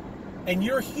 And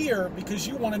you're here because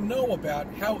you want to know about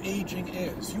how aging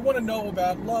is. You want to know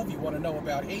about love, you want to know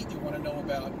about hate, you want to know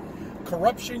about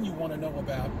corruption, you want to know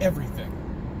about everything.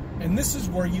 And this is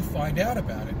where you find out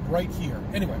about it, right here.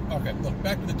 Anyway, okay, look,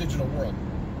 back to the digital world.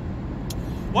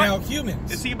 What? Now,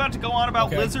 humans... Is he about to go on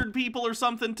about lizard people or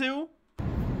something, too?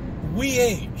 We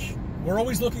age. We're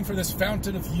always looking for this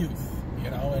fountain of youth, you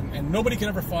know, and nobody can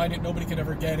ever find it, nobody can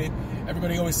ever get it.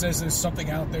 Everybody always says there's something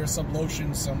out there, some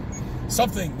lotion,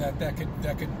 something that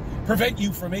could prevent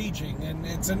you from aging, and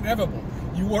it's inevitable.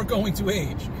 You are going to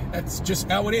age. That's just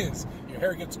how it is. Your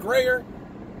hair gets grayer.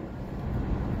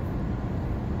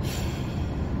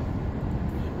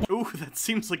 Ooh, that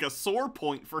seems like a sore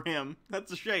point for him. That's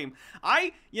a shame.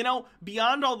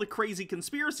 Beyond all the crazy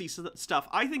conspiracy stuff,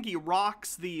 I think he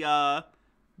rocks the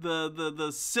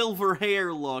silver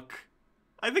hair look.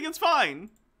 I think it's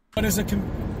fine. But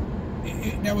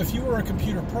now, if you were a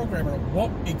computer programmer,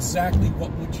 what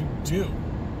would you do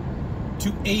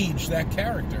to age that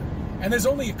character? And there's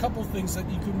only a couple things that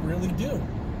you can really do.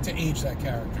 to age that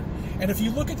character. And if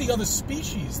you look at the other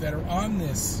species that are on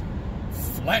this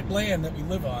flat land that we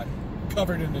live on,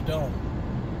 covered in a dome,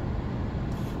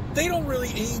 they don't really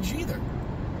age either.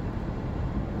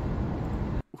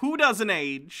 Who doesn't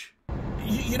age?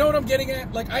 You know what I'm getting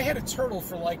at? Like, I had a turtle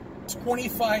for like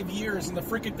 25 years and the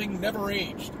freaking thing never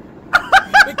aged.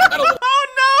 It got a little... Oh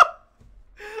no!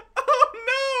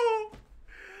 Oh no!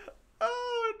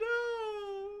 Oh no!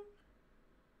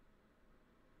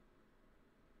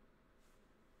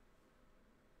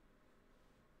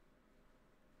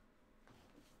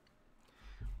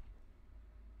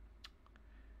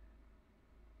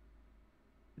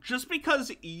 Just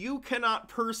because you cannot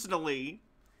personally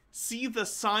see the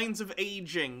signs of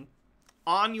aging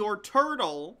on your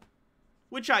turtle,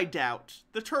 which I doubt.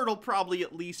 The turtle probably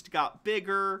at least got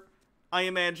bigger. I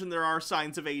imagine there are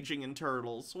signs of aging in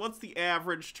turtles. What's the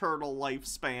average turtle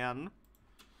lifespan?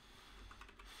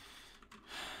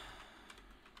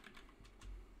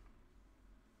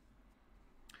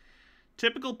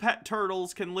 Typical pet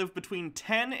turtles can live between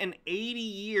 10 and 80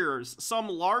 years. Some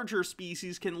larger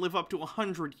species can live up to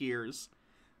 100 years.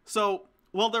 So,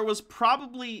 well, there was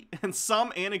probably, and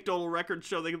some anecdotal records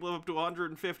show they can live up to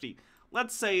 150.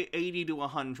 Let's say 80 to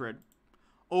 100.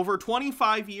 Over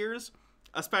 25 years,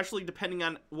 especially depending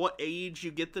on what age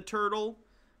you get the turtle,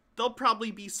 there'll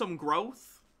probably be some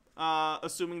growth,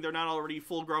 assuming they're not already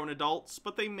full-grown adults,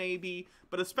 but they may be.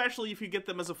 But especially if you get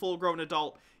them as a full-grown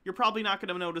adult, you're probably not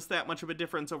going to notice that much of a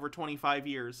difference over 25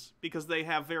 years, because they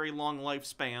have very long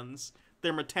lifespans.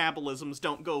 Their metabolisms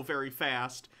don't go very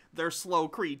fast. They're slow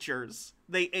creatures.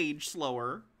 They age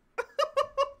slower.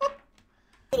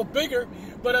 A little bigger,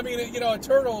 but I mean, you know, a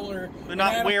turtle or... They're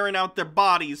not wearing out their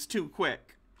bodies too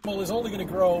quick. Is only going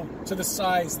to grow to the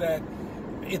size that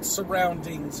its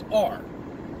surroundings are,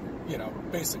 you know,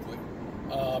 basically,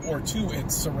 or to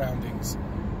its surroundings.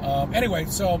 Anyway,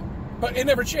 so, but it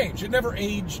never changed. It never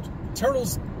aged.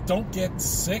 Turtles don't get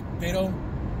sick. They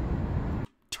don't...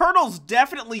 Turtles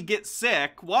definitely get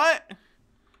sick. What?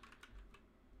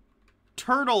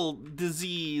 Turtle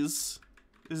disease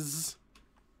is...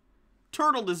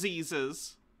 Turtle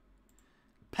diseases.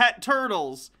 Pet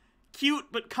turtles. Cute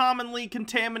but commonly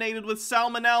contaminated with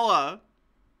salmonella.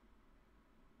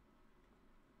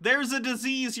 There's a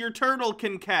disease your turtle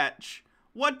can catch.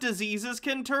 What diseases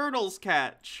can turtles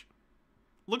catch?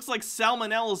 Looks like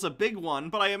salmonella's a big one,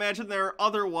 but I imagine there are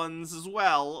other ones as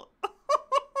well.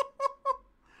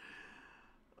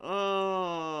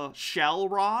 Shell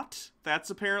rot? That's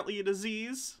apparently a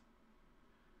disease.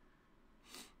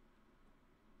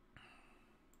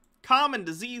 Common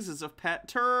diseases of pet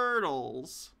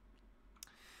turtles.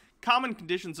 Common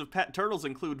conditions of pet turtles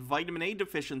include vitamin A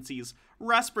deficiencies,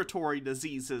 respiratory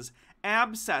diseases,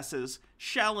 abscesses,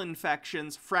 shell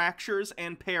infections, fractures,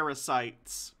 and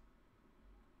parasites.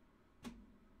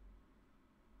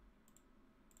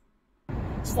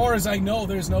 As far as I know,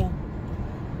 there's no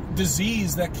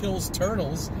disease that kills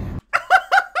turtles.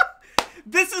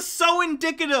 This is so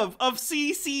indicative of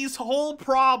CC's whole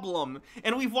problem.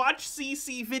 And we've watched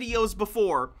CC videos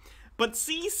before. But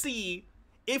CC,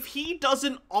 if he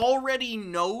doesn't already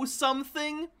know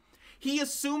something, he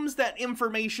assumes that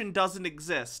information doesn't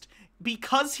exist.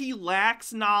 Because he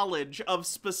lacks knowledge of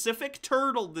specific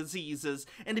turtle diseases,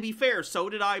 and to be fair, so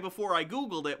did I before I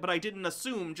Googled it, but I didn't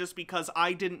assume just because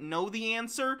I didn't know the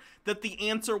answer, that the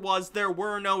answer was there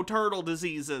were no turtle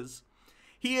diseases.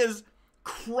 He is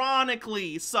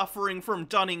chronically suffering from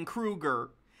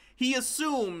Dunning-Kruger. He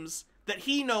assumes that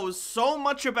he knows so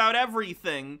much about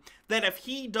everything that if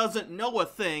he doesn't know a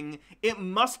thing, it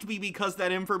must be because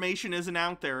that information isn't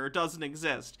out there or doesn't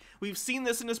exist. We've seen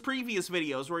this in his previous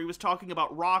videos where he was talking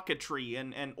about rocketry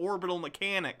and orbital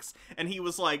mechanics, and he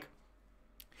was like,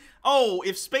 oh,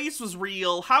 if space was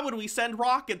real, how would we send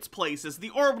rockets places? The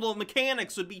orbital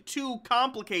mechanics would be too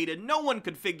complicated. No one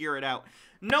could figure it out.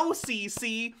 No,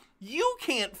 CC, you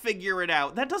can't figure it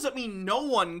out. That doesn't mean no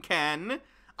one can.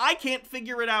 I can't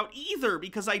figure it out either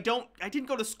because I didn't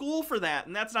go to school for that,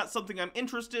 and that's not something I'm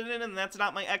interested in, and that's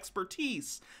not my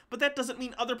expertise. But that doesn't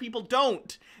mean other people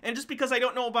don't. And just because I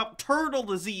don't know about turtle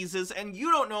diseases and you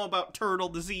don't know about turtle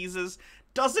diseases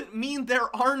doesn't mean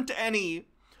there aren't any.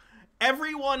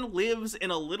 Everyone lives in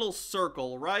a little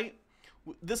circle, right?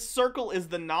 This circle is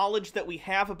the knowledge that we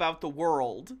have about the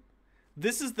world.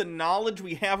 This is the knowledge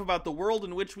we have about the world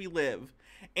in which we live.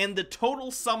 And the total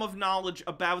sum of knowledge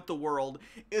about the world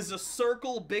is a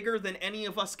circle bigger than any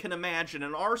of us can imagine.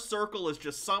 And our circle is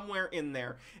just somewhere in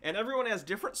there. And everyone has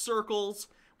different circles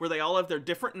where they all have their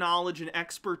different knowledge and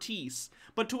expertise.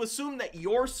 But to assume that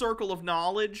your circle of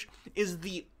knowledge is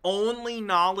the only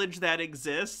knowledge that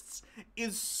exists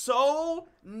is so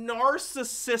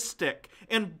narcissistic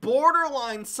and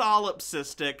borderline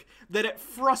solipsistic that it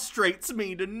frustrates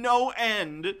me to no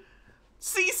end.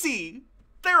 Cece,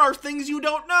 there are things you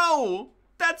don't know.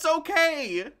 That's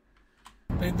okay.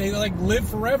 They like live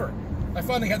forever. I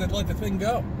finally had to let the thing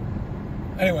go.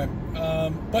 Anyway,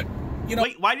 but you know.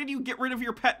 Wait, why did you get rid of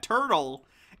your pet turtle?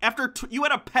 After you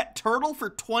had a pet turtle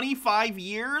for 25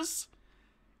 years?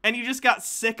 And you just got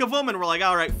sick of them and were like,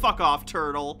 alright, fuck off,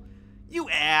 turtle. You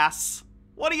ass.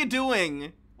 What are you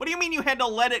doing? What do you mean you had to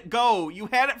let it go? You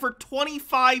had it for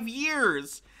 25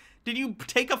 years. Did you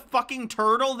take a fucking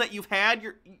turtle that you've had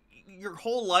your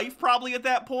whole life probably at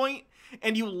that point,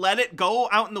 and you let it go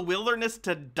out in the wilderness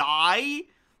to die?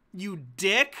 You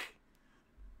dick.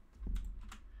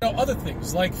 You know, other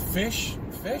things like fish.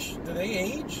 Fish, do they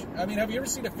age? I mean, have you ever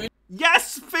seen a fish?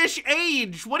 Yes, fish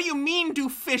age. What do you mean, do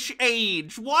fish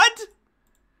age? What?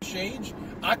 Fish age?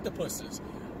 Octopuses.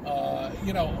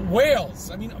 You know,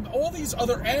 whales. I mean, all these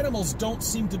other animals don't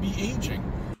seem to be aging.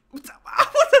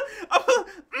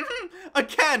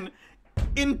 Again,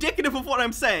 indicative of what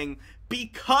I'm saying,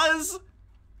 because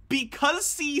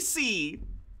CC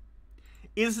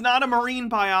is not a marine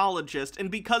biologist,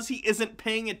 and because he isn't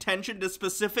paying attention to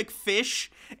specific fish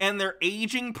and their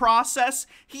aging process,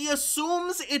 he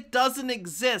assumes it doesn't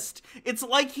exist. It's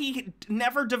like he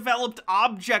never developed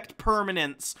object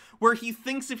permanence, where he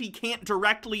thinks if he can't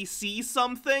directly see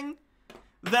something,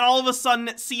 then all of a sudden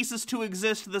it ceases to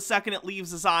exist the second it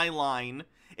leaves his eye line.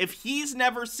 If he's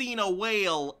never seen a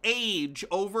whale age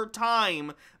over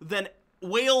time, then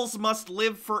whales must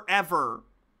live forever.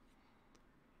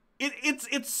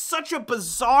 It's such a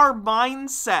bizarre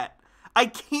mindset. I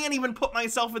can't even put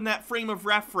myself in that frame of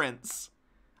reference.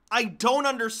 I don't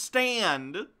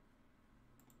understand.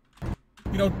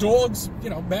 You know, dogs,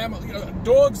 you know,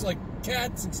 dogs like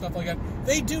cats and stuff like that,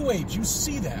 they do age. You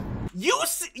see that.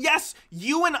 Yes,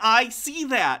 you and I see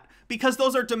that, because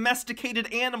those are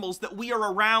domesticated animals that we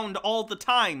are around all the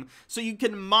time, so you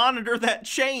can monitor that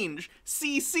change.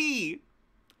 CC.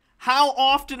 How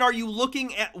often are you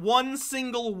looking at one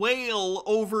single whale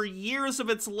over years of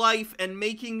its life and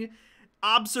making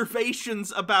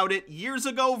observations about it years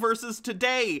ago versus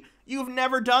today? You've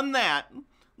never done that.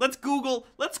 Let's Google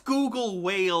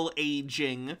whale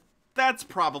aging. That's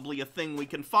probably a thing we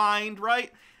can find,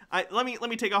 right? Let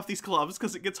me take off these gloves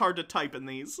because it gets hard to type in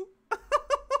these.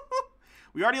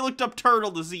 We already looked up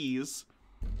turtle disease.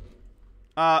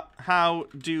 How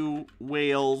do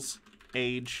whales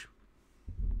age?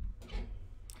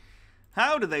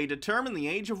 How do they determine the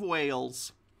age of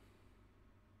whales?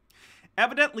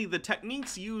 Evidently, the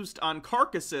techniques used on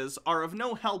carcasses are of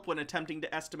no help when attempting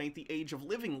to estimate the age of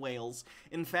living whales.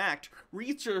 In fact,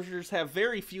 researchers have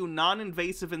very few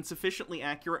non-invasive and sufficiently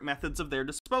accurate methods of their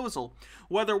disposal.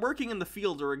 Whether working in the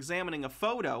field or examining a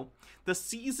photo, the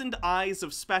seasoned eyes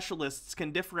of specialists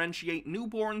can differentiate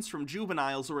newborns from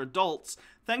juveniles or adults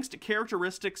thanks to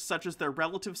characteristics such as their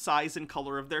relative size and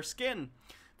color of their skin.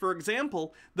 For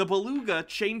example, the beluga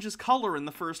changes color in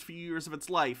the first few years of its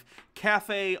life.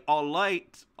 Cafe au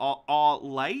lait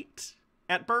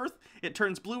at birth, it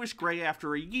turns bluish-gray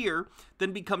after a year,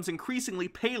 then becomes increasingly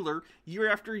paler year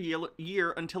after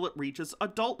year until it reaches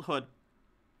adulthood.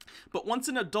 But once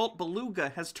an adult beluga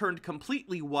has turned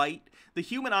completely white, the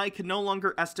human eye can no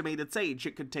longer estimate its age.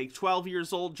 It could take 12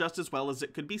 years old just as well as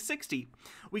it could be 60.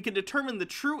 We can determine the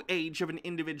true age of an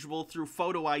individual through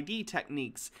photo ID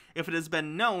techniques, if it has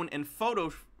been known and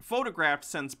photographed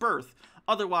since birth.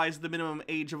 Otherwise, the minimum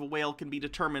age of a whale can be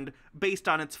determined based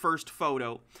on its first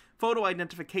photo. Photo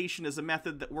identification is a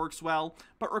method that works well,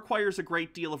 but requires a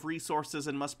great deal of resources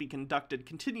and must be conducted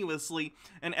continuously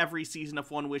and every season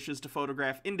if one wishes to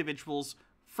photograph individuals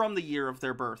from the year of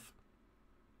their birth.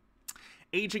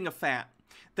 Aging of fat.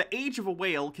 The age of a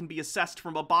whale can be assessed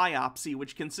from a biopsy,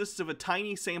 which consists of a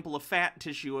tiny sample of fat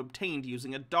tissue obtained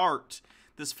using a dart.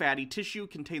 This fatty tissue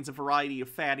contains a variety of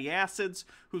fatty acids,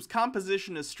 whose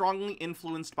composition is strongly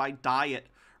influenced by diet.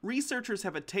 Researchers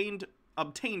have obtained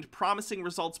promising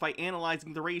results by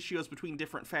analyzing the ratios between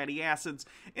different fatty acids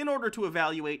in order to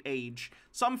evaluate age.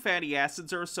 Some fatty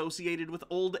acids are associated with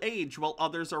old age, while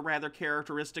others are rather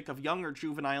characteristic of younger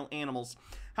juvenile animals.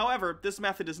 However, this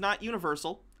method is not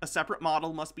universal. A separate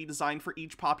model must be designed for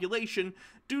each population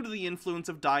due to the influence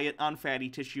of diet on fatty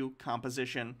tissue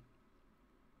composition.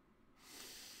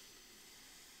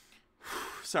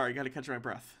 Sorry, gotta catch my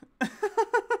breath.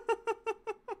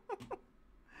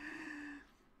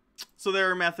 So there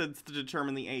are methods to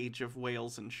determine the age of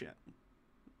whales and shit.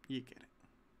 You get it.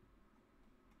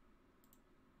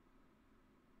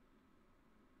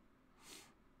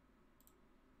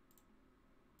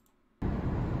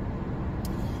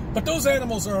 But those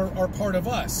animals are part of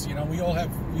us. You know,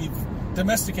 we've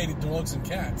domesticated dogs and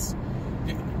cats.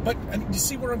 But I mean, you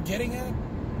see where I'm getting at?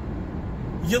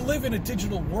 You live in a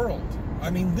digital world. I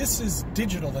mean, this is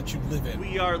digital that you live in.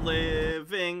 We are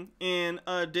living in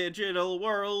a digital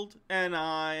world, and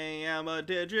I am a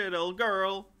digital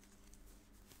girl.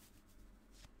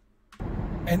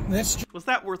 And that's was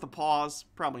that worth a pause?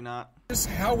 Probably not. Just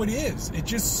how it is. It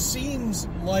just seems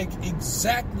like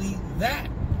exactly that.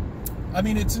 I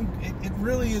mean, it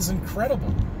really is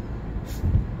incredible.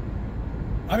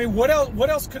 I mean, what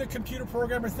else could a computer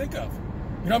programmer think of?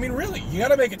 You know, I mean, really, you got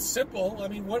to make it simple. I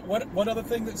mean, what other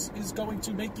thing is going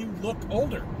to make you look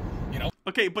older? You know.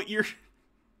 Okay, but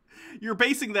you're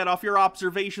basing that off your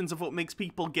observations of what makes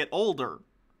people get older,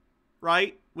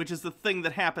 right? Which is the thing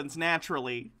that happens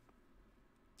naturally.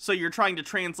 So you're trying to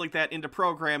translate that into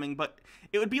programming, but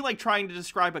it would be like trying to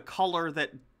describe a color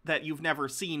that you've never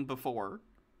seen before.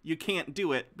 You can't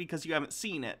do it because you haven't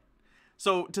seen it.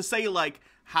 So to say, like,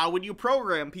 how would you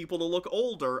program people to look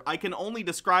older? I can only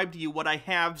describe to you what I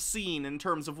have seen in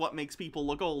terms of what makes people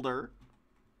look older.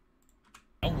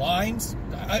 Lines,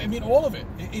 I mean, all of it.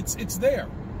 It's there,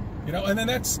 you know. And then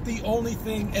that's the only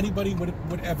thing anybody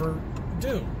would ever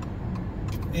do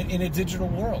in a digital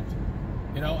world.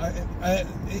 You know,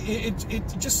 it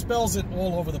just spells it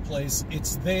all over the place.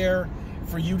 It's there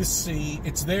for you to see.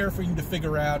 It's there for you to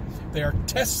figure out. There are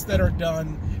tests that are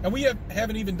done, and we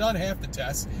haven't even done half the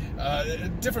tests.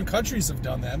 Different countries have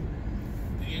done them.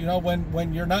 You know,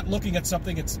 when you're not looking at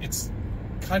something, it's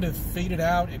kind of faded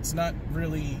out. It's not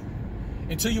really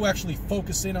until you actually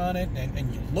focus in on it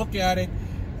and you look at it.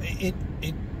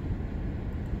 It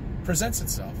presents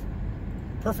itself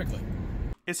perfectly.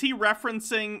 Is he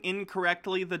referencing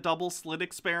incorrectly the double slit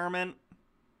experiment?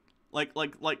 Like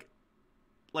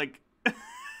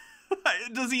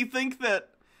does he think that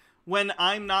when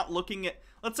I'm not looking at,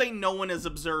 let's say no one is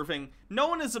observing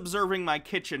my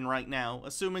kitchen right now,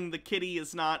 assuming the kitty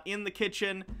is not in the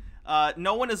kitchen,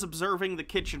 no one is observing the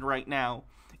kitchen right now.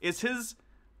 Is his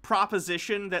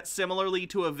proposition that similarly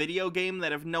to a video game,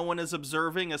 that if no one is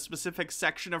observing a specific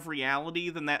section of reality,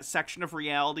 then that section of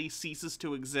reality ceases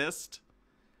to exist?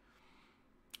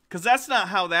 Because that's not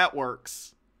how that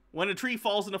works. When a tree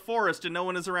falls in a forest and no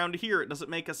one is around to hear it, does it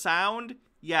make a sound?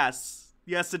 Yes.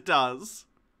 Yes, it does.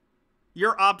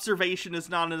 Your observation is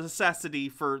not a necessity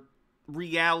for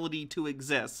reality to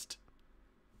exist.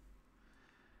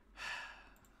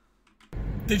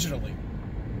 Digitally.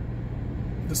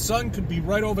 The sun could be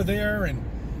right over there and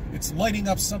it's lighting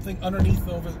up something underneath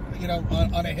over, you know,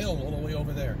 on a hill all the way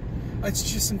over there.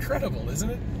 It's just incredible, isn't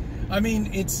it? I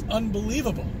mean, it's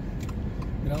unbelievable.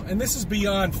 You know, and this is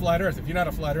beyond flat Earth. If you're not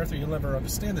a flat Earther, you'll never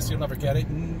understand this. You'll never get it.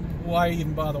 And why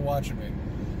even bother watching me?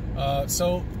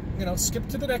 So, you know, skip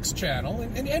to the next channel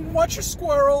and watch your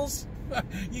squirrels.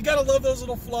 You gotta love those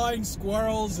little flying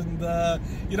squirrels and,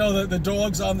 you know, the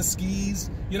dogs on the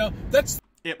skis. You know, that's...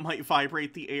 It might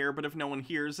vibrate the air, but if no one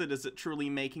hears it, is it truly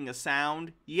making a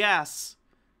sound? Yes,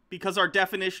 because our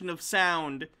definition of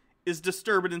sound is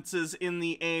disturbances in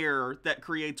the air that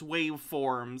creates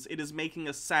waveforms. It is making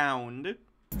a sound.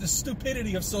 The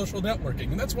stupidity of social networking,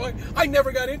 and that's why I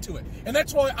never got into it. And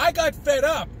that's why I got fed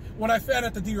up when I found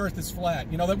out that the Earth is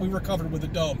flat, you know, that we were covered with a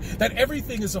dome, that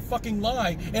everything is a fucking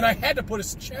lie, and I had to put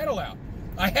a channel out.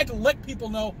 I had to let people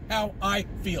know how I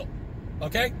feel,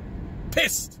 okay?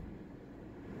 Pissed.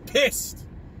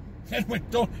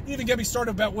 And don't even get me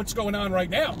started about what's going on right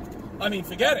now. I mean,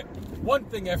 forget it. One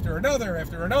thing after another,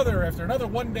 after another, after another.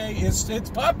 One day it's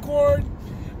popcorn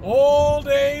all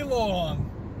day long.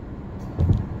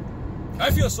 I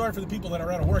feel sorry for the people that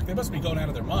are out of work. They must be going out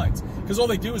of their minds. Because all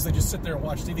they do is they just sit there and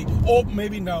watch TV. Oh,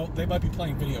 maybe no, they might be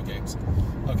playing video games.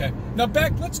 Okay. Now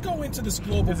let's go into this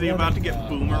global... Is he about to get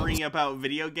boomery about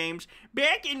video games?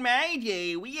 Back in my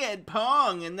day, we had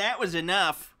Pong, and that was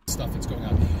enough. Stuff that's going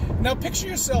on. Now picture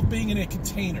yourself being in a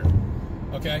container,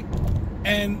 okay?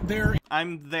 And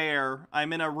I'm there.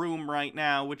 I'm in a room right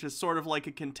now, which is sort of like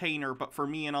a container, but for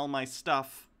me and all my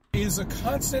stuff. Is a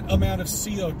constant amount of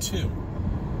CO2.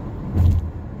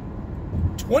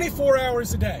 24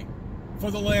 hours a day for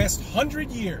the last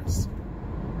 100 years.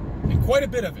 And quite a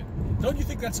bit of it. Don't you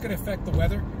think that's going to affect the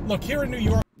weather? Look, here in New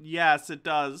York... Yes, it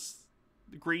does.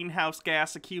 The greenhouse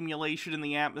gas accumulation in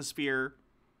the atmosphere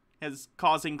is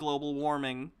causing global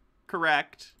warming.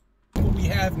 Correct. What we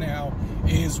have now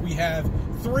is we have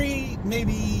 3,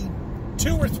 maybe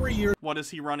 2 or 3 years. What is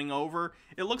he running over?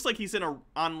 It looks like he's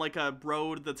on like a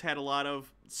road that's had a lot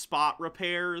of spot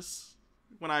repairs.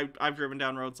 When I've driven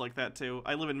down roads like that too.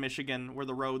 I live in Michigan where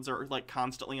the roads are like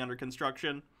constantly under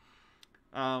construction.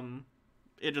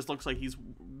 It just looks like he's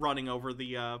running over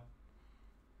the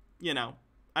you know,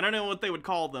 I don't know what they would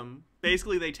call them.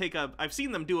 Basically, they take I've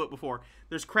seen them do it before.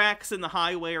 There's cracks in the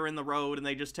highway or in the road, and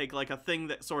they just take, like, a thing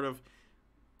that sort of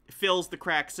fills the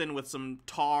cracks in with some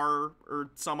tar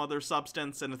or some other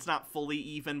substance, and it's not fully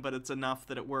even, but it's enough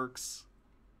that it works.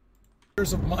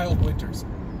 Years of mild winters.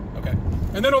 Okay.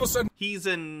 And then all of a sudden... He's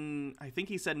in, I think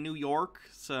he said New York,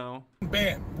 so...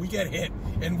 Bam! We get hit.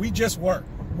 And we just were.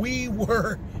 We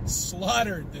were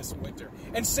slaughtered this winter.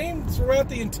 And same throughout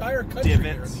the entire country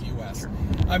here in the U.S. Sure.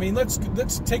 I mean, let's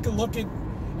take a look at,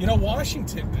 you know,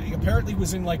 Washington apparently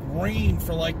was in, like, rain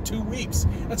for, like, 2 weeks.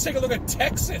 Let's take a look at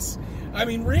Texas. I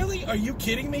mean, really? Are you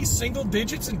kidding me? Single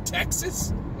digits in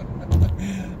Texas?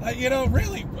 You know,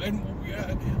 really? And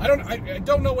I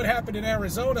don't know what happened in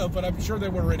Arizona, but I'm sure they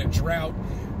were in a drought.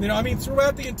 You know, I mean,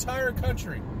 throughout the entire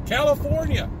country.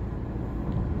 California.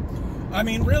 I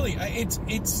mean, really,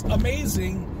 it's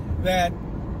amazing that,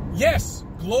 yes,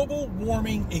 global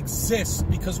warming exists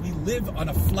because we live on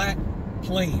a flat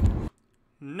plane.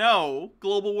 No,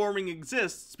 global warming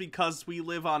exists because we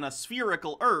live on a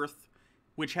spherical Earth,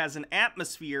 which has an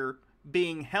atmosphere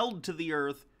being held to the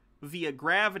Earth via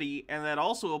gravity, and that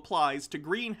also applies to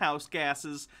greenhouse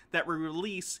gases that we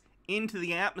release into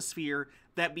the atmosphere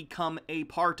that become a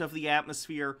part of the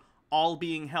atmosphere, all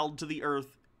being held to the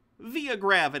Earth via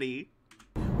gravity.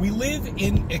 We live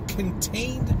in a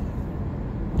contained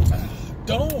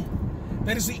dome.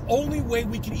 That is the only way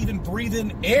we can even breathe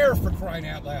in air, for crying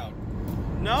out loud.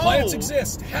 No! Planets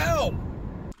exist. How?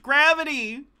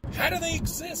 Gravity! How do they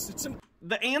exist?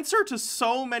 The answer to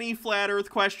so many flat Earth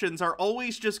questions are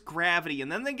always just gravity,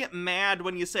 and then they get mad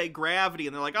when you say gravity,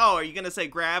 and they're like, oh, are you gonna say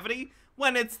gravity?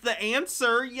 When it's the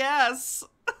answer, yes.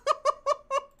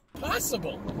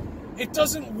 Possible. It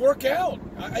doesn't work out.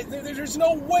 There's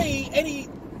no way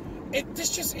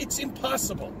it's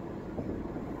impossible.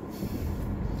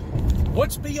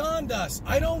 What's beyond us?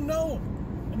 I don't know.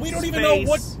 We don't even know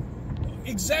what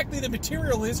exactly the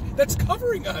material is that's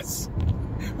covering us.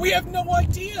 We have no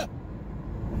idea.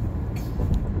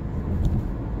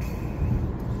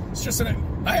 It's just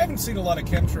I haven't seen a lot of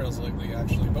chemtrails lately,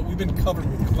 actually, but we've been covered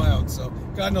with clouds, so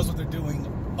God knows what they're doing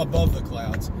above the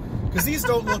clouds. Because these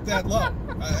don't look that low.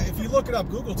 If you look it up,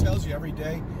 Google tells you every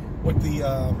day what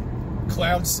the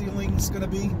cloud ceiling is going to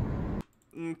be.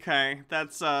 Okay,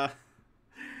 that's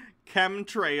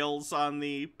chemtrails on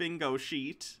the bingo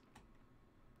sheet.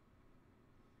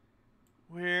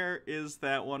 Where is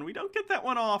that one? We don't get that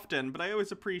one often, but I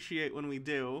always appreciate when we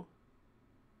do.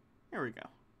 Here we go.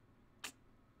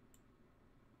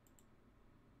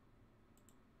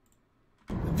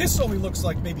 This only looks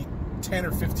like maybe 10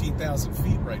 or 15,000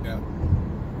 feet right now.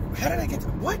 How did I get to...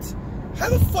 What? How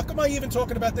the fuck am I even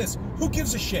talking about this? Who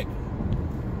gives a shit?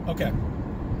 Okay.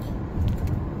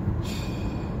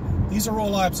 These are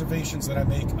all observations that I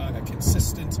make on a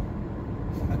consistent...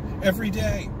 Every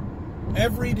day.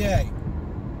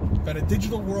 About a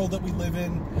digital world that we live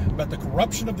in, about the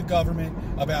corruption of the government,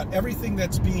 about everything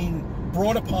that's being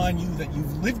brought upon you, that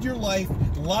you've lived your life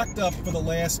locked up for the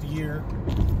last year.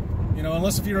 You know,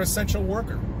 unless if you're an essential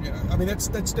worker. You know, I mean, that's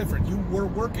different. You were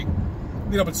working.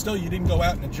 You know, but still, you didn't go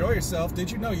out and enjoy yourself,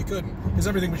 did you? No, you couldn't, because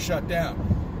everything was shut down.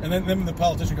 And then when the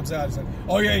politician comes out and says,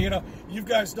 oh, yeah, you know, you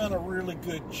guys done a really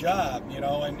good job, you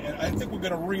know, and I think we're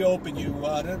going to reopen you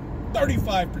to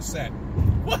 35%.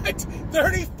 What?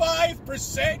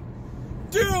 35%?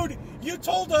 Dude, you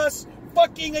told us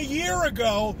fucking a year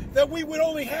ago that we would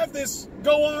only have this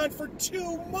go on for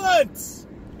 2 months.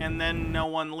 And then no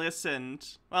one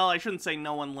listened. Well, I shouldn't say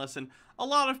no one listened. A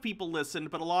lot of people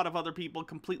listened, but a lot of other people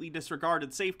completely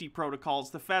disregarded safety protocols.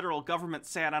 The federal government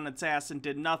sat on its ass and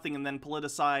did nothing, and then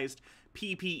politicized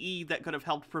PPE that could have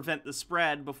helped prevent the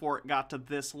spread before it got to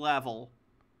this level.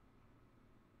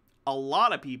 A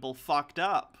lot of people fucked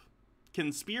up.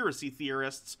 Conspiracy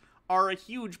theorists are a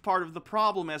huge part of the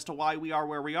problem as to why we are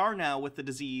where we are now with the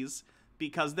disease,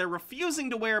 because they're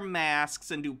refusing to wear masks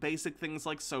and do basic things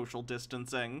like social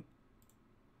distancing.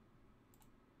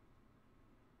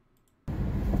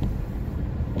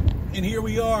 And here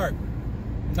we are.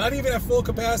 Not even at full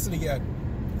capacity yet.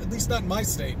 At least not in my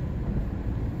state.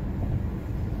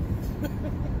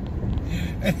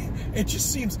 And it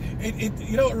just seems,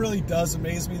 you know what really does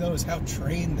amaze me, though, is how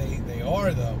trained they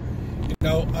are, though. You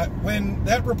know, when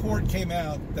that report came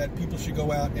out that people should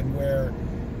go out and wear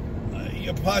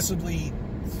possibly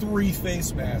 3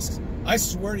 face masks, I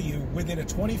swear to you, within a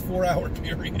 24-hour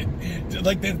period,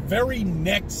 like the very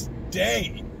next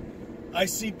day, I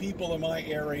see people in my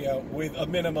area with a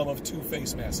minimum of 2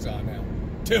 face masks on now.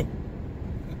 2.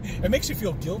 It makes you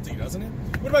feel guilty, doesn't it?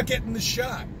 What about getting the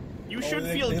shot? You should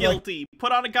feel guilty.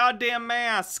 Put on a goddamn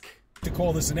mask. To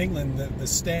call this in England the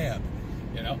stab.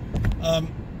 you know?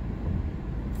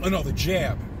 Oh, no, the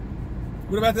jab.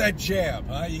 What about that jab,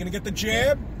 huh? You gonna get the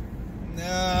jab? No,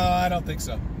 I don't think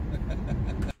so.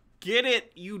 Get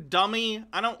it, you dummy.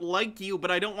 I don't like you, but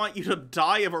I don't want you to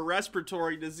die of a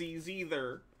respiratory disease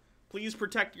either. Please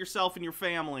protect yourself and your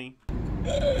family.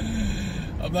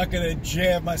 I'm not gonna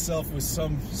jab myself with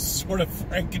some sort of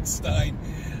Frankenstein.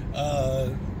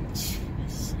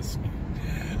 Jesus.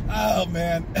 Oh,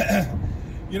 man.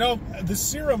 You know, the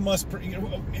serum must...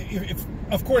 If,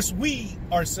 of course, we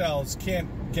ourselves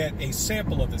can't get a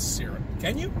sample of this serum.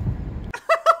 Can you?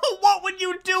 What would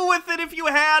you do with it if you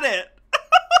had it?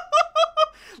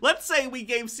 Let's say we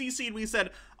gave CC and we said,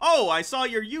 oh, I saw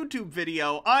your YouTube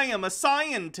video. I am a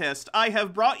scientist. I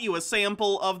have brought you a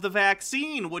sample of the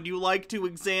vaccine. Would you like to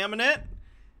examine it?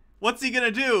 What's he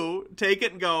gonna do? Take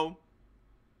it and go,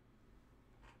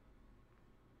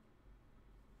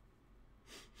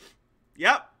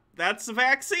 yep, that's the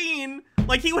vaccine.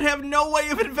 Like, he would have no way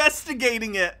of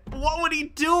investigating it. What would he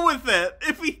do with it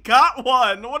if he got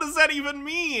one? What does that even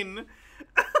mean?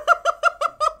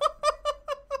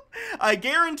 I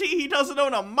guarantee he doesn't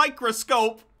own a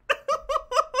microscope.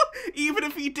 Even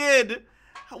if he did,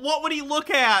 what would he look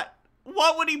at?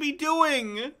 What would he be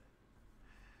doing?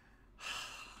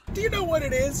 Do you know what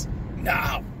it is?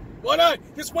 No. Why not?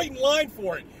 Just wait in line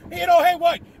for it. You know, hey,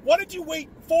 what? Why don't you wait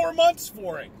 4 months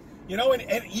for it? You know,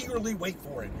 and eagerly wait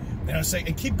for it. You know, say,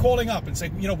 and keep calling up and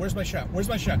say, you know, where's my shot? Where's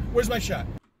my shot? Where's my shot?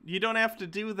 You don't have to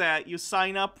do that. You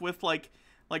sign up with, like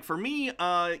for me,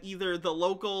 either the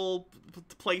local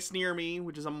place near me,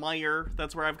 which is a Meijer.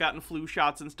 That's where I've gotten flu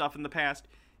shots and stuff in the past.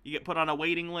 You get put on a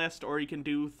waiting list, or you can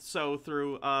do so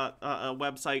through a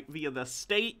website via the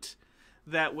state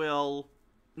that will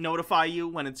notify you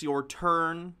when it's your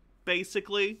turn,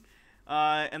 basically.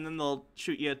 And then they'll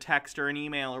shoot you a text or an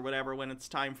email or whatever when it's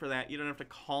time for that. You don't have to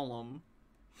call them.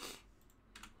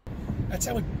 That's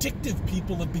how addictive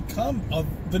people have become of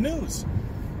the news.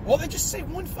 Well, they just say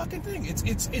one fucking thing.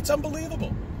 It's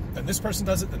unbelievable. Then this person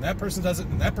does it, then that person does it,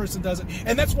 then that person does it.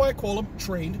 And that's why I call them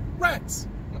trained rats.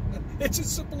 It's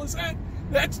as simple as that.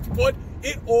 That's what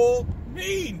it all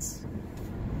means.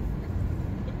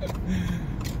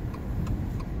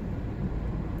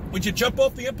 Would you jump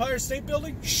off the Empire State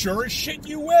Building? Sure as shit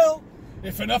you will,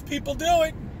 if enough people do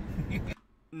it.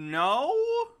 No.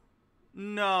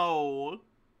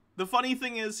 The funny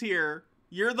thing is here,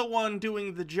 you're the one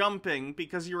doing the jumping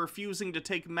because you're refusing to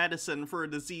take medicine for a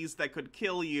disease that could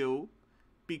kill you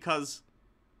because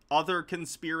other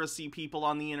conspiracy people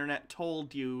on the internet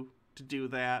told you to do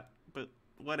that, but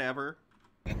whatever.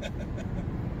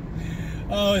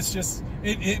 Oh, it's just,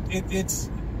 it's,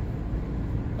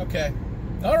 okay.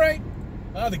 All right.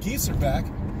 Oh, the geese are back.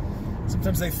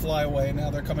 Sometimes they fly away.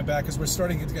 Now they're coming back because we're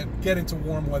starting to get into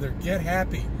warm weather. Get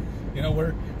happy. You know,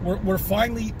 we're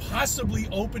finally possibly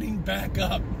opening back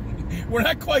up. We're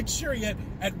not quite sure yet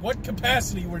at what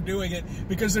capacity we're doing it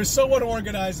because they're so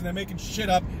unorganized and they're making shit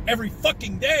up every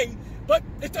fucking day. But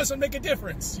it doesn't make a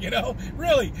difference, you know?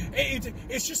 Really.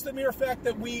 It's just the mere fact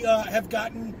that we have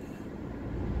gotten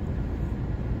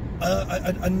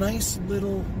a nice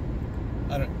little...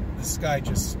 I don't... This guy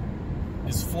just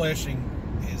is flashing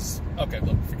his... Okay,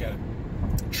 look, forget it.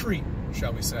 Treat,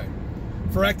 shall we say.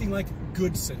 For acting like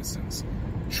good citizens.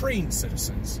 Trained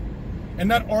citizens. And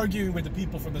not arguing with the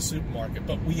people from the supermarket,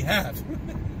 but we have.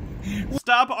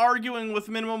 Stop arguing with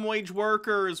minimum wage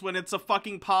workers when it's a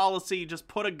fucking policy. Just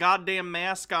put a goddamn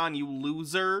mask on, you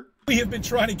loser. We have been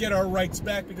trying to get our rights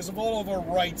back because of all of our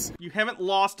rights. You haven't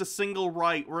lost a single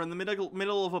right. We're in the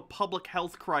middle of a public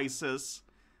health crisis.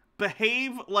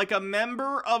 Behave like a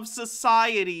member of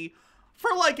society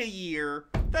for like a year.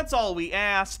 That's all we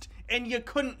asked, and you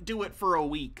couldn't do it for a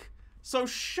week. So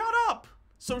shut up.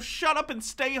 So shut up and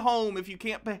stay home if you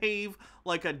can't behave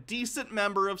like a decent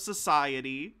member of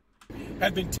society.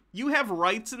 You have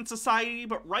rights in society,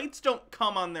 but rights don't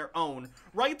come on their own.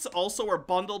 Rights also are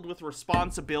bundled with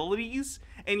responsibilities,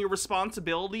 and your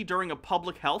responsibility during a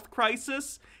public health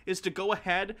crisis is to go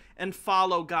ahead and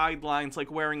follow guidelines like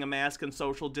wearing a mask and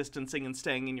social distancing and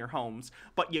staying in your homes.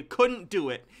 But you couldn't do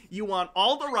it. You want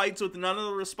all the rights with none of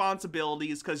the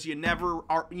responsibilities because you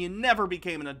never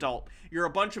became an adult. You're a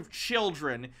bunch of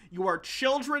children. You are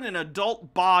children in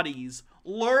adult bodies.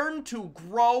 Learn to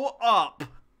grow up.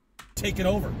 Taken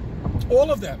over. All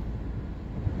of them.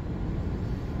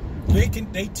 They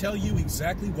tell you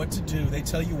exactly what to do. They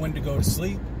tell you when to go to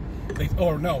sleep.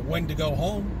 When to go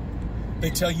home. They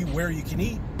tell you where you can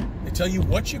eat. They tell you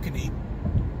what you can eat.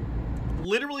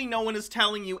 Literally no one is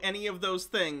telling you any of those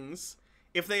things.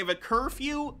 If they have a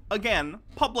curfew, again,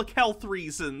 public health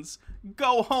reasons,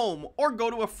 Go home, or go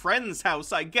to a friend's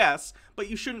house, I guess, but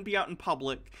you shouldn't be out in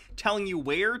public. Telling you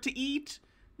where to eat?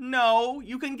 No,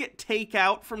 you can get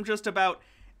takeout from just about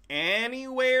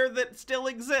anywhere that still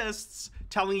exists.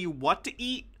 Telling you what to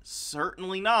eat?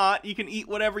 Certainly not. You can eat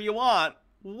whatever you want.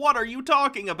 What are you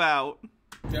talking about?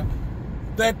 Yeah.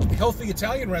 That healthy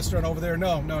Italian restaurant over there,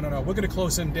 no. We're going to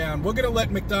close him down. We're going to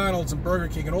let McDonald's and Burger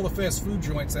King and all the fast food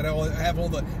joints that have all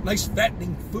the nice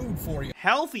fattening food for you.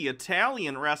 Healthy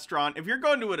Italian restaurant? If you're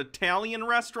going to an Italian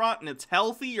restaurant and it's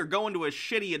healthy, you're going to a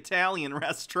shitty Italian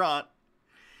restaurant.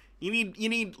 You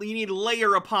need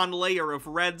layer upon layer of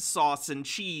red sauce and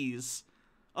cheese.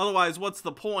 Otherwise, what's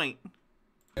the point?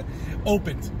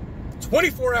 Opened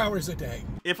 24 hours a day.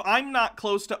 If I'm not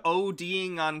close to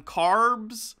ODing on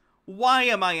carbs, why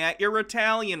am I at your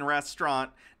Italian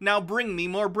restaurant? Now bring me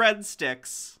more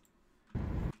breadsticks.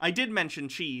 I did mention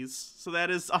cheese, so that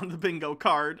is on the bingo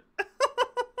card.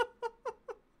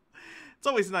 It's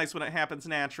always nice when it happens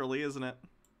naturally, isn't it?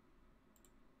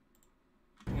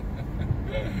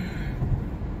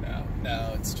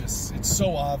 No, it's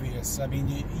so obvious. I mean,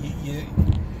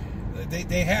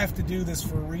 they have to do this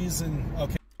for a reason.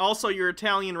 Okay. Also, your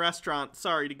Italian restaurant,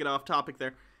 sorry to get off topic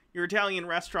there, your Italian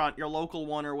restaurant, your local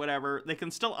one or whatever, they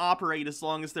can still operate as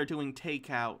long as they're doing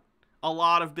takeout. A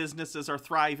lot of businesses are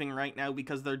thriving right now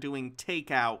because they're doing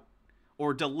takeout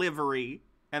or delivery,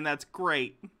 and that's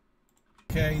great.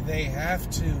 Okay, they have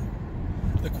to.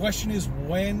 The question is,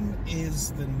 when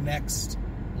is the next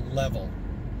level?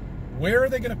 Where are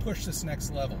they going to push this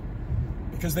next level?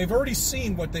 Because they've already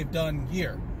seen what they've done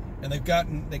here, and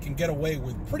they can get away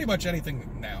with pretty much anything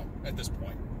now at this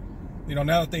point. You know,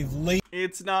 now that they've laid...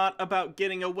 It's not about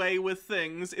getting away with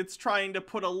things. It's trying to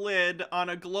put a lid on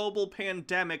a global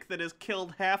pandemic that has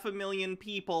killed 500,000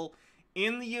 people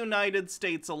in the United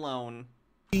States alone.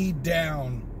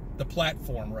 Down the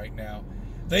platform right now.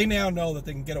 They now know that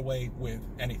they can get away with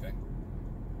anything.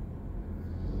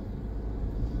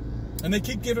 And they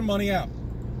keep giving money out.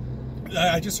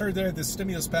 I just heard there this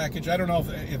stimulus package. I don't know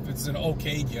if it's an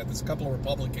okayed yet. There's a couple of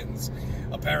Republicans,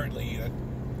 apparently, that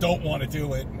don't want to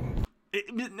do it.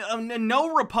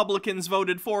 No Republicans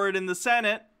voted for it in the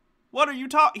Senate. What are you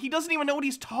talking? He doesn't even know what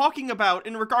he's talking about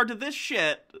in regard to this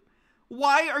shit.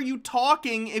 Why are you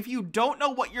talking if you don't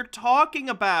know what you're talking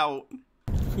about?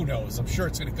 Who knows? I'm sure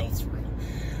it's going to go through.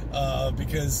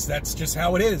 Because that's just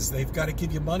how it is. They've got to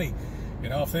give you money. You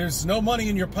know, if there's no money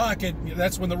in your pocket,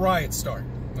 that's when the riots start.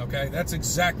 Okay? That's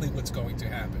exactly what's going to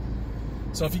happen.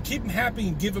 So if you keep them happy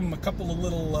and give them a couple of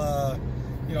little,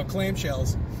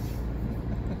 clamshells,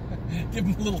 give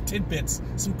them little tidbits,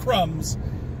 some crumbs,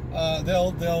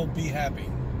 they'll be happy.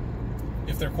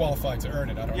 If they're qualified to earn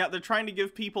it, I don't know. Yeah, they're trying to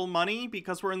give people money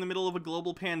because we're in the middle of a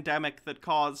global pandemic that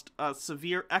caused a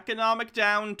severe economic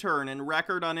downturn and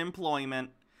record unemployment.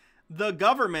 The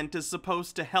government is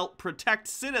supposed to help protect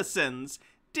citizens.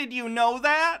 Did you know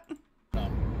that? No.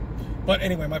 But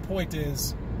anyway, my point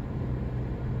is,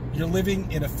 you're living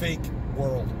in a fake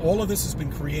world. All of this has been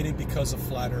created because of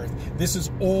Flat Earth. This is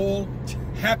all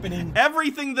happening.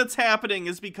 Everything that's happening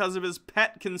is because of his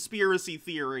pet conspiracy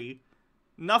theory.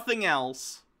 Nothing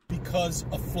else. Because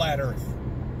of Flat Earth.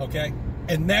 Okay?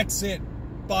 And that's it.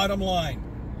 Bottom line.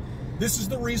 This is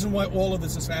the reason why all of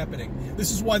this is happening.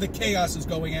 This is why the chaos is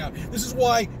going out. This is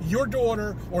why your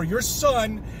daughter or your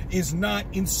son is not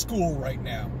in school right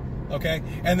now. Okay?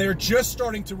 And they're just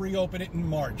starting to reopen it in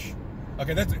March.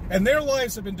 Okay? And their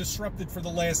lives have been disrupted for the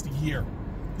last year.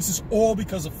 This is all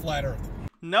because of Flat Earth.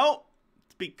 No.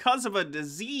 It's because of a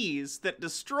disease that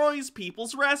destroys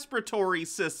people's respiratory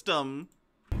system.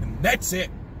 And that's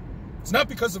it. It's not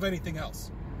because of anything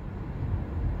else.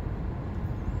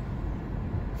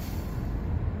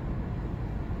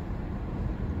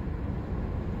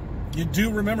 You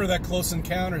do remember that Close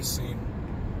Encounters scene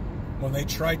when they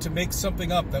tried to make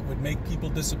something up that would make people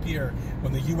disappear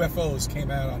when the UFOs came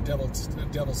out on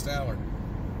Devil's Tower.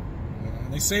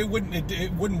 And they say it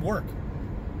wouldn't work.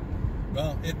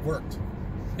 Well, it worked.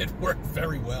 It worked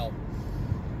very well.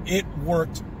 It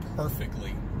worked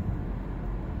perfectly.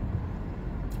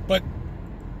 But,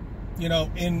 you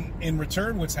know, in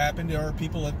return, what's happened are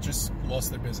people have just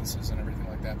lost their businesses and everything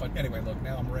like that. But anyway, look,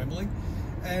 now I'm rambling.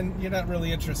 And you're not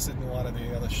really interested in a lot of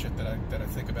the other shit that I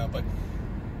think about. But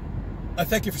I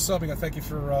thank you for subbing. I thank you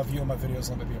for viewing my videos.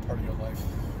 Let me be a part of your life.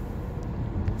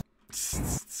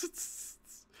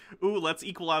 Ooh, let's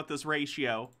equal out this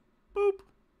ratio. Boop.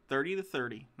 30 to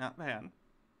 30. Not bad.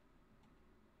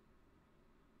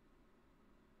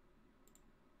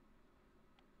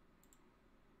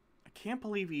 I can't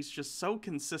believe he's just so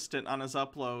consistent on his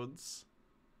uploads.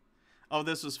 Oh,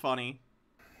 this was funny.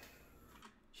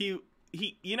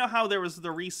 you know how there was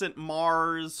the recent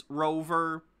Mars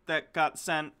rover that got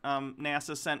sent,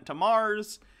 NASA sent to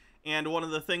Mars, and one of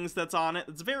the things that's on it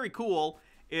that's very cool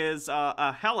is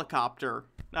a helicopter.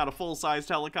 Not a full-sized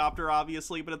helicopter,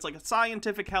 obviously, but it's like a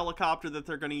scientific helicopter that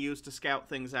they're going to use to scout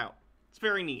things out. It's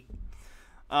very neat.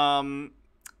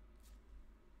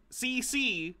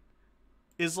 CC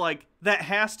is like, that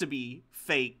has to be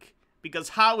fake, because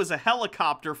how is a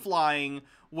helicopter flying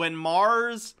when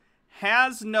Mars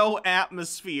has no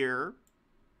atmosphere?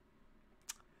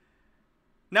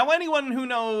 Now, anyone who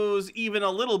knows even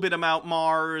a little bit about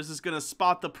Mars is going to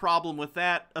spot the problem with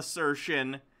that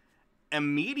assertion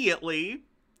immediately.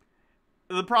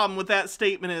 The problem with that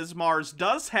statement is Mars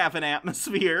does have an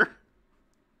atmosphere.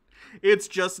 It's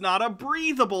just not a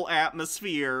breathable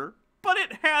atmosphere, but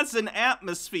it has an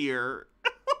atmosphere.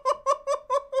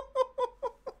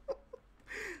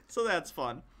 So that's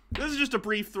fun. This is just a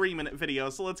brief 3-minute video,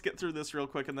 so let's get through this real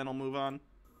quick and then I'll move on.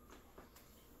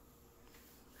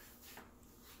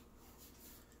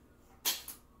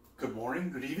 Good morning,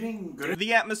 good evening, good...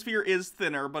 The atmosphere is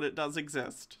thinner, but it does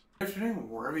exist. Good afternoon,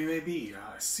 wherever you may be.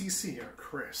 CC here,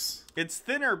 Chris. It's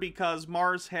thinner because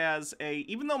Mars has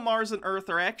even though Mars and Earth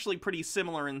are actually pretty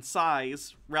similar in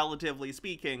size, relatively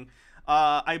speaking,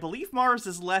 I believe Mars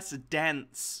is less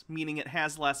dense, meaning it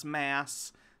has less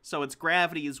mass, so its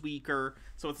gravity is weaker,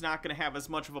 so it's not going to have as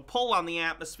much of a pull on the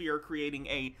atmosphere, creating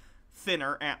a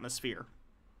thinner atmosphere.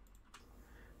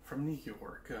 From New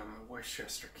York,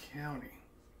 Westchester County.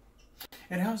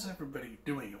 And how's everybody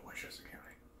doing in Westchester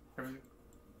County?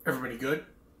 Everybody good?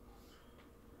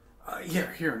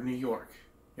 Yeah, here in New York.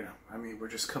 You know, I mean, we're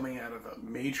just coming out of a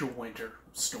major winter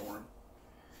storm.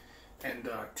 And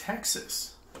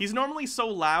Texas. He's normally so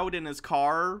loud in his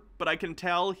car, but I can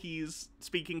tell he's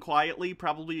speaking quietly,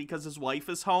 probably because his wife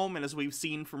is home, and as we've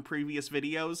seen from previous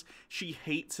videos, she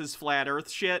hates his flat earth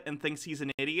shit and thinks he's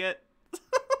an idiot.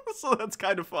 So that's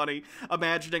kind of funny,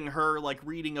 imagining her, like,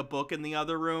 reading a book in the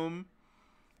other room,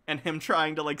 and him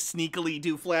trying to, like, sneakily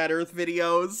do flat earth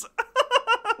videos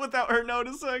without her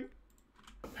noticing.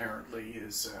 Apparently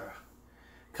is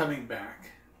coming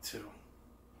back to...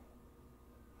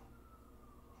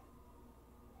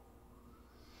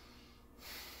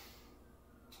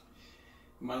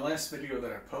 My last video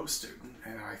that I posted,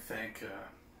 and I think...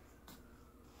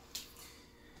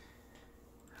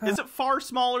 Is it far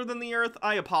smaller than the Earth?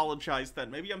 I apologize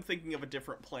then. Maybe I'm thinking of a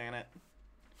different planet.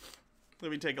 Let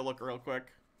me take a look real quick.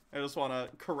 I just want to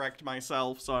correct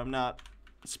myself so I'm not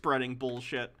spreading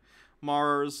bullshit.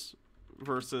 Mars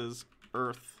versus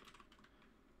Earth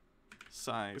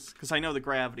size. Because I know the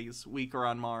gravity's weaker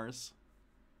on Mars.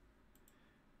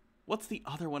 What's the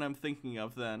other one I'm thinking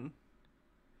of then?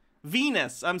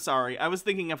 Venus! I'm sorry. I was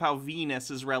thinking of how Venus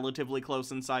is relatively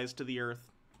close in size to the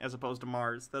Earth as opposed to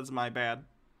Mars. That's my bad.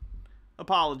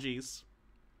 Apologies.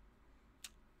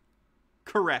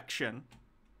 Correction.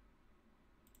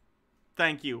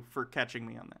 Thank you for catching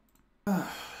me on that.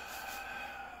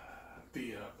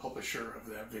 The publisher of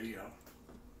that video.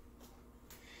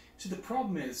 See, the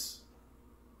problem is,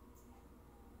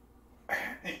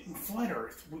 in Flat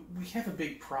Earth, we have a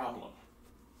big problem.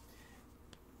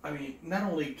 I mean, not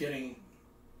only getting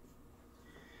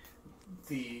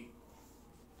the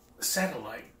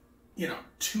satellite, you know,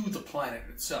 to the planet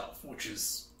itself, which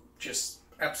is just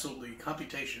absolutely,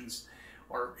 computations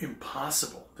are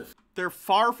impossible. They're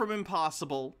far from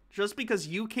impossible. Just because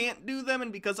you can't do them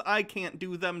and because I can't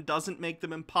do them doesn't make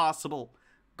them impossible.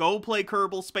 Go play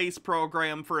Kerbal Space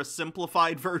Program for a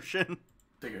simplified version.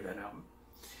 Figure that out.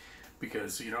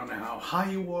 Because you don't know how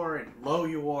high you are and low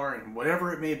you are and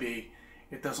whatever it may be,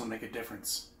 it doesn't make a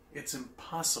difference. It's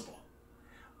impossible.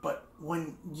 But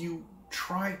when you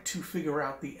try to figure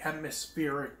out the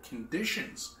atmospheric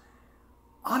conditions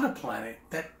on a planet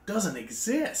that doesn't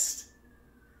exist,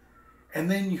 and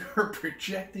then you're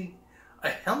projecting a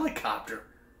helicopter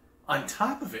on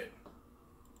top of it.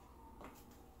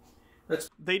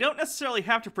 They don't necessarily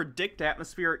have to predict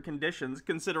atmospheric conditions,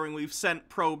 considering we've sent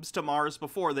probes to Mars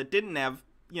before that didn't have,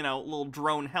 you know, little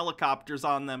drone helicopters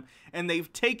on them, and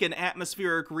they've taken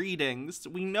atmospheric readings.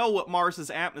 We know what Mars's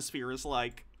atmosphere is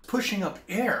like. Pushing up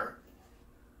air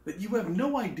that you have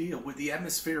no idea what the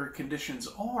atmospheric conditions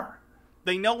are.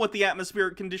 They know what the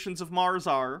atmospheric conditions of Mars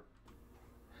are.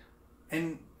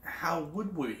 And how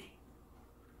would we?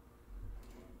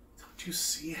 Don't you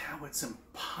see how it's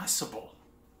impossible?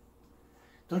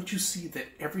 Don't you see that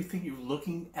everything you're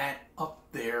looking at up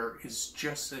there is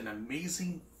just an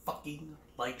amazing fucking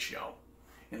light show?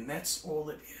 And that's all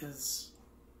it is.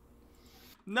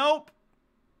 Nope.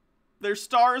 They're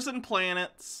stars and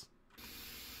planets.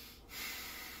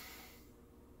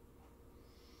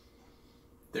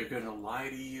 they're going to lie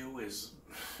to you is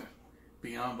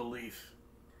beyond belief.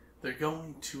 They're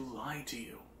going to lie to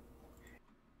you.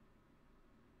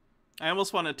 I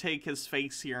almost want to take his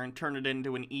face here and turn it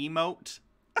into an emote.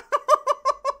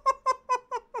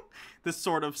 This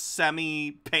sort of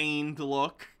semi-pained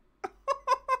look.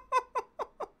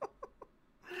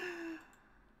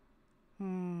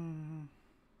 And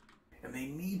they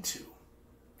need to.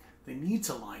 They need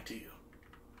to lie to you.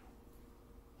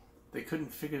 They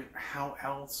couldn't figure how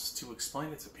else to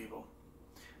explain it to people.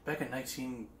 Back in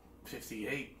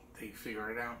 1958, they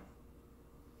figured it out.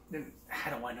 Then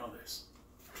how do I know this?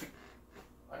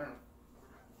 I don't know.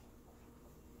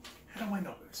 How do I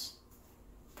know this?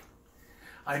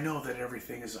 I know that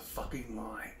everything is a fucking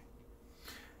lie.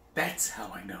 That's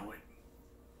how I know it.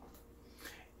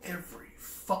 Every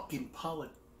fucking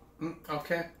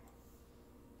okay.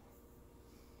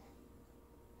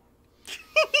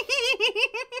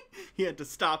 He had to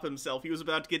stop himself. He was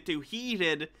about to get too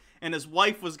heated, and his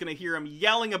wife was going to hear him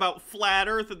yelling about flat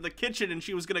earth in the kitchen, and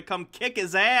she was going to come kick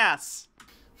his ass.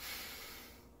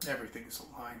 Everything is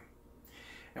a lie.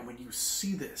 And when you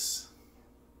see this,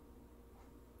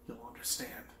 you'll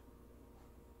understand.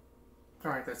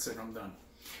 Alright, that's it. I'm done.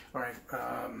 Alright,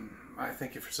 I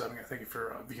thank you for subbing. I thank you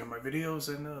for viewing my videos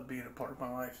and being a part of my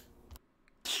life.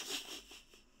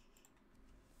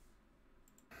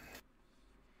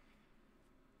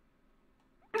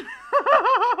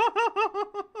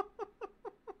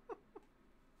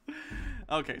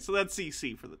 Okay, so that's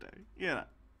CC for the day. Yeah,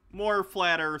 more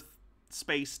flat earth,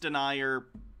 space denier,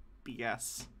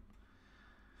 BS.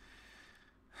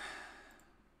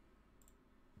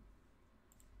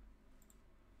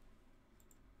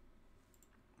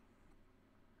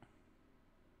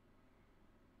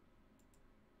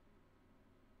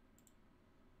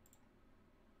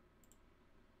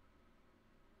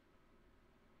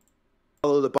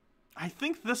 I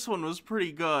think this one was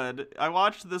pretty good. I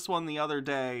watched this one the other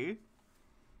day.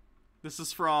 This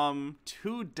is from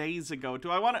 2 days ago.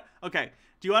 Do I want to... Okay,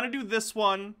 do you want to do this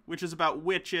one, which is about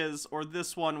witches, or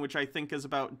this one, which I think is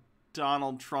about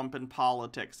Donald Trump and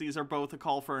politics? These are both a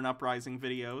call for an uprising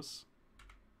videos.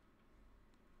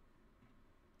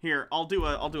 Here, I'll do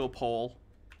a poll.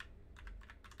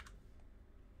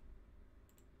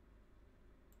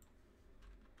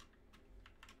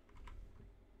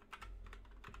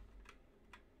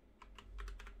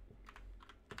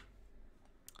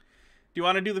 Do you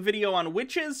want to do the video on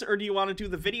witches, or do you want to do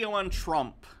the video on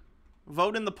Trump?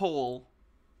 Vote in the poll.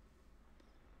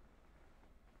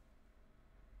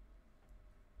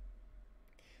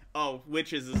 Oh,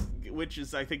 witches,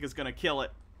 I think, is going to kill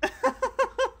it.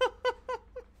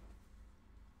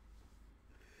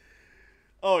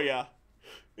 Oh, yeah.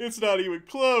 It's not even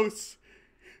close.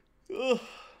 Ugh.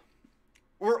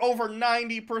 We're over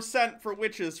 90% for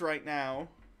witches right now.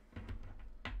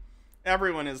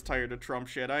 Everyone is tired of Trump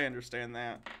shit. I understand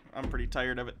that. I'm pretty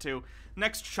tired of it, too.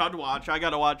 Next Chud Watch, I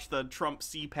gotta watch the Trump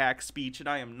CPAC speech, and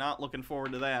I am not looking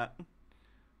forward to that.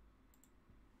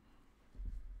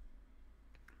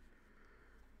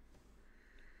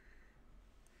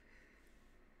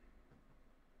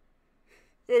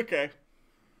 Okay.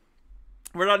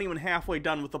 We're not even halfway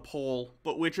done with the poll,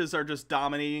 but witches are just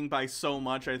dominating by so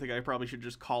much, I think I probably should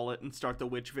just call it and start the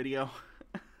witch video.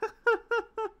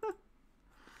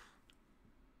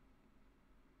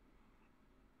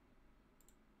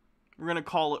 We're gonna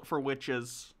call it for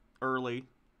witches early.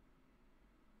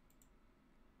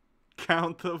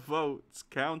 Count the votes.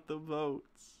 Count the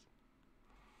votes.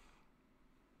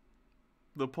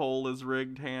 The poll is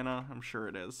rigged, Hannah. I'm sure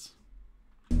it is.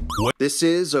 This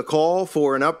is a call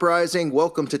for an uprising.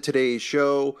 Welcome to today's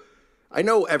show. I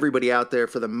know everybody out there,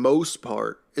 for the most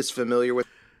part, is familiar with...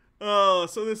 Oh,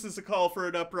 so this is a call for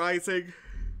an uprising.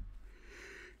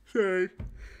 Sorry.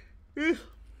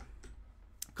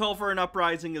 Call for an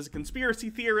uprising is a conspiracy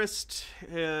theorist,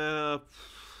 a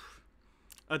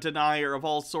denier of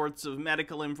all sorts of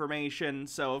medical information,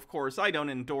 so of course I don't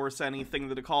endorse anything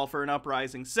that a call for an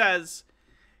uprising says.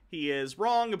 He is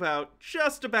wrong about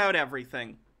just about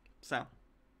everything. So,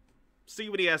 see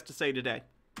what he has to say today.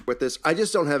 With this, I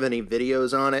just don't have any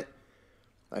videos on it.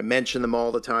 I mention them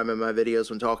all the time in my videos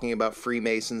when talking about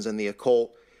Freemasons and the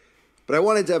occult. But I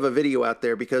wanted to have a video out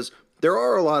there because there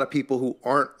are a lot of people who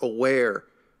aren't aware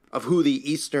of who the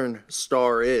Eastern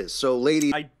Star is. So,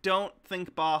 ladies... I don't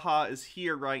think Baha is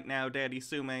here right now, Daddy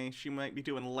Sume. She might be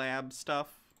doing lab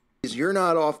stuff. You're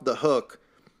not off the hook.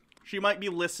 She might be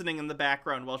listening in the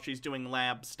background while she's doing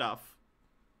lab stuff,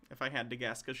 if I had to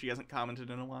guess, because she hasn't commented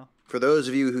in a while. For those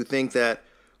of you who think that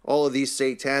all of these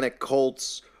satanic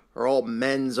cults are all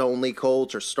men's only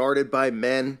cults or started by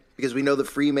men, because we know the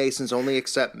Freemasons only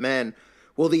accept men,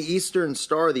 Well, the Eastern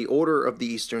Star, the Order of the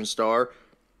Eastern Star,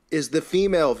 is the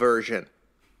female version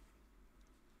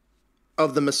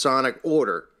of the Masonic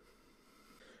Order.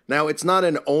 Now, it's not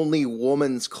an only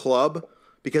woman's club,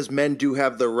 because men do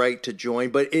have the right to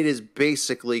join, but it is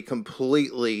basically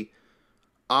completely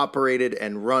operated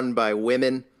and run by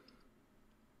women.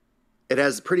 It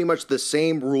has pretty much the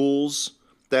same rules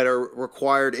that are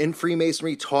required in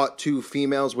Freemasonry taught to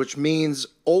females, which means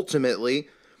ultimately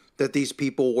that these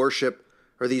people worship,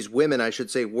 or these women, I should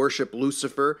say, worship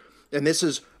Lucifer. And this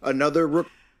is another...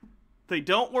 They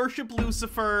don't worship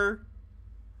Lucifer.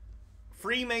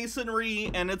 Freemasonry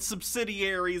and its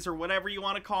subsidiaries, or whatever you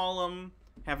want to call them,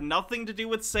 have nothing to do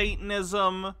with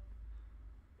Satanism.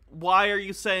 Why are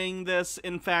you saying this?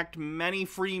 In fact, many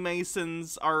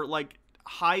Freemasons are, like,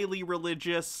 highly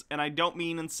religious, and I don't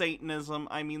mean in Satanism,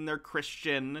 I mean they're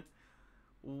Christian.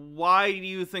 Why do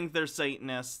you think they're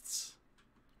Satanists?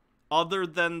 Other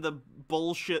than the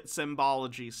bullshit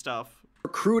symbology stuff.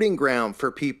 Recruiting ground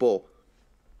for people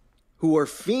who are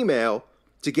female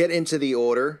to get into the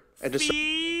order and to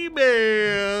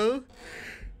female.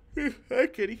 Hi,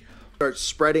 kitty. Start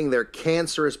spreading their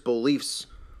cancerous beliefs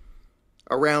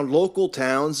around local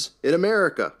towns in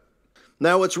America.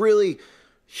 Now, what's really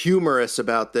humorous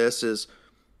about this is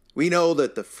we know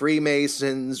that the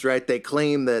Freemasons, right, they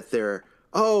claim that they're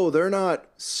not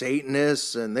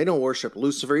Satanists and they don't worship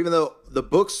Lucifer, even though the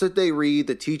books that they read,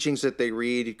 the teachings that they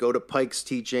read, you go to Pike's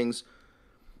teachings,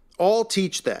 all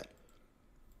teach that.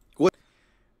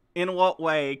 In what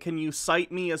way? Can you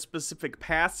cite me a specific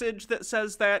passage that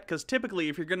says that? Because typically,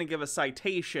 if you're going to give a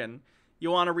citation,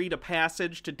 you want to read a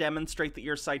passage to demonstrate that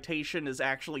your citation is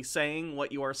actually saying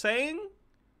what you are saying?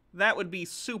 That would be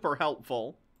super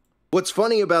helpful. What's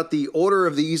funny about the Order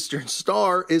of the Eastern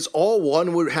Star is all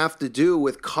one would have to do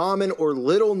with common or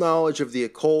little knowledge of the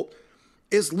occult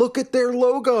is look at their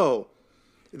logo.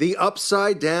 The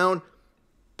upside down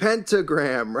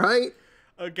pentagram, right?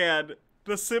 Again,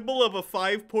 the symbol of a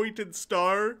 5-pointed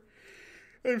star.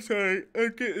 I'm sorry,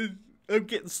 I'm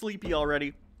getting sleepy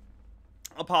already.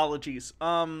 Apologies.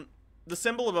 The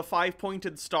symbol of a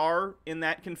 5-pointed star in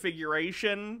that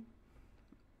configuration,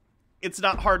 it's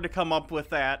not hard to come up with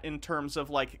that in terms of,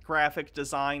 like, graphic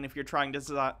design if you're trying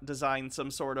to design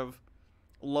some sort of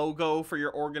logo for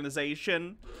your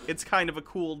organization. It's kind of a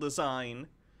cool design.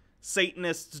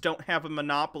 Satanists don't have a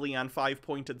monopoly on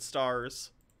 5-pointed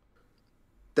stars.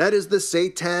 That is the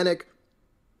satanic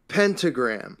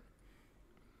pentagram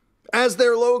as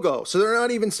their logo. So they're not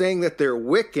even saying that they're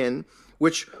Wiccan,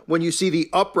 which when you see the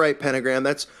upright pentagram,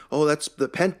 that's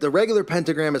the regular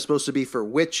pentagram is supposed to be for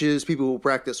witches, people who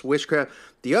practice witchcraft.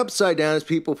 The upside down is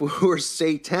people who are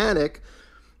satanic,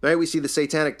 right? We see the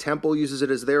Satanic Temple uses it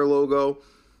as their logo.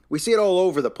 We see it all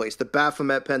over the place, the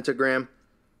Baphomet pentagram.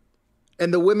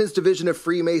 And the Women's Division of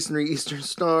Freemasonry Eastern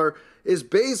Star is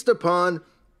based upon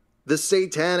the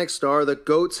Satanic Star, the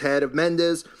goat's head of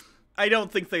Mendes. I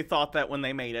don't think they thought that when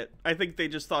they made it. I think they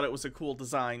just thought it was a cool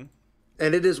design.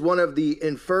 And it is one of the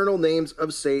infernal names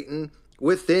of Satan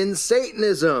within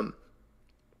Satanism.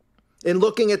 In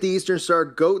looking at the Eastern Star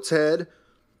goat's head,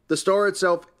 the star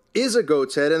itself is a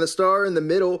goat's head, and the star in the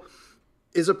middle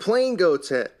is a plain goat's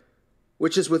head,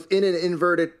 which is within an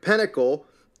inverted pentacle.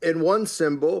 In one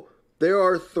symbol, there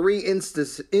are 3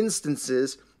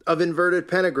 instances of inverted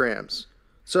pentagrams.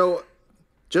 So,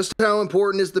 just how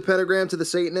important is the pentagram to the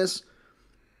Satanists?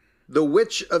 The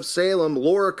Witch of Salem,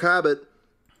 Laura Cabot,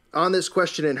 on this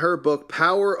question in her book,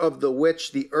 Power of the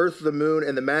Witch, the Earth, the Moon,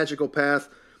 and the Magical Path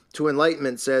to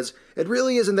Enlightenment, says, it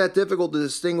really isn't that difficult to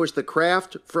distinguish the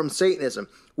craft from Satanism.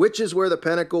 Witches wear the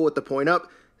pentacle with the point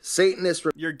up. Satanists...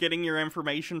 You're getting your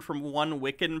information from one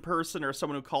Wiccan person or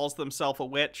someone who calls themselves a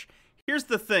witch. Here's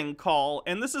the thing, Call,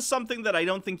 and this is something that I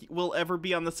don't think we'll ever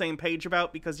be on the same page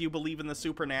about because you believe in the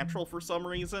supernatural for some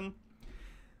reason.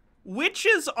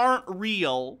 Witches aren't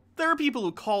real. There are people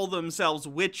who call themselves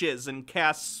witches and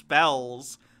cast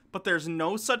spells, but there's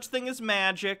no such thing as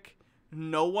magic.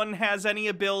 No one has any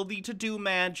ability to do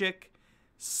magic.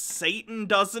 Satan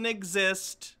doesn't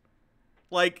exist.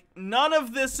 Like, none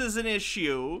of this is an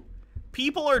issue.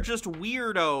 People are just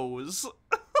weirdos.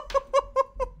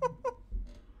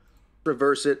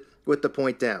 Reverse it with the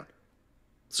point down.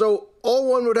 So all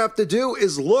one would have to do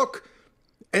is look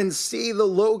and see the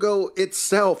logo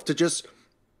itself to just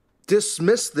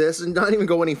dismiss this and not even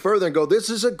go any further and go, this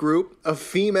is a group of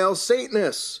female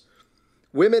Satanists,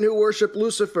 women who worship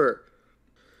Lucifer.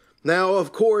 Now,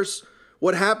 of course,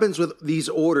 what happens with these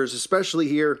orders, especially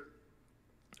here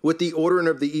with the Order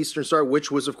of the Eastern Star, which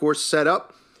was, of course, set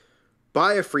up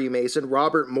by a Freemason,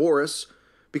 Robert Morris,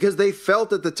 because they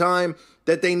felt at the time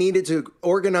that they needed to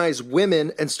organize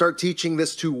women and start teaching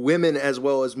this to women as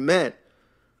well as men.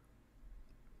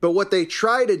 But what they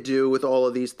try to do with all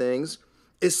of these things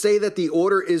is say that the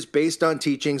order is based on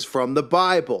teachings from the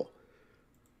Bible.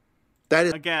 That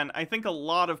is, again, I think a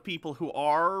lot of people who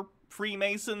are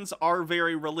Freemasons are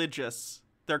very religious.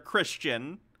 They're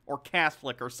Christian or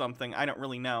Catholic or something. I don't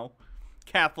really know.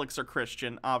 Catholics are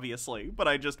Christian, obviously, but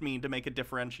I just mean to make a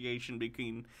differentiation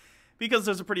because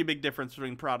there's a pretty big difference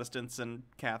between Protestants and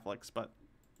Catholics, but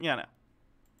yeah, no.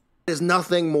 Is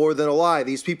nothing more than a lie.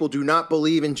 These people do not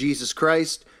believe in Jesus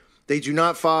Christ. They do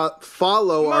not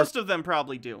follow Most of them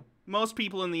probably do. Most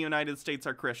people in the United States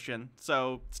are Christian,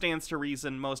 so stands to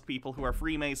reason most people who are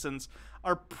Freemasons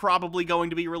are probably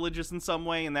going to be religious in some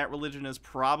way, and that religion is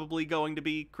probably going to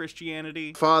be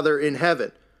Christianity. Father in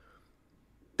heaven.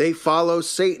 They follow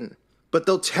Satan, but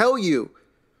they'll tell you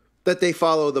that they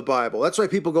follow the Bible. That's why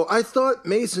people go, I thought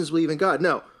Masons believe in God.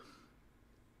 No.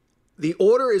 The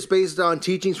order is based on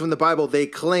teachings from the Bible, they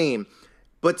claim,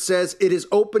 but says it is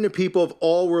open to people of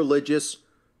all religious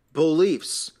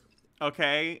beliefs.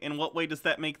 Okay, in what way does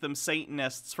that make them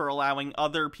Satanists for allowing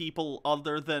other people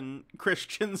other than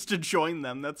Christians to join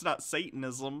them? That's not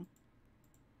Satanism.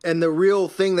 And the real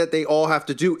thing that they all have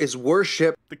to do is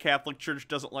worship. The Catholic Church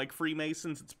doesn't like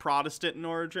Freemasons. It's Protestant in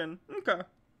origin. Okay.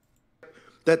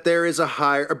 That there is a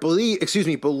higher, or believe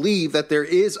that there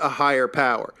is a higher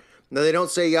power. Now, they don't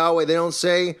say Yahweh. They don't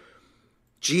say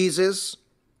Jesus.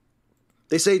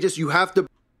 They say just you have to...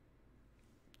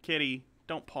 Kitty,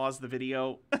 don't pause the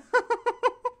video.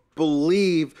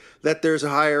 believe that there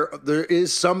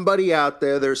is somebody out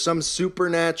there. There's some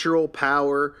supernatural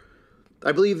power.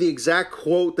 I believe the exact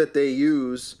quote that they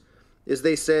use is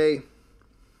they say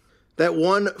that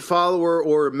one follower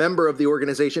or member of the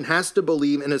organization has to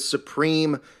believe in a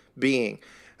supreme being.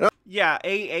 Yeah,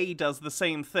 AA does the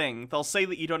same thing. They'll say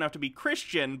that you don't have to be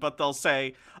Christian, but they'll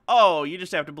say, oh, you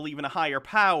just have to believe in a higher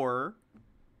power.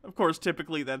 Of course,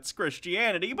 typically that's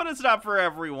Christianity, but it's not for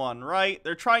everyone, right?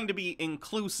 They're trying to be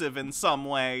inclusive in some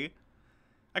way.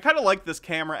 I kind of like this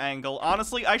camera angle.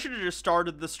 Honestly, I should have just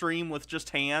started the stream with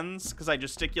just hands, because I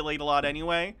gesticulate a lot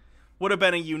anyway. Would have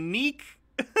been a unique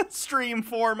stream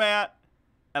format,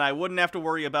 and I wouldn't have to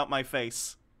worry about my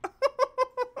face.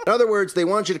 In other words, they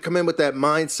want you to come in with that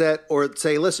mindset or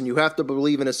say, listen, you have to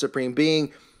believe in a supreme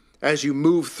being. As you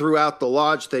move throughout the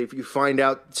lodge, you find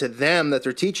out to them that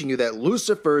they're teaching you that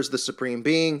Lucifer is the supreme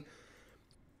being.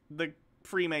 The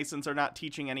Freemasons are not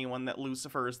teaching anyone that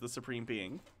Lucifer is the supreme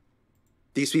being.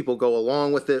 These people go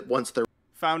along with it once they're...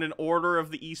 Found an Order of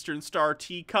the Eastern Star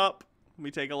teacup. Let me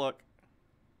take a look.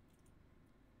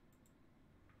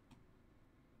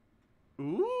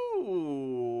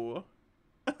 Ooh.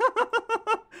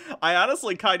 I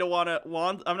honestly kind of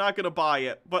I'm not going to buy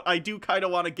it, but I do kind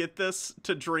of want to get this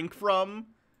to drink from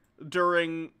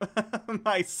during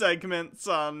my segments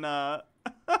on A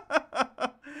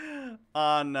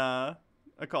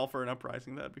Call for an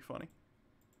Uprising. That'd be funny.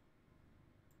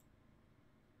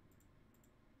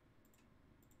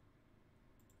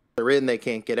 They're in, they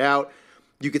can't get out.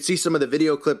 You can see some of the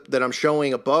video clip that I'm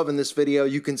showing above in this video.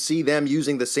 You can see them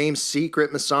using the same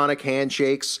secret Masonic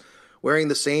handshakes, wearing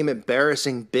the same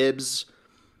embarrassing bibs.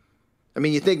 I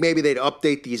mean, you think maybe they'd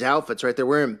update these outfits, right? They're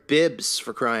wearing bibs,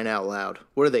 for crying out loud.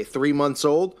 What are they, 3 months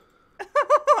old?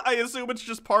 I assume it's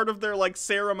just part of their, like,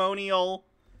 ceremonial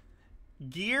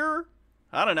gear?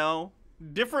 I don't know.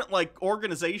 Different, like,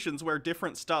 organizations wear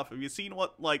different stuff. Have you seen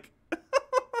what, like,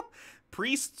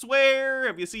 priests wear?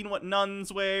 Have you seen what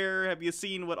nuns wear? Have you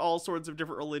seen what all sorts of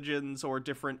different religions or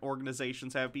different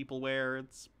organizations have people wear?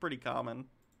 It's pretty common.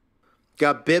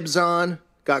 Got bibs on,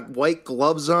 got white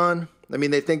gloves on. I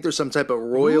mean, they think they're some type of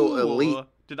royal elite.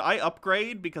 Did I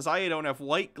upgrade? Because I don't have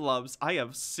white gloves. I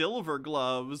have silver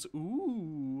gloves.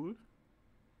 Ooh.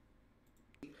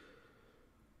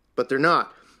 But they're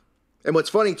not. And what's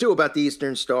funny, too, about the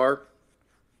Eastern Star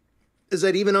is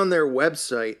that even on their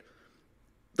website,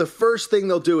 the first thing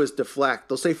they'll do is deflect.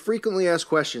 They'll say, frequently asked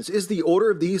questions. Is the Order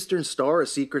of the Eastern Star a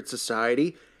secret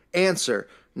society? Answer,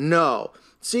 no.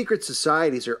 Secret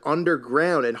societies are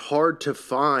underground and hard to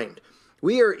find.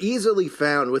 We are easily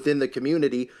found within the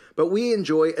community, but we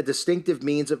enjoy a distinctive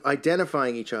means of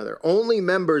identifying each other. Only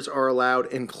members are allowed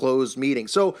in closed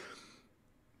meetings. So,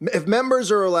 if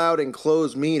members are allowed in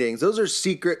closed meetings, those are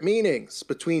secret meetings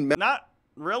between members. Not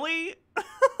really.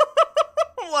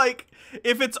 Like,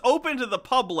 if it's open to the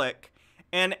public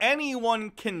and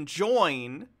anyone can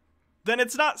join, then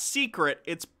it's not secret,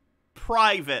 it's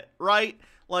private, right?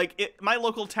 Like, my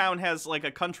local town has, like,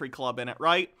 a country club in it,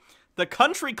 right? The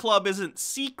country club isn't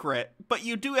secret, but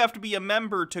you do have to be a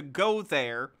member to go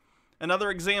there. Another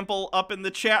example up in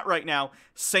the chat right now.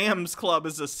 Sam's Club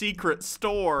is a secret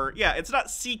store. Yeah, it's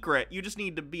not secret. You just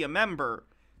need to be a member.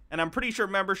 And I'm pretty sure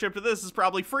membership to this is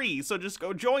probably free, so just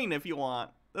go join if you want.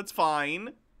 That's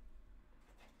fine.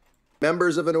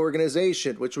 Members of an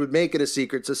organization, which would make it a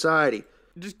secret society.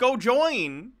 Just go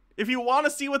join. If you want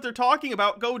to see what they're talking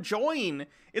about, go join.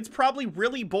 It's probably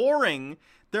really boring.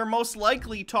 They're most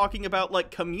likely talking about, like,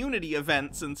 community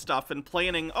events and stuff and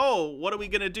planning, oh, what are we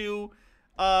going to do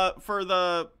for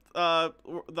the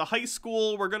high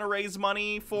school? We're going to raise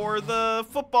money for the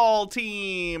football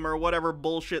team or whatever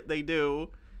bullshit they do.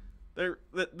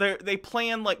 They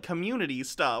plan, like, community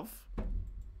stuff.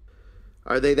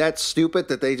 Are they that stupid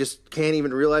that they just can't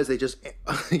even realize they just,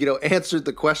 answered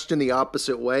the question the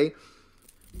opposite way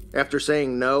after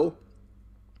saying no?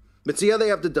 But see how they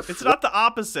have to It's not the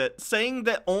opposite. Saying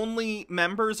that only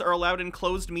members are allowed in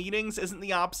closed meetings isn't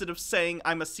the opposite of saying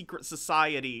I'm a secret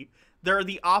society. They're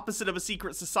the opposite of a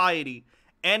secret society.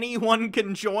 Anyone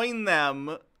can join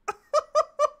them.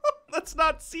 That's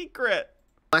not secret.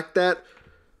 Like that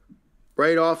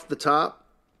right off the top.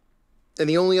 And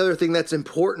the only other thing that's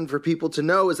important for people to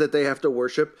know is that they have to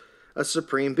worship a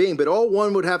supreme being. But all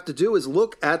one would have to do is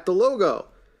look at the logo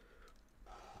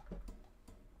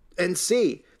and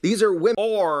see. These are women.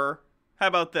 Or, how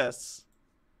about this?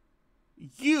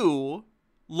 You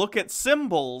look at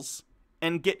symbols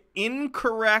and get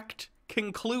incorrect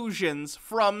conclusions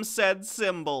from said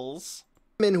symbols.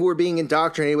 Women who are being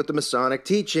indoctrinated with the Masonic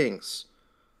teachings.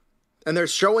 And they're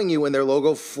showing you in their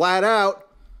logo flat out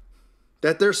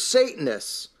that they're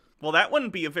Satanists. Well, that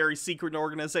wouldn't be a very secret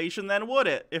organization then, would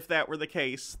it? If that were the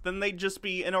case. Then they'd just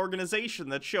be an organization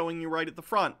that's showing you right at the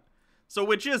front. So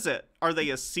which is it? Are they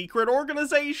a secret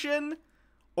organization?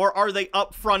 Or are they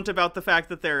upfront about the fact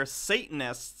that they're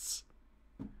Satanists?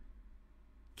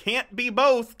 Can't be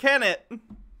both, can it?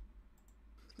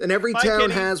 And every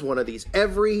town has one of these.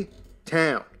 Every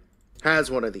town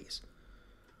has one of these.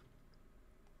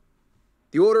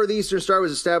 The Order of the Eastern Star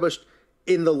was established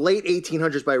in the late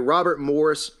 1800s by Robert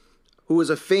Morris, who was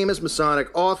a famous Masonic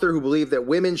author who believed that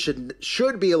women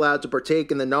should be allowed to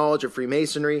partake in the knowledge of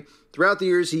Freemasonry. Throughout the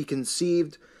years, he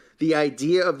conceived the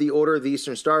idea of the Order of the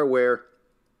Eastern Star, where,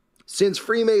 since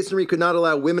Freemasonry could not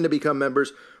allow women to become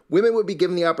members, women would be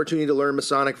given the opportunity to learn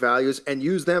Masonic values and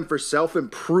use them for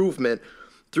self-improvement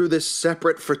through this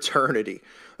separate fraternity.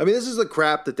 I mean, this is the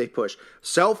crap that they push.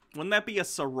 Wouldn't that be a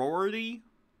sorority?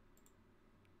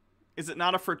 Is it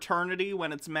not a fraternity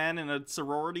when it's men and a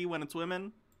sorority when it's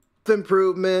women?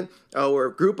 Improvement. Oh, we're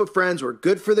a group of friends. We're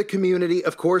good for the community.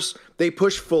 Of course, they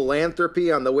push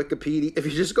philanthropy on the Wikipedia. If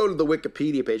you just go to the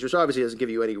Wikipedia page, which obviously doesn't give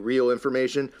you any real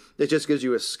information, it just gives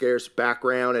you a scarce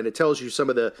background, and it tells you some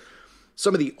of the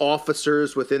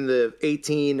officers within the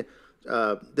 18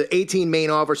 main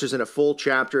officers in a full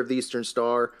chapter of the Eastern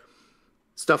Star.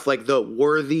 Stuff like the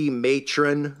worthy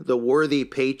matron, the worthy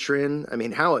patron. I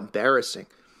mean, how embarrassing.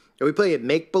 Are we playing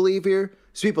make-believe here?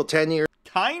 These people 10 years...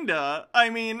 Kinda. I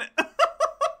mean,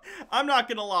 I'm not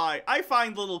gonna lie. I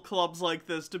find little clubs like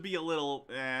this to be a little,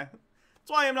 That's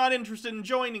why I'm not interested in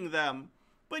joining them.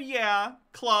 But yeah,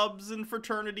 clubs and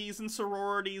fraternities and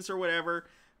sororities or whatever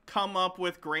come up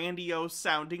with grandiose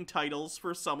sounding titles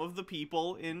for some of the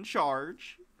people in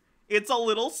charge. It's a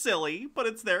little silly, but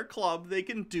it's their club. They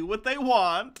can do what they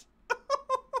want.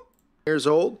 Years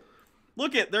old?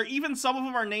 Look at, even some of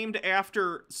them are named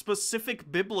after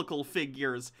specific biblical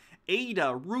figures.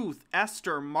 Ada, Ruth,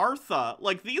 Esther, Martha.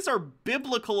 Like, these are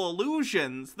biblical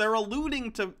allusions. They're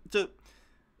alluding to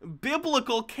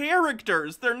biblical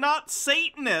characters. They're not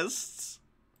Satanists.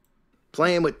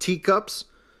 Playing with teacups.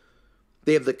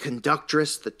 They have the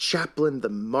conductress, the chaplain, the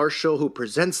marshal who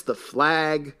presents the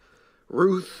flag.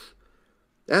 Ruth,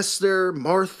 Esther,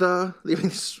 Martha. I mean,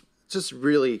 it's just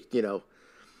really,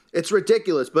 it's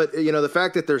ridiculous. But, the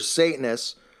fact that they're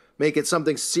Satanists make it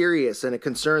something serious and a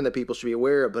concern that people should be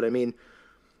aware of. But, I mean,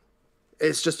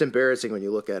 it's just embarrassing when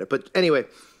you look at it. But anyway,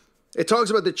 it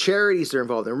talks about the charities they're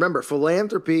involved in. Remember,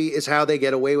 philanthropy is how they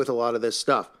get away with a lot of this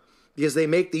stuff. Because they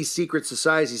make these secret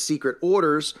societies, these secret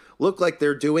orders, look like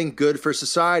they're doing good for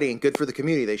society and good for the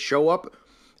community. They show up,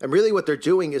 and really what they're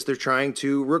doing is they're trying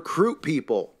to recruit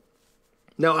people.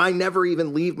 Now, I never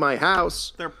even leave my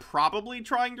house. They're probably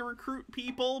trying to recruit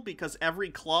people because every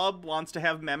club wants to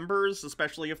have members,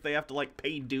 especially if they have to, like,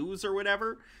 pay dues or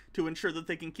whatever to ensure that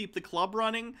they can keep the club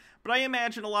running. But I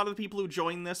imagine a lot of the people who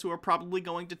join this who are probably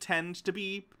going to tend to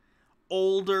be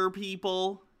older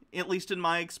people, at least in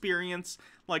my experience.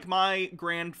 Like, my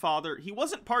grandfather, he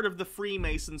wasn't part of the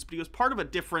Freemasons, but he was part of a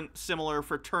different similar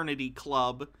fraternity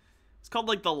club It's called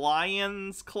like the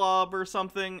Lions Club or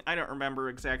something. I don't remember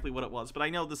exactly what it was, but I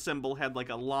know the symbol had like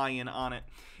a lion on it.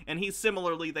 And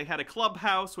they had a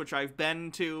clubhouse, which I've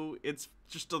been to. It's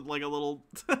just like a little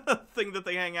thing that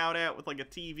they hang out at with like a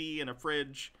TV and a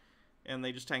fridge, and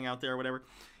they just hang out there or whatever.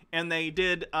 And they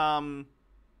did the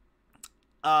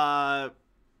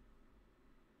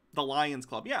Lions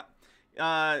Club,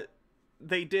 yeah.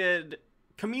 They did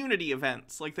community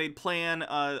events, like they'd plan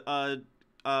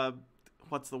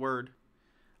what's the word?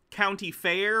 County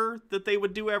fair that they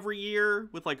would do every year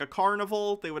with like a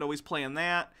carnival. They would always plan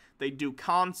that. They'd do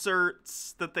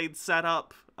concerts that they'd set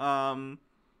up.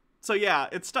 So yeah,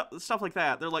 it's stuff like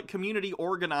that. They're like community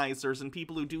organizers and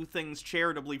people who do things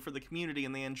charitably for the community,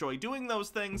 and they enjoy doing those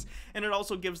things, and it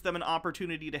also gives them an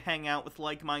opportunity to hang out with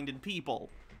like-minded people.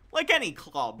 Like any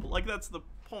club. Like, that's the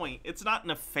point. It's not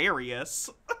nefarious.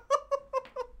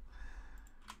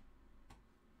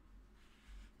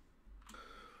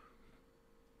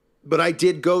 But I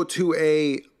did go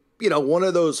to one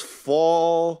of those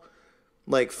fall,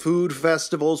 like, food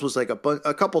festivals. Was like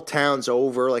a couple towns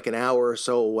over, like an hour or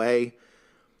so away.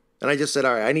 And I just said,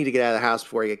 all right, I need to get out of the house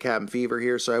before I get cabin fever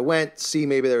here. So I went to see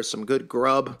maybe there's some good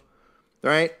grub,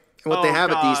 right? And what they have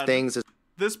at these things is...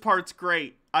 This part's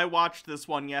great. I watched this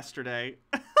one yesterday.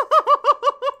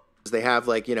 They have,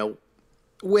 like,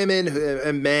 women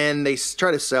and men. They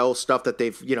try to sell stuff that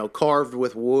they've, carved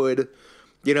with wood.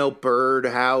 Bird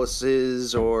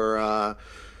houses or,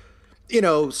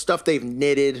 stuff they've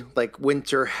knitted, like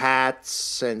winter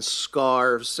hats and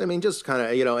scarves. I mean, just kind of,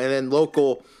 and then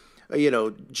local,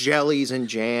 jellies and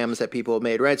jams that people have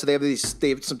made, right? So they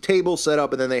have some tables set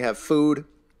up, and then they have food.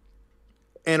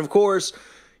 And of course,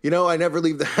 I never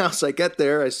leave the house. I get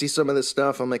there, I see some of this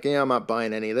stuff. I'm like, yeah, I'm not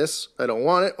buying any of this. I don't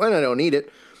want it, and I don't need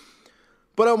it.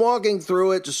 But I'm walking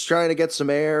through it, just trying to get some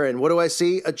air, and what do I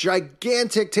see? A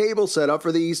gigantic table set up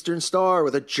for the Eastern Star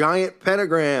with a giant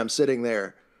pentagram sitting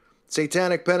there.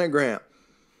 Satanic pentagram.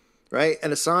 Right?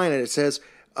 And a sign, and it says,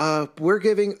 we're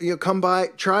giving, come by,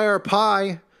 try our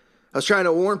pie. I was trying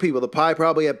to warn people, the pie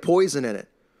probably had poison in it.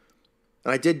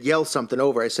 And I did yell something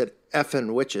over. I said,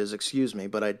 effing witches, excuse me,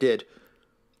 but I did.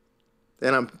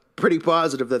 And I'm pretty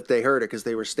positive that they heard it because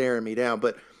they were staring me down.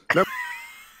 But remember...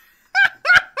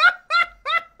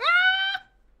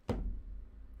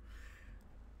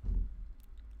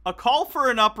 A call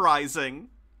for an uprising,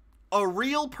 a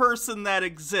real person that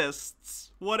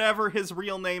exists, whatever his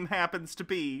real name happens to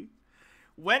be,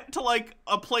 went to like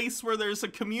a place where there's a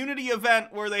community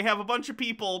event where they have a bunch of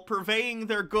people purveying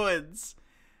their goods.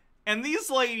 And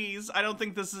these ladies, I don't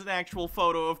think this is an actual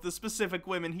photo of the specific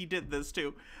women he did this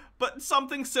to, but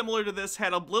something similar to this,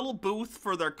 had a little booth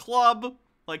for their club.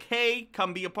 Like, hey,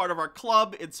 come be a part of our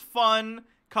club. It's fun.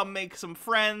 Come make some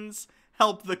friends.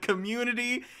 Help the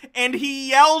community. And he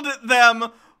yelled at them,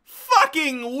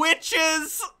 fucking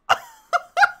witches!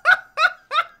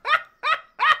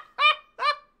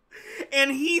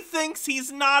 And he thinks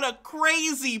he's not a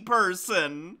crazy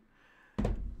person.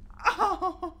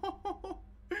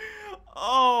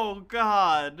 Oh,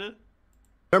 God.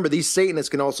 Remember, these Satanists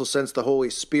can also sense the Holy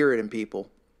Spirit in people.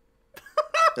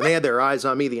 And they had their eyes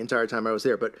on me the entire time I was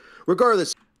there. But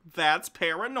regardless... That's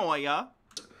paranoia.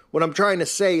 What I'm trying to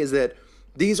say is that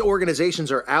these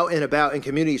organizations are out and about in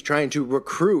communities trying to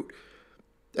recruit.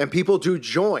 And people do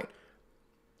join.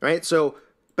 Right? So,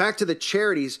 back to the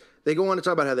charities... They go on to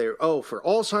talk about how they're, for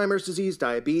Alzheimer's disease,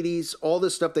 diabetes, all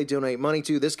this stuff they donate money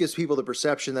to. This gives people the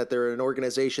perception that they're an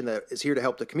organization that is here to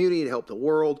help the community, to help the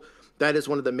world. That is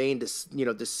one of the main,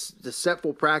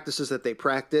 deceitful practices that they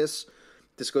practice.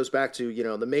 This goes back to,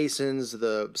 the Masons,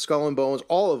 the Skull and Bones,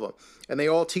 all of them. And they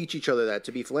all teach each other that,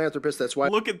 to be philanthropists. That's why...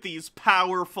 Look at these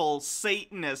powerful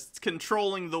Satanists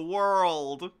controlling the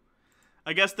world.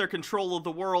 I guess their control of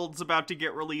the world's about to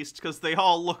get released because they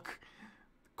all look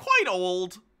quite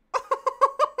old.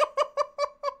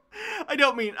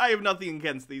 I have nothing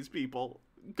against these people.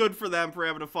 Good for them for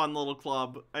having a fun little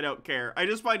club. I don't care. I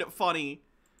just find it funny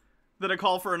that a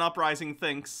call for an uprising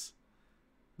thinks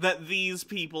that these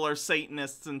people are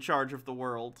Satanists in charge of the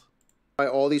world.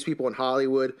 All these people in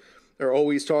Hollywood are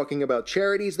always talking about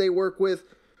charities they work with.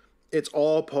 It's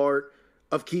all part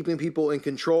of keeping people in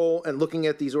control and looking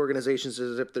at these organizations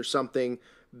as if there's something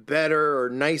better or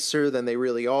nicer than they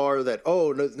really are, that,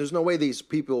 no, there's no way these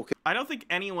people can... I don't think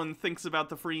anyone thinks about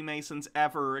the Freemasons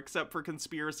ever, except for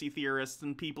conspiracy theorists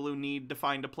and people who need to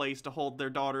find a place to hold their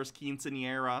daughter's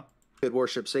quinceañera. Could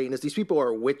worship Satanists. These people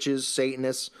are witches,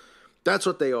 Satanists. That's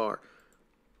what they are.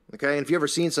 Okay? And if you've ever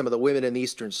seen some of the women in the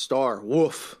Eastern Star,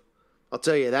 woof. I'll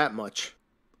tell you that much.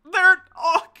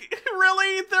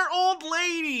 Really? They're old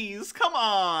ladies. Come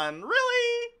on.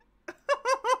 Really?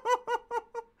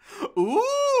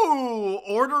 Ooh,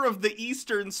 Order of the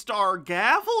Eastern Star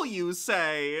gavel, you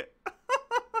say?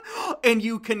 And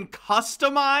you can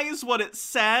customize what it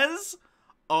says?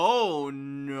 Oh,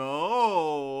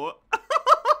 no.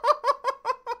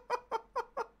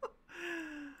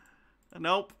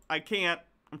 Nope, I can't.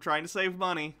 I'm trying to save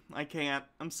money. I can't.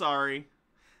 I'm sorry.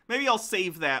 Maybe I'll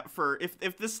save that for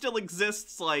if this still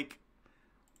exists, like,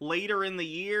 later in the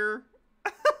year.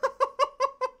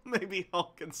 Maybe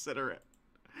I'll consider it.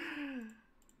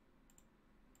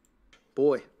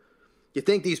 Boy, you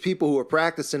think these people who are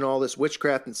practicing all this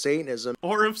witchcraft and Satanism...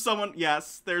 Or if someone...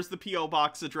 Yes, there's the P.O.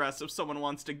 Box address if someone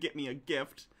wants to get me a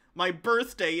gift. My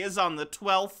birthday is on the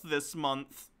 12th this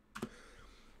month.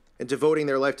 And devoting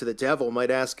their life to the devil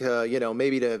might ask, you know,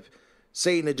 maybe to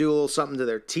Satan to do a little something to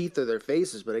their teeth or their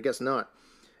faces, but I guess not.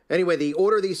 Anyway, the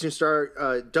Order of the Eastern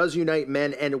Star does unite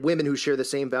men and women who share the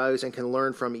same values and can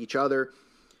learn from each other.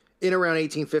 In around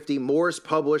 1850, Morris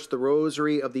published the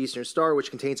Rosary of the Eastern Star,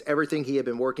 which contains everything he had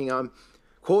been working on,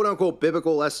 quote-unquote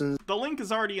biblical lessons. The link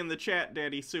is already in the chat,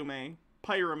 Daddy Sume.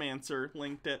 Pyromancer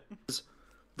linked it.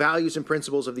 Values and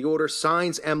principles of the Order,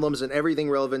 signs, emblems, and everything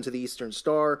relevant to the Eastern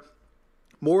Star.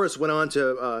 Morris went on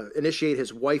to initiate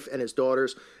his wife and his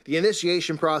daughters. The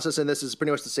initiation process in this is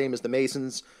pretty much the same as the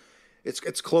Masons.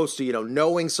 It's close to, you know,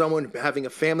 knowing someone, having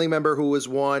a family member who was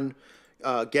one,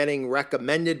 getting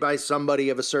recommended by somebody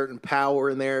of a certain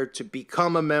power in there to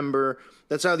become a member.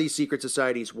 That's how these secret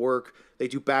societies work. They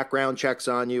do background checks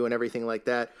on you and everything like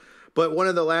that. But one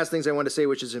of the last things I want to say,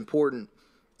 which is important,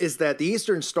 is that the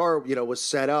Eastern Star, you know, was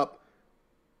set up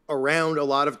around a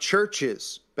lot of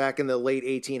churches back in the late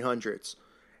 1800s.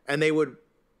 And they would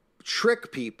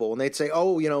trick people, and they'd say,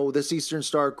 oh, you know, this Eastern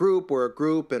Star group, we're a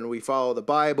group, and we follow the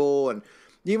Bible, and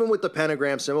even with the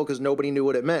pentagram symbol, because nobody knew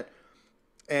what it meant.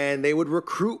 And they would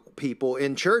recruit people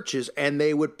in churches, and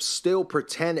they would still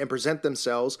pretend and present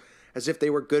themselves as if they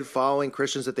were good following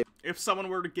Christians that they... If someone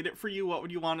were to get it for you, what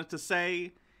would you want it to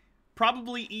say?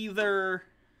 Probably either...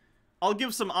 I'll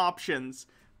give some options.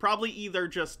 Probably either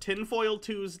just Tinfoil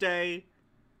Tuesday,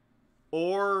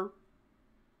 or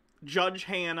Judge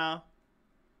Hannah,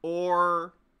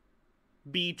 or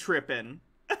Be Trippin'.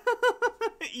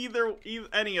 either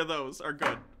any of those are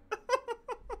good.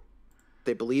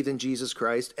 They believed in Jesus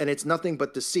Christ, and it's nothing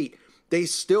but deceit. They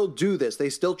still do this. They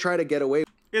still try to get away.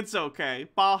 It's okay.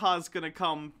 Baja's gonna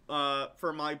come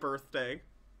for my birthday.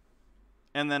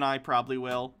 And then I probably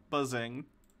will. Buzzing.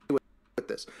 With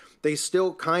this. They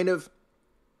still kind of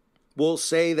will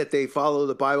say that they follow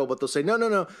the Bible, but they'll say, no, no,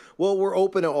 no. Well, we're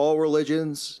open to all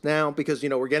religions now because, you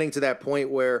know, we're getting to that point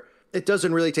where it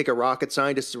doesn't really take a rocket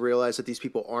scientist to realize that these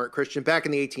people aren't Christian. Back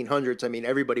in the 1800s, I mean,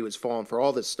 everybody was falling for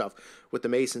all this stuff with the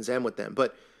Masons and with them.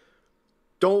 But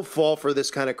don't fall for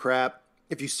this kind of crap.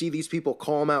 If you see these people,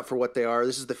 call them out for what they are.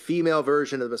 This is the female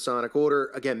version of the Masonic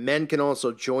Order. Again, men can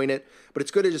also join it, but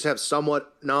it's good to just have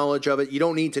somewhat knowledge of it. You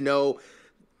don't need to know,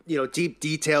 you know, deep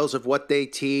details of what they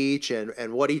teach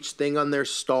and what each thing on their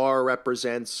star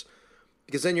represents,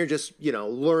 because then you're just, you know,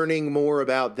 learning more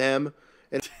about them.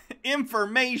 And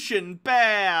information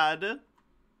bad. In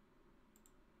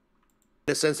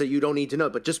a sense that you don't need to know,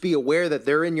 but just be aware that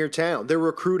they're in your town. They're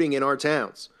recruiting in our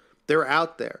towns. They're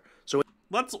out there. So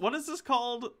what is this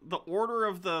called? The Order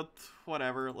of the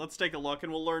whatever. Let's take a look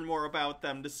and we'll learn more about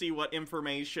them to see what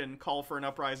information Call for an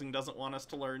Uprising doesn't want us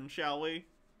to learn, shall we?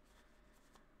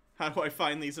 How do I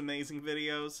find these amazing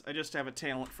videos? I just have a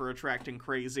talent for attracting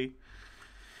crazy.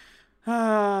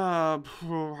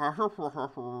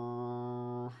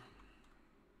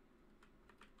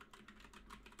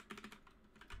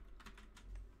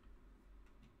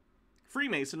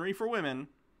 Freemasonry for women.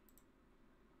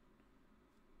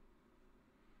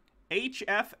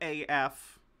 HFAF.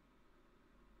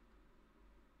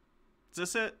 Is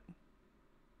this it?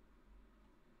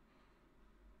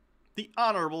 The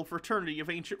Honorable Fraternity of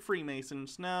Ancient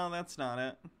Freemasons. No, that's not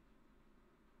it.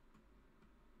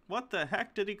 What the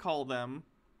heck did he call them?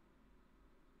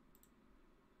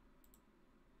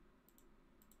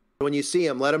 When you see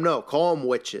them, let them know. Call them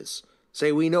witches.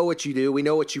 Say, we know what you do. We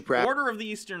know what you practice. Order of the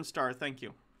Eastern Star. Thank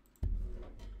you.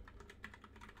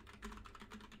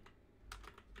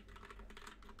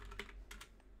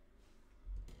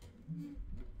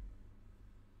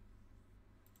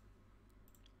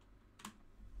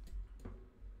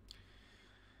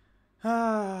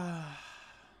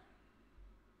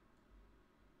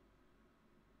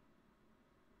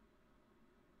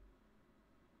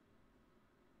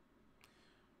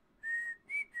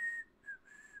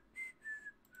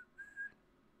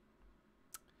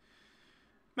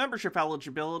 Membership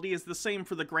eligibility is the same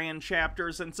for the Grand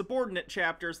Chapters and subordinate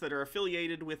chapters that are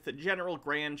affiliated with the General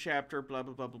Grand Chapter, blah,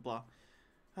 blah, blah, blah, blah.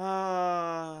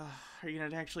 Are you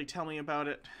gonna actually tell me about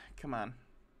it? Come on.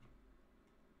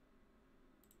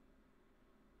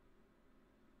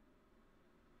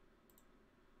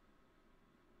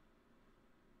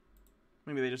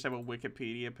 Maybe they just have a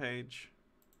Wikipedia page.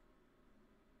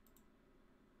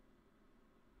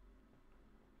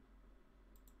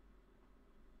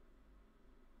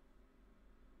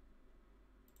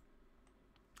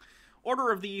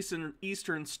 Order of the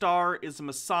Eastern Star is a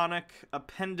Masonic, a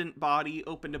pendant body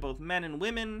open to both men and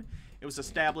women. It was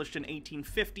established in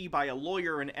 1850 by a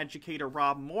lawyer and educator,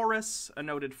 Rob Morris, a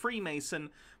noted Freemason,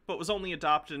 but was only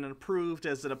adopted and approved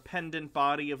as a pendant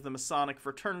body of the Masonic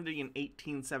fraternity in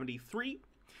 1873.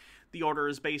 The order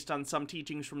is based on some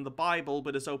teachings from the Bible,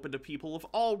 but is open to people of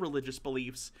all religious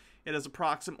beliefs. It has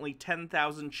approximately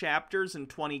 10,000 chapters in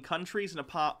 20 countries and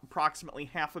approximately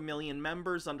 500,000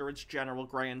 members under its General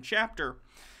Grand Chapter.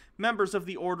 Members of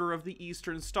the Order of the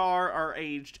Eastern Star are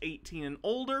aged 18 and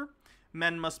older.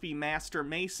 Men must be Master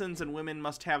Masons, and women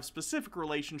must have specific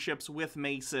relationships with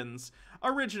Masons.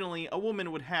 Originally, a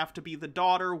woman would have to be the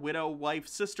daughter, widow, wife,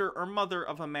 sister, or mother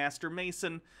of a Master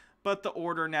Mason, but the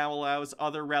order now allows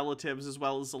other relatives, as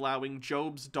well as allowing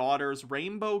Job's daughters,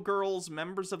 Rainbow Girls,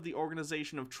 members of the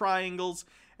Organization of Triangles,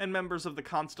 and members of the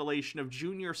constellation of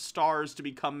Junior Stars to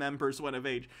become members when of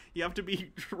age. You have to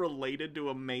be related to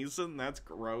a Mason? That's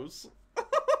gross.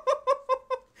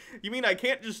 You mean I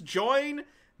can't just join?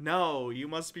 No, you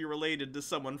must be related to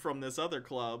someone from this other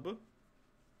club.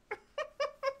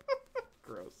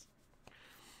 Gross.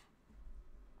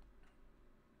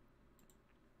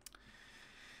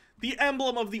 The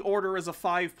emblem of the order is a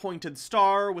 5-pointed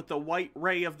star, with the white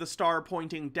ray of the star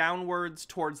pointing downwards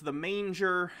towards the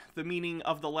manger. The meaning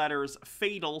of the letters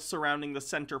fatal surrounding the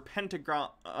center pentagon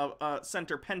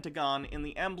in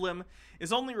the emblem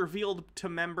is only revealed to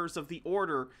members of the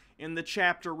order. In the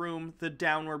chapter room, the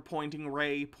downward pointing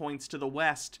ray points to the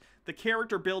west. The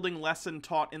character building lesson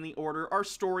taught in the order are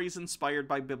stories inspired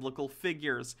by biblical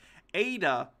figures.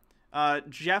 Ada,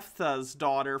 Jephthah's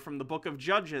daughter from the Book of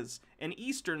Judges, an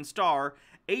Eastern Star.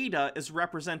 Ada is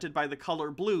represented by the color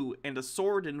blue and a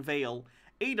sword and veil.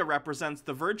 Ada represents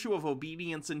the virtue of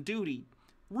obedience and duty.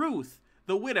 Ruth,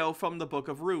 the widow from the Book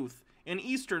of Ruth, an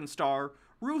Eastern Star.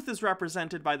 Ruth is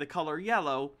represented by the color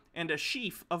yellow and a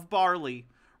sheaf of barley.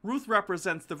 Ruth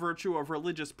represents the virtue of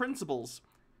religious principles.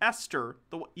 Esther,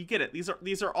 you get it.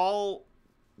 These are all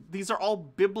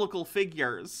biblical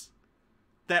figures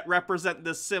that represent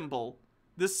this symbol.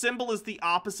 This symbol is the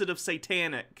opposite of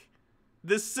satanic.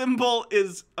 This symbol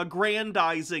is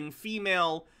aggrandizing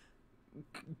female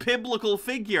biblical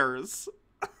figures.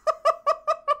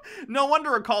 No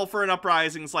wonder a call for an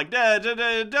uprising is like,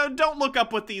 don't look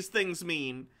up what these things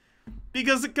mean.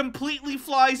 Because it completely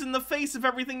flies in the face of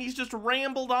everything he's just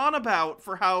rambled on about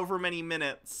for however many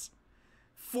minutes.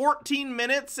 14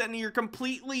 minutes and you're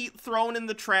completely thrown in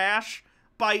the trash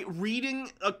by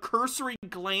reading a cursory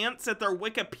glance at their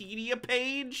Wikipedia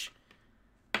page?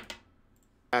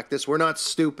 We're not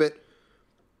stupid.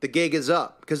 The gig is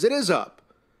up, because it is up.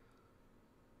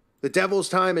 The devil's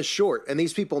time is short, and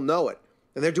these people know it.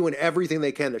 And they're doing everything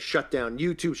they can to shut down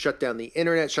YouTube, shut down the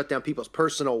internet, shut down people's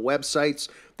personal websites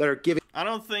that are giving... I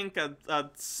don't think a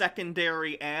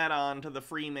secondary add-on to the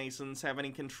Freemasons have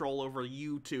any control over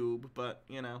YouTube, but,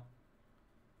 you know,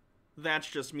 that's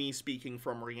just me speaking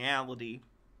from reality.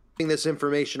 This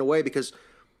information away because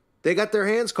they got their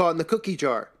hands caught in the cookie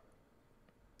jar.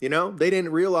 You know, they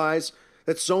didn't realize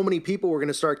that so many people were going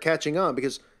to start catching on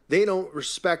because they don't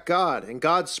respect God, and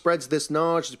God spreads this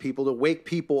knowledge to people to wake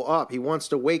people up. He wants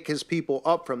to wake his people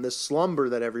up from this slumber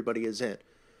that everybody is in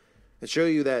and show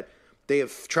you that they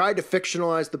have tried to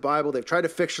fictionalize the Bible, they've tried to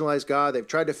fictionalize God, they've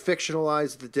tried to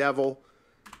fictionalize the devil.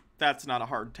 That's not a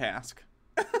hard task.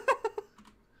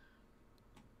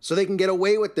 So they can get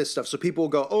away with this stuff. So people will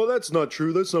go, oh, that's not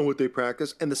true. That's not what they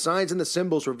practice. And the signs and the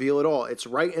symbols reveal it all. It's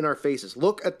right in our faces.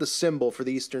 Look at the symbol for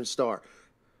the Eastern Star.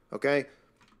 Okay?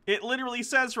 It literally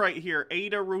says right here,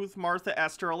 Ada, Ruth, Martha,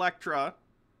 Esther, Electra.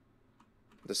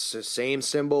 The same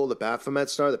symbol, the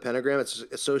Baphomet star, the pentagram, it's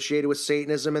associated with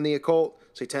Satanism and the occult.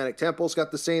 Satanic Temple's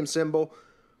got the same symbol.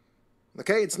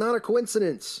 Okay, it's not a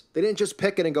coincidence. They didn't just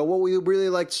pick it and go, well, we really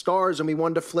liked stars and we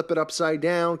wanted to flip it upside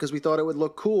down because we thought it would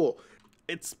look cool.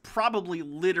 It's probably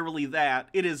literally that.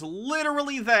 It is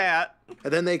literally that.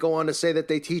 And then they go on to say that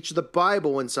they teach the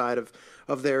Bible inside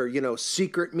of their, you know,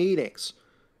 secret meetings.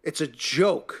 It's a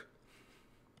joke.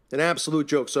 An absolute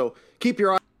joke. So keep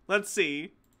your eye. Let's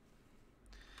see.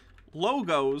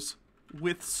 Logos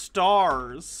with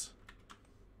stars.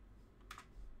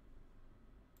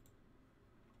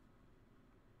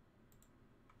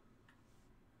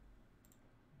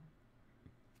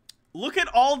 Look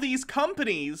at all these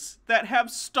companies that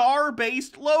have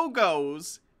star-based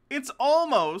logos. It's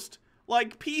almost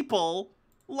like people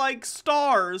like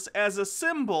stars as a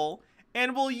symbol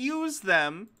and will use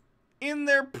them in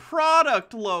their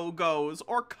product logos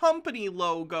or company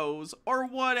logos or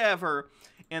whatever.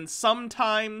 And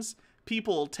sometimes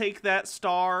people will take that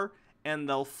star and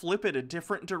they'll flip it a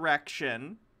different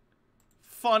direction.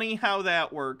 Funny how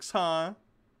that works, huh?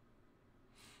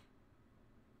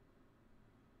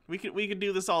 We could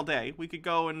do this all day. We could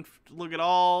go and look at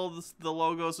all the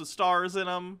logos with stars in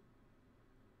them.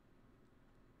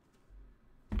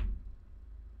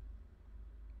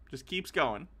 Just keeps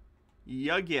going.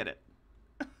 You get it.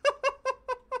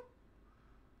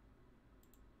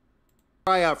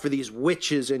 Try out for these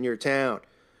witches in your town.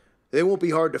 They won't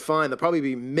be hard to find. They'll probably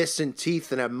be missing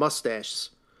teeth and have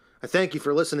mustaches. I thank you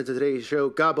for listening to today's show.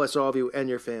 God bless all of you and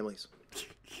your families.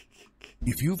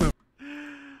 If you've ever...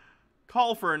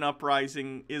 Call for an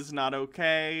uprising is not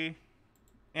okay,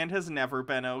 and has never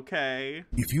been okay.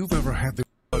 If you've ever had the...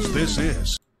 This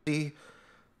is...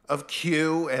 of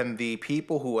Q and the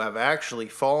people who have actually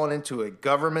fallen into a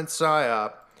government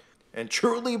psyop and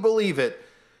truly believe it,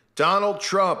 Donald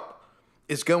Trump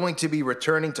is going to be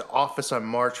returning to office on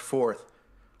March 4th.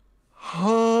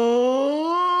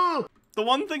 Huh? The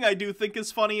one thing I do think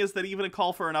is funny is that even a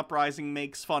call for an uprising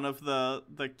makes fun of the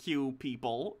Q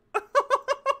people.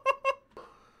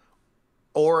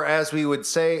 Or as we would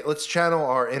say, let's channel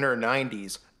our inner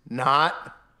 90s.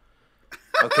 Not.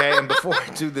 Okay, and before I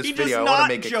do this video, I want to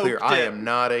make it clear. I am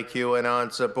not a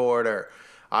QAnon supporter.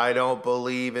 I don't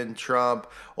believe in Trump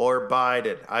or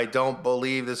Biden. I don't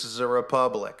believe this is a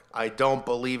republic. I don't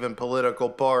believe in political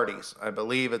parties. I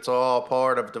believe it's all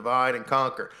part of divide and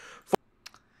conquer.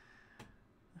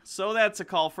 So that's a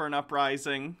call for an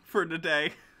uprising for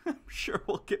today. I'm sure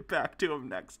we'll get back to him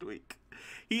next week.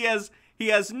 He has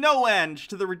no end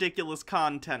to the ridiculous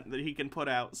content that he can put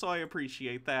out, so I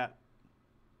appreciate that.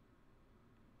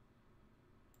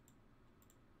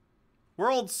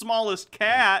 World's smallest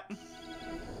cat.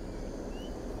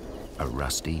 A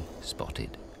rusty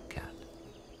spotted cat.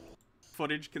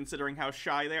 Footage, considering how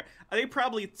shy they are. They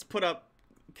probably put up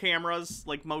cameras,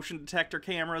 like motion detector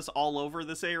cameras, all over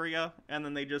this area, and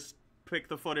then they just pick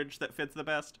the footage that fits the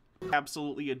best.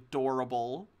 Absolutely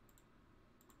adorable.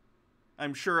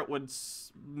 I'm sure it would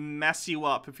mess you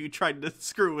up if you tried to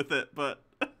screw with it, but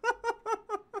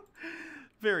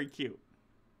very cute.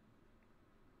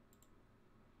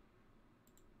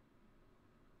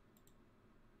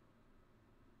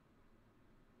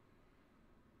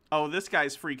 Oh, this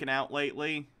guy's freaking out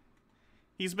lately.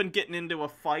 He's been getting into a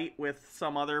fight with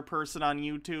some other person on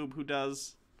YouTube who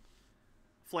does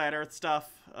flat earth stuff,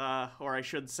 or I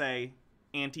should say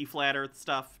anti-flat earth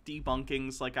stuff,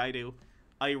 debunkings like I do.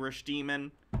 Irish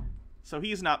Demon. So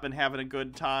he's not been having a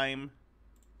good time.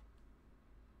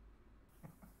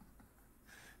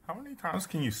 How many times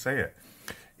can you say it?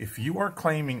 If you are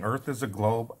claiming Earth is a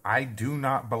globe, I do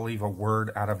not believe a word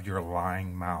out of your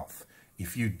lying mouth.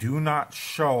 If you do not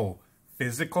show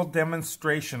physical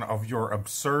demonstration of your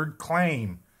absurd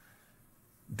claim,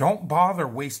 don't bother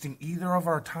wasting either of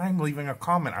our time leaving a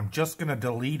comment. I'm just going to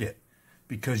delete it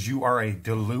because you are a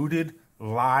deluded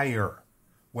liar,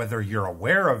 whether you're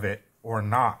aware of it or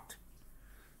not.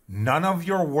 None of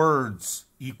your words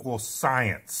equal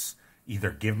science.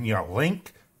 Either give me a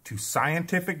link to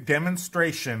scientific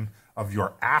demonstration of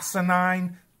your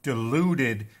asinine,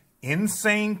 deluded,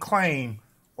 insane claim,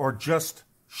 or just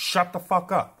shut the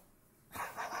fuck up.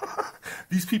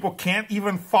 These people can't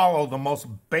even follow the most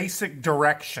basic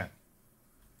direction.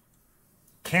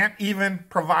 Can't even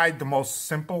provide the most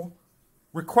simple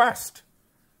request.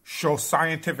 Show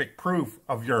scientific proof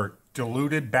of your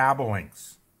deluded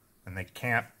babblings. And they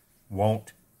can't,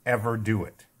 won't ever do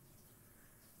it.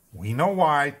 We know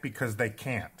why, because they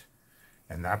can't.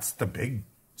 And that's the big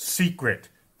secret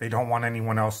they don't want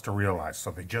anyone else to realize.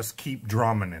 So they just keep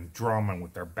drumming and drumming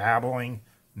with their babbling,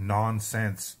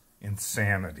 nonsense,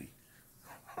 insanity.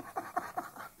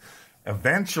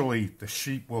 Eventually, the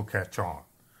sheep will catch on.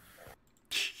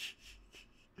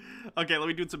 Okay, let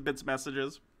me do some bits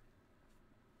messages.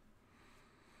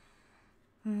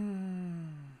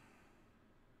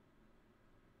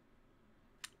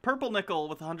 Purple Nickel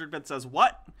with 100 bits says,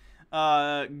 what?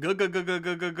 Gatsby,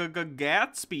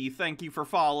 thank you for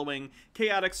following.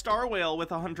 Chaotic Star Whale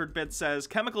with 100 bits says,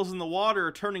 chemicals in the water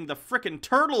are turning the frickin'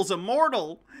 turtles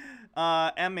immortal.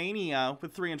 M-Mania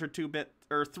with 302 bit,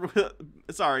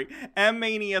 sorry,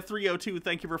 M-Mania 302,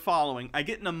 thank you for following. I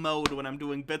get in a mode when I'm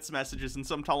doing bits messages, and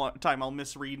sometime I'll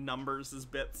misread numbers as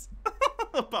bits.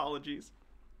 Apologies.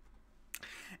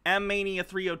 M-Mania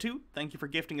 302, thank you for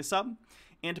gifting a sub.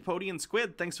 Antipodian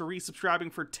Squid, thanks for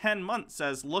resubscribing for 10 months,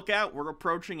 says, look out, we're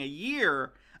approaching a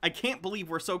year. I can't believe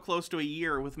we're so close to a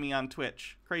year with me on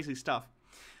Twitch. Crazy stuff.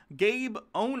 Gabe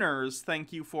Owners,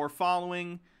 thank you for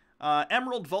following.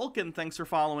 Emerald Vulcan, thanks for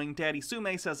following. Daddy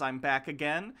Sume says, I'm back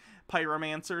again.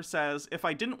 Pyromancer says, if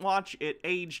I didn't watch it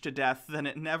age to death, then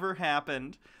it never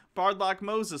happened. Bardlock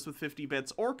Moses with 50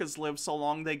 bits. Orcas live so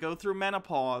long they go through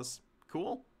menopause.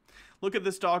 Cool. Look at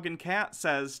this dog and cat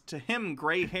says, to him,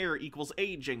 gray hair equals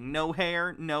aging. No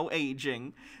hair, no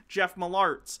aging. Jeff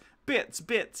Mallarts, bits,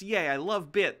 yay, I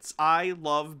love bits. I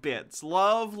love bits.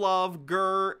 Love,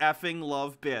 effing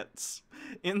love bits.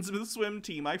 Innsmouth Swim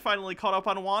Team, I finally caught up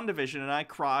on WandaVision and I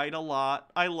cried a lot.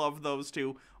 I love those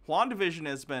two. WandaVision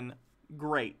has been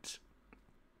great.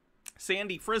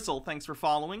 Sandy Frizzle, thanks for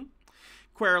following.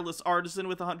 Querulous Artisan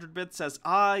with 100 bits says,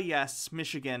 ah yes,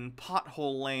 Michigan,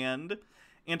 pothole land.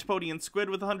 Antipodian Squid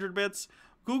with 100 bits.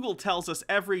 Google tells us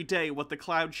every day what the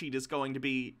cloud sheet is going to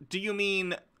be. Do you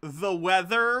mean the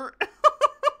weather?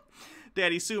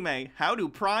 Daddy Sume, how do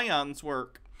prions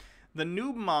work? The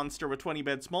Noob Monster with 20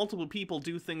 bits. Multiple people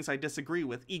do things I disagree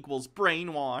with equals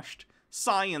brainwashed.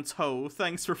 Science Ho,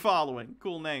 thanks for following.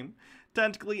 Cool name.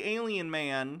 Tentacly Alien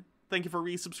Man, thank you for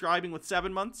resubscribing with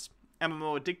 7 months.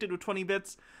 MMO Addicted with 20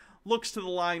 bits. Looks to the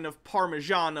line of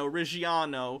Parmigiano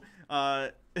Reggiano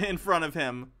in front of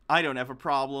him. I don't have a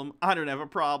problem. I don't have a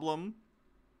problem.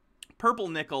 Purple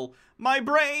Nickel. My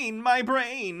brain! My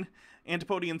brain!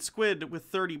 Antipodian Squid with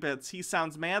 30 bits. He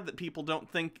sounds mad that people don't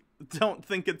think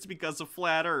it's because of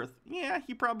flat Earth. Yeah,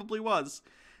 he probably was.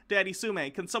 Daddy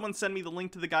Sume, can someone send me the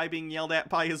link to the guy being yelled at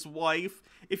by his wife?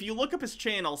 If you look up his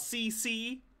channel,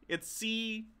 CC, it's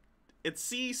C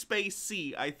space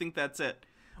C. I think that's it.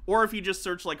 Or if you just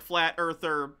search like flat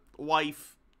earther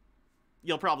wife,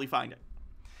 you'll probably find it.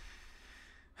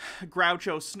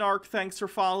 Groucho Snark, thanks for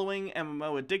following.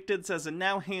 MMO Addicted says, and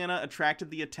now Hannah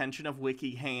attracted the attention of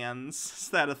Wiki Hands. Is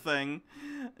that a thing?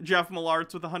 Jeff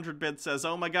Mallarts with 100 bits says,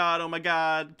 oh my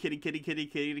god, kitty, kitty, kitty,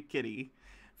 kitty, kitty.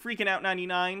 Freaking Out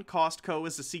 99, Costco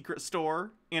is a secret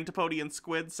store. Antipodian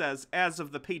Squid says, as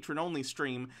of the patron-only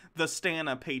stream, the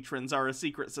Stana patrons are a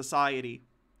secret society.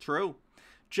 True.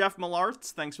 Jeff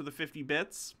Mallarts, thanks for the 50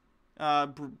 bits.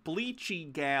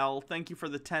 Bleachy Gal, thank you for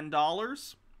the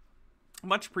 $10.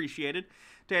 Much appreciated.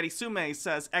 Daddy Sume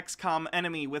says, XCOM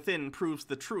enemy within proves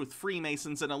the truth.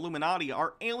 Freemasons and Illuminati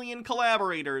are alien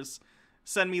collaborators.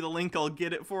 Send me the link, I'll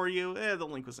get it for you. The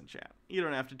link was in chat. You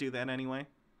don't have to do that anyway.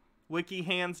 Wiki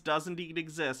Hands does indeed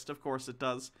exist. Of course it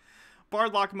does.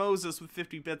 Bardlock Moses with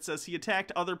 50 bits says, he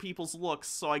attacked other people's looks,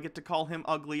 so I get to call him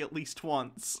ugly at least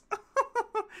once.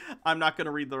 I'm not going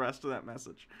to read the rest of that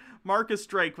message. Marcus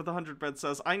Drake with 100 bits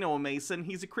says, I know a Mason.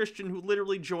 He's a Christian who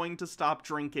literally joined to stop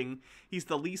drinking. He's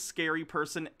the least scary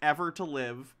person ever to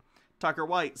live. Tucker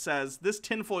White says, this is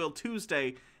Tinfoil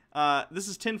Tuesday,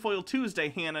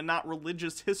 Hannah, not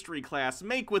religious history class.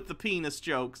 Make with the penis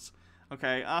jokes.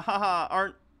 Okay,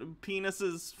 aren't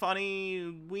penises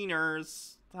funny?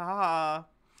 Wieners. Haha.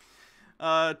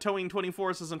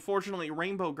 Towing24 says, unfortunately,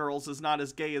 Rainbow Girls is not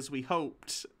as gay as we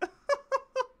hoped.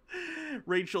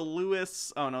 Rachel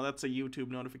Lewis. Oh, no, that's a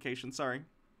YouTube notification. Sorry.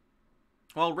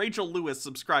 Well, Rachel Lewis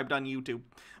subscribed on YouTube.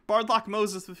 Bardlock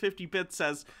Moses with 50 bits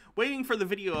says, waiting for the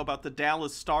video about the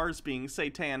Dallas Stars being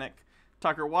satanic.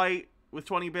 Tucker White with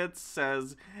 20 bits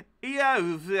says, that's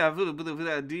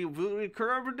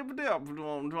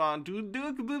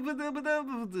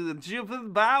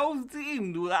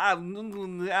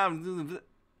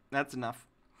enough.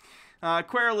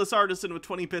 Querulous Artisan with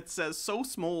 20 bits says, so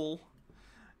small.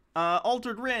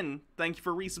 Altered Rin, thank you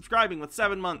for resubscribing with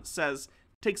 7 months, says,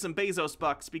 take some Bezos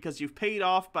bucks because you've paid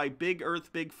off by Big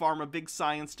Earth, Big Pharma, Big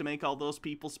Science to make all those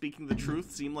people speaking the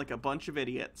truth seem like a bunch of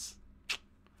idiots.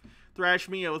 Thrash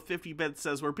Mia with 50 bits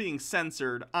says, we're being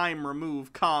censored. I'm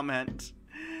remove comment.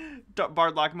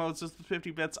 Bardlock Moses with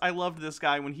 50 bits. I loved this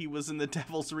guy when he was in the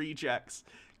Devil's Rejects.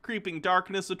 Creeping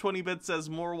Darkness with 20 bits says,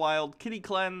 more wild kitty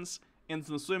cleanse. And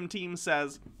the swim team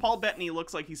says, Paul Bettany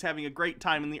looks like he's having a great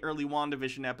time in the early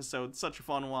WandaVision episodes. Such a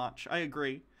fun watch. I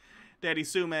agree. Daddy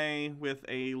Sume with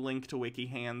a link to Wiki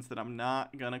Hands that I'm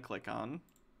not gonna click on.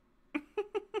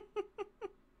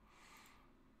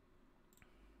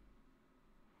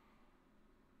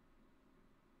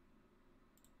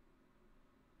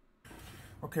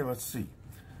 Okay, let's see.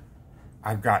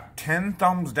 I've got 10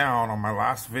 thumbs down on my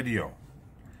last video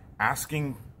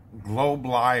asking globe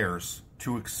liars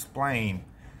to explain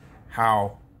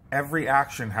how every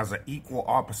action has an equal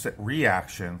opposite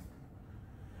reaction,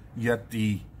 yet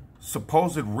the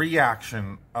supposed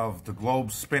reaction of the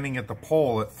globe spinning at the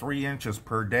pole at 3 inches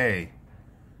per day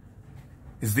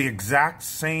is the exact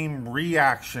same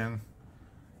reaction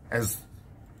as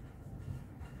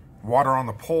water on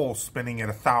the poles spinning at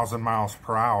 1,000 miles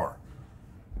per hour.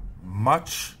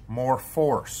 Much more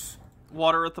force.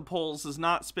 Water at the poles is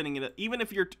not spinning it. Even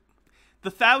if you're... The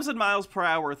 1,000 miles per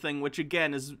hour thing, which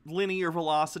again is linear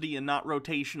velocity and not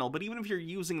rotational, but even if you're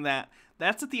using that,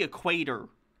 that's at the equator,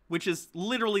 which is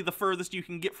literally the furthest you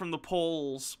can get from the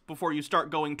poles before you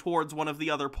start going towards one of the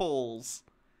other poles.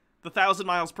 The 1,000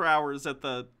 miles per hour is at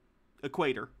the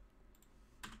equator.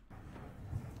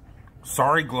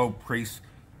 Sorry, Globe Priest.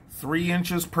 3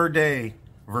 inches per day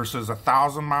versus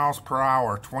 1,000 miles per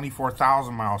hour,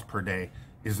 24,000 miles per day,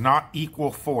 is not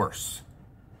equal force.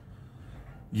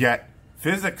 Yet,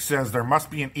 physics says there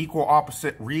must be an equal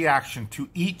opposite reaction to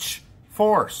each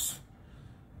force.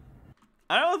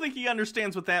 I don't think he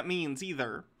understands what that means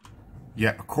either.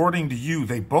 Yet, according to you,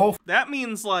 they both... That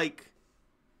means, like,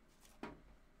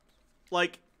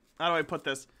 how do I put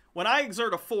this? When I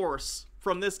exert a force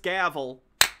from this gavel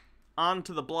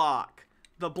onto the block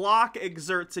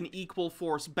exerts an equal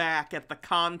force back at the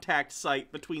contact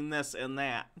site between this and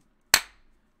that.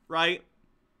 Right?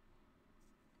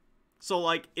 So,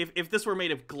 like, if this were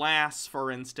made of glass,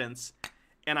 for instance,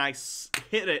 and I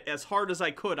hit it as hard as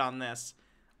I could on this,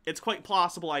 it's quite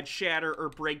possible I'd shatter or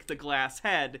break the glass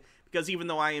head, because even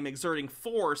though I am exerting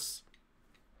force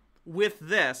with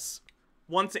this,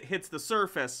 once it hits the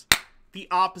surface, the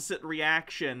opposite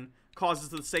reaction causes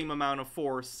the same amount of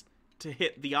force to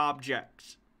hit the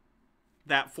object.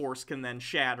 That force can then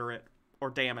shatter it,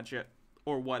 or damage it,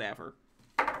 or whatever.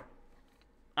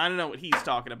 I don't know what he's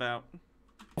talking about.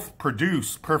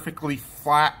 Produce perfectly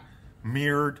flat,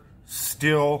 mirrored,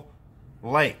 still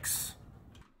lakes.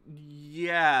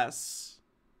 Yes.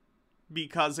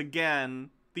 Because, again,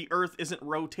 the Earth isn't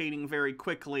rotating very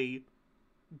quickly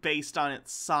based on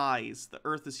its size. The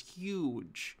Earth is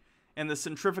huge, and the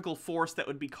centrifugal force that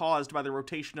would be caused by the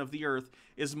rotation of the Earth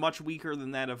is much weaker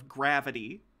than that of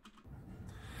gravity.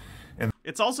 And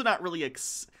it's also not really...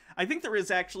 I think there is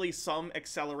actually some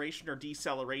acceleration or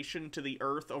deceleration to the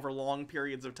Earth over long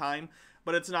periods of time,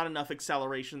 but it's not enough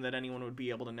acceleration that anyone would be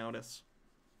able to notice.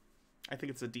 I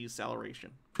think it's a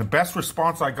deceleration. The best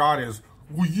response I got is,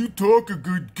 well, you talk a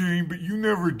good game, but you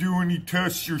never do any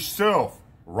tests yourself.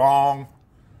 Wrong.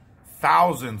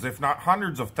 Thousands, if not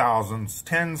hundreds of thousands,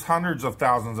 tens, hundreds of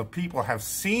thousands of people have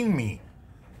seen me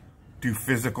do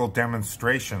physical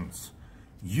demonstrations.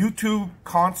 YouTube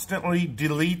constantly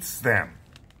deletes them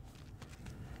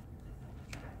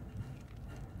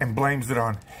and blames it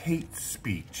on hate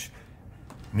speech.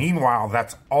 Meanwhile,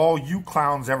 that's all you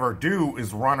clowns ever do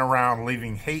is run around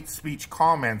leaving hate speech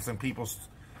comments in people's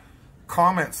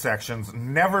comment sections,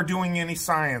 never doing any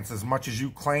science as much as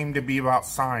you claim to be about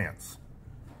science.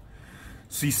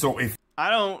 See, so if...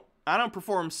 I don't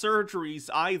perform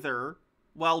surgeries either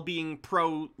while being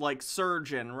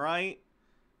surgeon, right?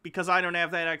 Because I don't have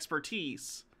that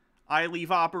expertise. I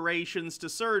leave operations to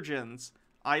surgeons.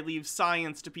 I leave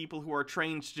science to people who are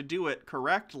trained to do it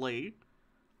correctly.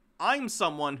 I'm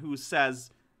someone who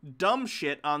says dumb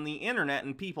shit on the internet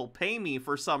and people pay me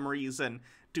for some reason.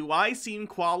 Do I seem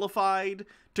qualified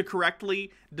to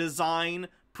correctly design,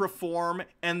 perform,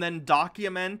 and then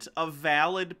document a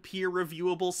valid,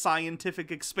 peer-reviewable scientific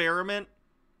experiment?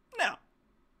 No.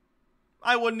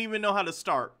 I wouldn't even know how to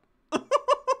start.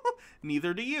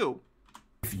 Neither do you.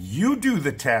 If you do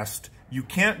the test, you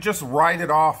can't just write it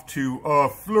off to,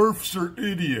 flurfs are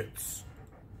idiots.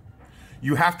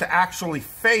 You have to actually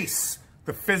face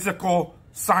the physical,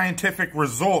 scientific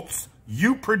results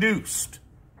you produced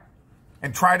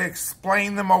and try to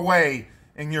explain them away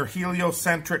in your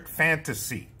heliocentric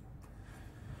fantasy.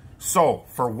 So,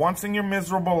 for once in your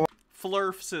miserable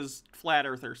Flurfs is flat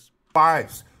earthers.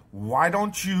 lives, why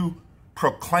don't you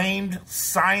proclaimed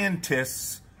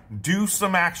scientists do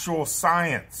some actual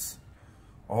science?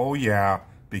 Oh yeah,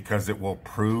 because it will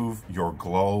prove your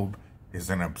globe is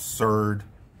an absurd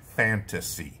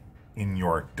fantasy in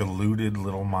your deluded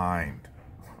little mind.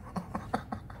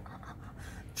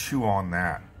 Chew on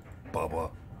that,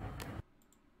 Bubba.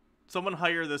 Someone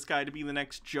hire this guy to be the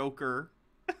next Joker.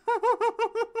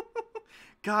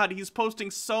 God, he's posting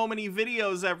so many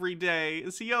videos every day.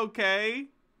 Is he okay?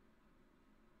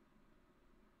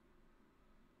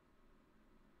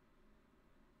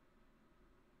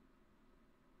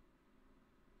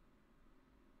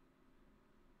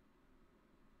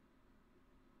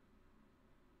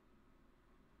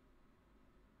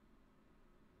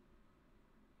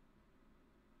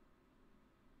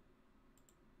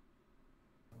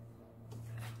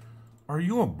 Are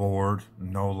you a bored,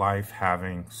 no-life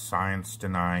having,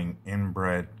 science-denying,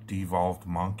 inbred, devolved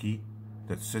monkey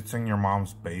that sits in your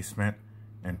mom's basement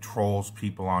and trolls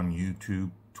people on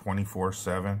YouTube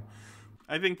 24/7.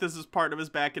 I think this is part of his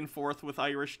back and forth with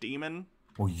Irish Demon.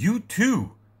 Well, you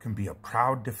too can be a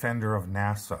proud defender of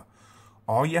NASA.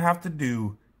 All you have to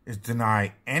do is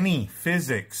deny any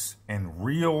physics and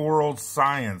real-world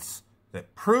science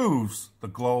that proves the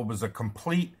globe is a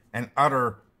complete and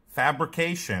utter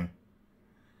fabrication,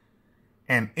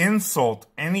 and insult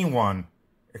anyone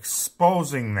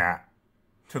exposing that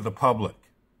to the public.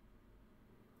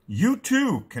 You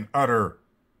too can utter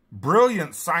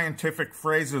brilliant scientific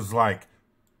phrases like,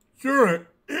 "You're an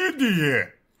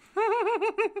idiot."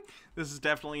 This is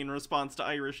definitely in response to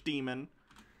Irish Demon.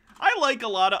 I like a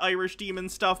lot of Irish Demon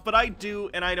stuff, but I do,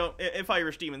 and I don't, if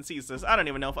Irish Demon sees this, I don't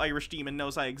even know if Irish Demon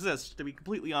knows I exist, to be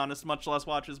completely honest, much less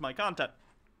watches my content.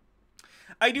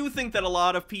 I do think that a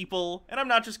lot of people, and I'm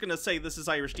not just going to say this is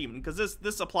Irish Demon, because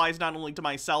this applies not only to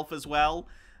myself as well,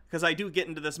 because I do get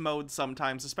into this mode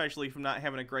sometimes, especially if I'm not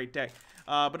having a great day,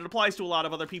 but it applies to a lot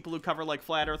of other people who cover, like,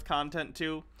 Flat Earth content,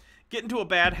 too. Get into a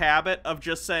bad habit of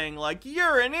just saying, like,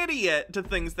 "You're an idiot," to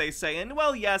things they say, and,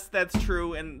 well, yes, that's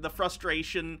true, and the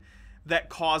frustration that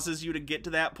causes you to get to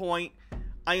that point,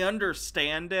 I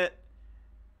understand it.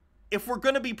 If we're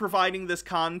going to be providing this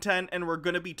content, and we're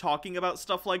going to be talking about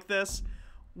stuff like this,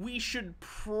 we should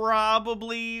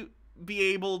probably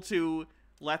be able to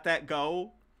let that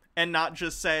go, and not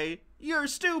just say, "You're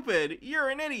stupid, you're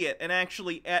an idiot," and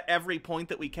actually, at every point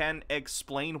that we can,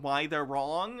 explain why they're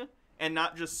wrong, and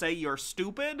not just say "you're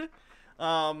stupid."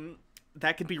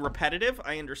 That can be repetitive,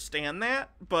 I understand that,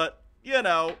 but, you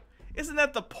know, isn't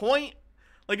that the point?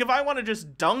 Like, if I want to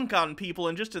just dunk on people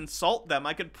and just insult them,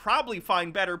 I could probably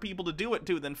find better people to do it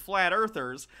to than flat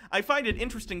earthers. I find it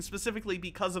interesting specifically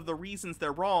because of the reasons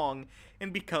they're wrong,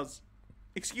 and because,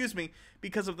 excuse me,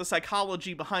 because of the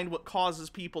psychology behind what causes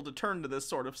people to turn to this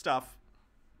sort of stuff.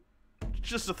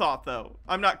 Just a thought, though.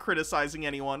 I'm not criticizing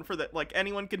anyone for that. Like,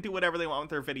 anyone can do whatever they want with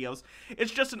their videos.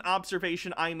 It's just an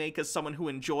observation I make as someone who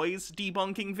enjoys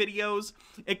debunking videos.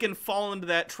 It can fall into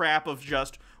that trap of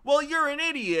just, "Well, you're an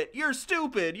idiot, you're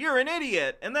stupid, you're an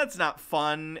idiot," and that's not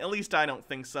fun. At least I don't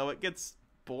think so. It gets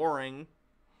boring.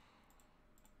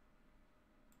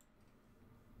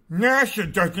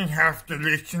 NASA doesn't have to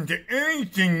listen to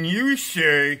anything you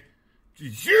say.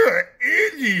 You're an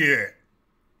idiot.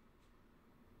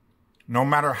 No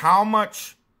matter how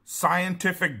much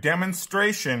scientific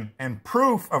demonstration and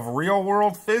proof of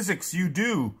real-world physics you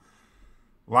do,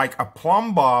 like a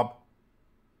plumb bob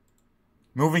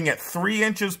moving at 3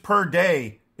 inches per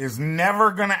day is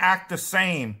never going to act the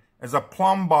same as a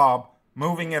plumb bob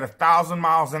moving at 1,000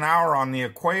 miles an hour on the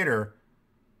equator,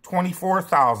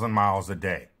 24,000 miles a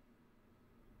day.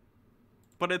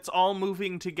 But it's all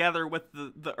moving together with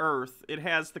the Earth. It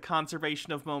has the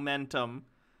conservation of momentum.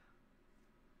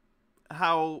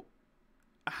 How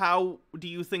do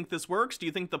you think this works? Do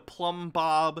you think the plumb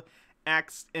bob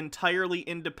acts entirely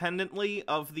independently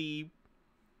of the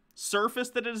surface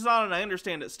that it is on? And I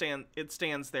understand it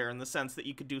stands there in the sense that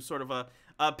you could do sort of a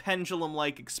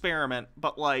pendulum-like experiment,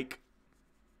 but, like,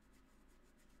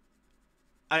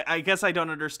 I guess I don't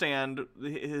understand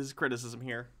his criticism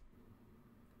here.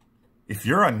 If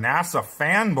you're a NASA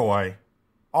fanboy,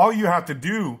 all you have to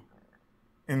do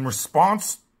in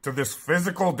response to this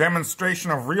physical demonstration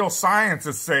of real science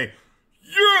is say,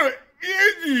 "You're an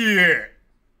idiot."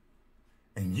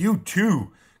 And you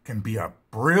too can be a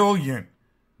brilliant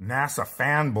NASA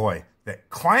fanboy that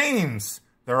claims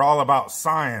they're all about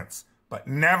science, but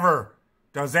never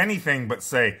does anything but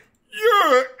say,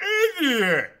 "You're an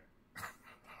idiot."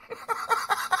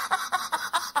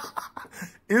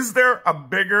 Is there a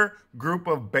bigger group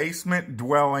of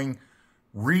basement-dwelling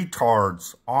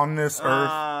retards on this earth?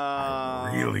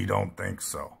 I really don't think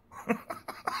so.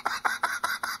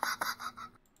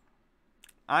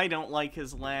 I don't like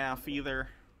his laugh either.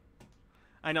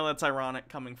 I know that's ironic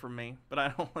coming from me, but I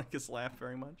don't like his laugh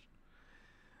very much.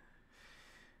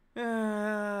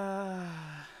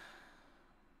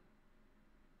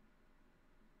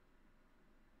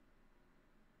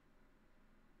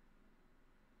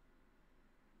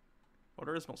 What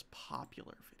are his most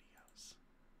popular videos?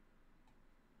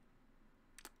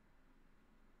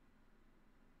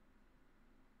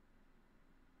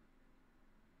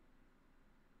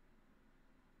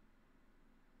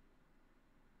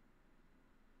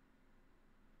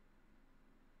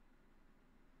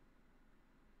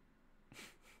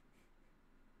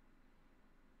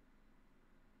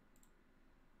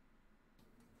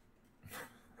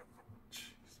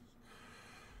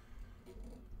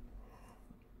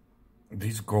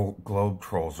 These globe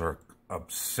trolls are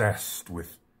obsessed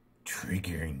with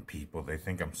triggering people. They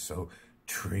think I'm so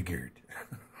triggered.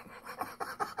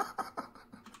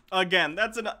 Again,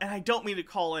 and I don't mean to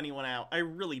call anyone out. I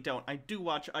really don't. I do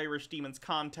watch Irish Demons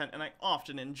content, and I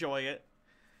often enjoy it.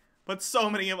 But so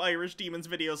many of Irish Demons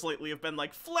videos lately have been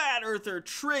like, Flat Earther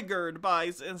triggered by...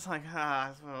 It's like,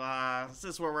 is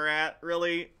this where we're at?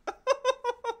 Really?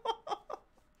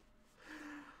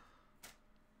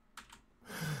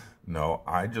 No,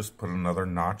 I just put another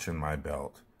notch in my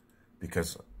belt.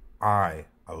 Because I,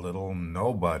 a little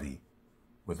nobody,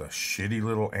 with a shitty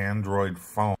little Android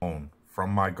phone from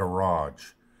my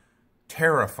garage,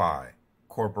 terrify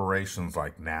corporations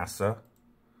like NASA.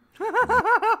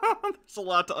 There's a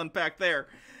lot to unpack there.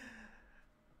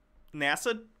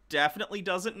 NASA definitely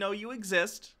doesn't know you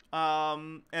exist.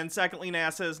 And secondly,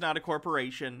 NASA is not a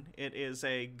corporation. It is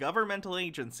a governmental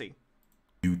agency.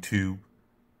 YouTube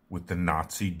with the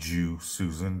Nazi Jew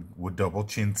Susan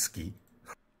Wojcicki.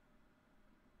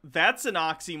 That's an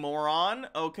oxymoron,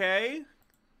 okay?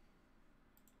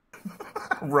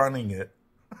 Running it.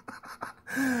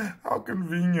 How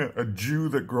convenient. A Jew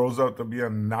that grows up to be a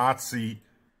Nazi.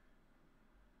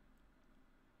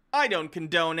 I don't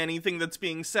condone anything that's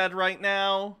being said right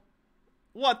now.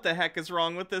 What the heck is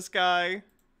wrong with this guy?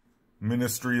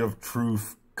 Ministry of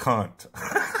Truth cunt.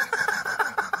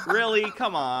 Really?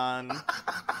 Come on.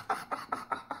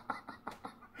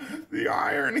 The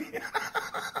irony.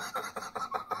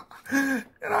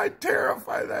 And I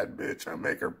terrify that bitch. I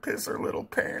make her piss her little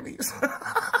panties.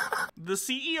 The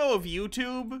CEO of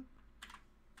YouTube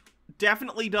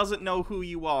definitely doesn't know who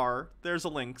you are. There's a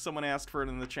link. Someone asked for it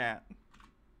in the chat.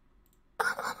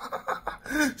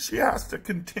 She has to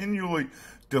continually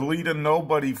delete a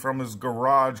nobody from his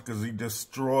garage because he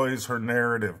destroys her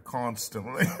narrative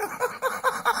constantly.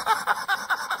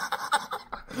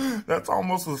 That's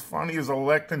almost as funny as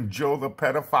electing Joe the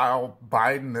pedophile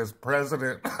Biden as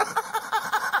president.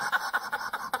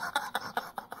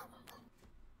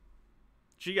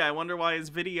 Gee, I wonder why his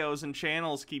videos and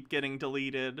channels keep getting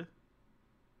deleted.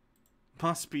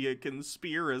 Must be a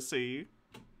conspiracy.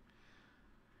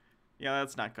 Yeah,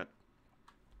 that's not good.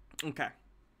 Okay.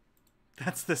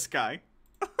 That's this guy.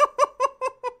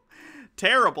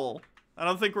 Terrible. I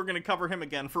don't think we're going to cover him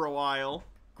again for a while.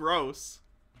 Gross.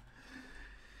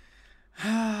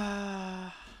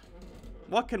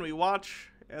 What can we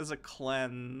watch as a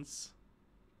cleanse?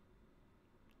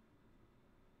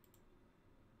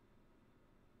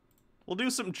 We'll do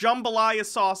some jambalaya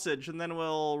sausage, and then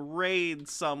we'll raid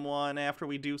someone after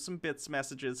we do some bits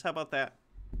messages. How about that?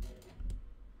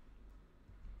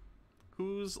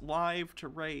 Who's live to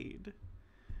raid?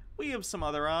 We have some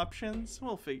other options.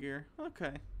 We'll figure.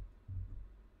 Okay.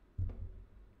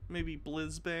 Maybe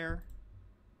Blizzbear.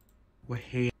 Well,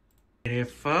 hey there,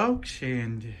 folks,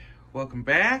 and welcome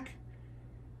back,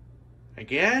 I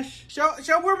guess. So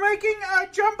we're making a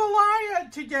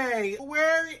jambalaya today,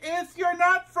 where if you're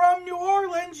not from New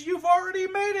Orleans, you've already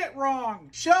made it wrong.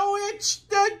 So it's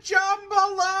the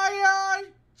jambalaya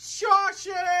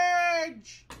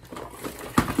sausage!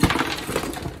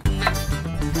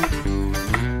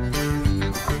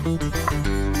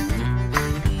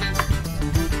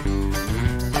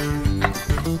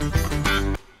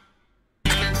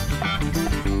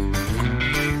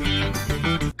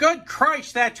 Good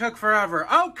Christ, that took forever.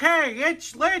 Okay,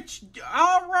 let's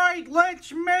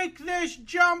make this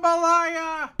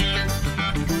jambalaya.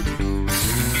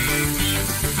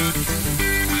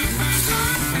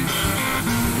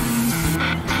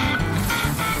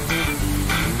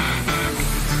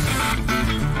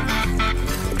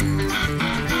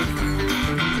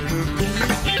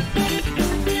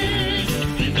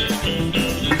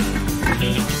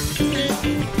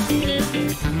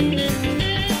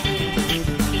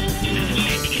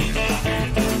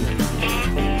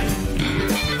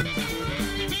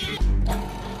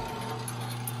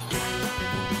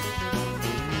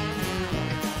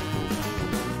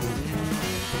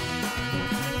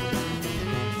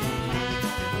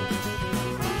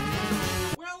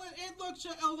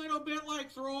 A little bit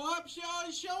like throw up, so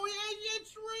it's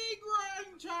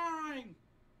regrind time.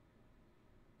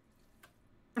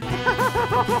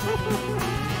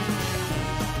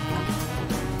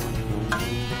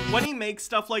 When he makes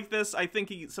stuff like this, I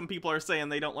think some people are saying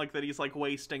they don't like that he's like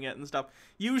wasting it and stuff.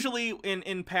 Usually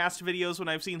in past videos when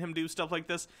I've seen him do stuff like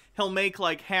this, he'll make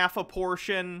like half a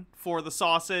portion for the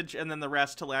sausage and then the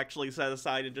rest he'll actually set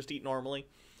aside and just eat normally.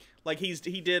 Like, he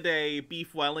did a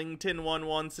beef Wellington one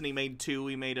once, and he made two.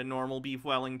 He made a normal beef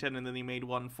Wellington, and then he made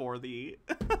one for the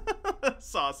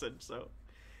sausage, so...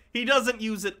 He doesn't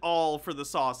use it all for the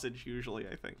sausage, usually,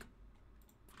 I think.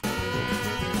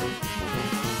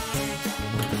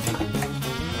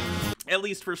 At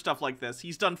least for stuff like this.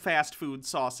 He's done fast food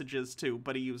sausages, too,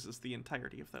 but he uses the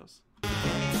entirety of those.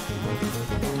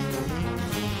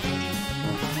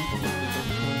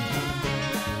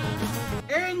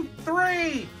 In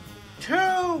 3, 2,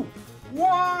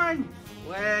 1,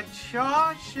 let's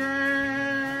sausage!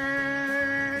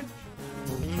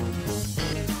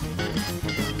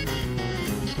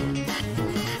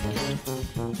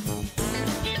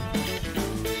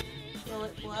 Will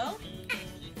it blow?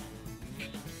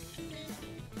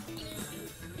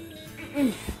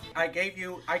 I gave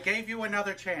you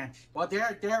another chance. Well,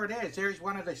 there it is. There's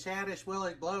one of the saddest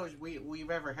Willie blows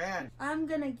we've ever had. I'm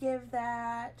gonna give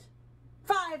that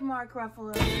 5 Mark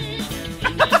Ruffalo.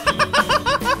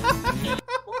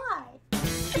 Why?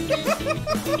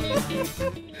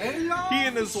 He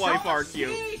and his wife are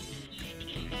cute.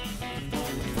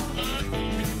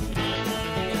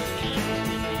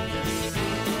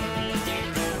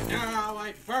 No,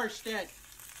 I burst it.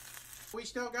 We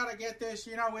still gotta get this,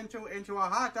 you know, into a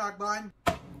hot dog bun.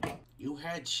 You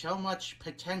had so much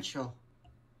potential.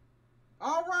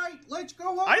 All right, let's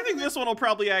go over. I think this one will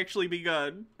probably actually be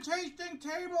good. Tasting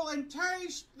table and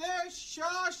taste this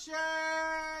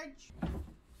sausage.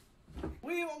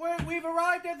 We've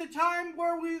arrived at the time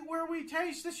where we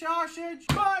taste the sausage,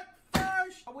 but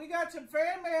first we got some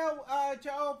fan mail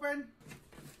to open,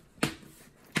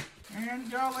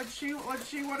 and let's see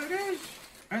what it is.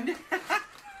 And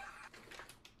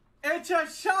it's a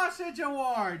sausage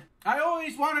award. I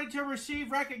always wanted to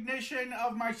receive recognition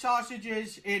of my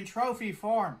sausages in trophy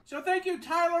form. So thank you,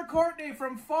 Tyler Courtney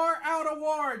from Far Out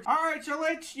Awards. All right, so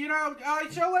let's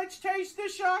taste the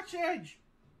sausage.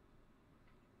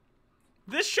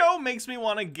 This show makes me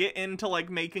want to get into,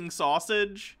 like, making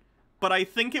sausage, but I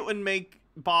think it would make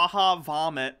Baja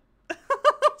vomit.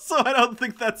 So I don't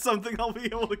think that's something I'll be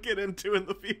able to get into in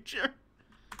the future.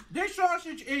 This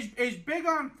sausage is big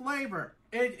on flavor.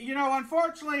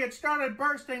 Unfortunately, it started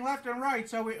bursting left and right,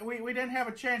 so we didn't have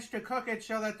a chance to cook it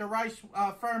so that the rice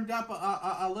firmed up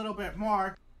a little bit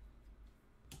more.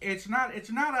 It's not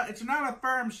a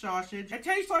firm sausage. It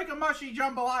tastes like a mushy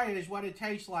jambalaya is what it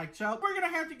tastes like. So we're gonna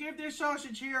have to give this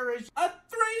sausage here is a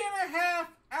 3.5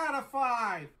 out of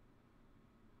 5.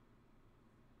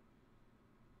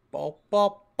 Bop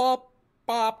bop bop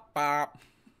bop bop.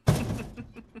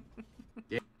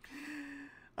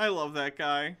 I love that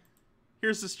guy.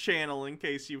 Here's his channel in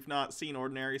case you've not seen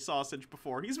Ordinary Sausage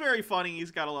before. He's very funny. He's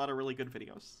got a lot of really good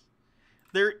videos.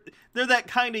 They're that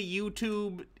kind of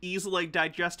YouTube, easily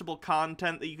digestible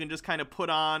content that you can just kind of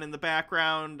put on in the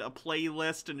background, a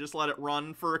playlist, and just let it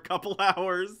run for a couple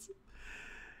hours.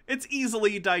 It's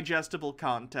easily digestible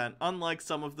content, unlike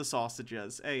some of the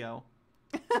sausages. Ayo.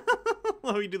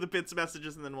 Let me do the bits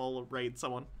messages and then we'll raid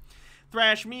someone.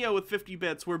 Thrash Mio with 50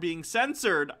 bits. We're being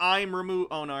censored. I'm removed.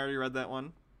 Oh no, I already read that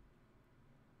one.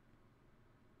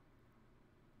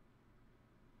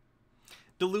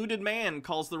 Deluded man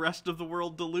calls the rest of the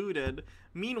world deluded.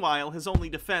 Meanwhile, his only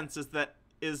defense is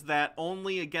that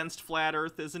only against flat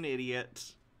Earth is an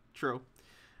idiot. True.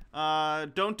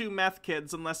 Don't do meth,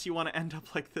 kids, unless you want to end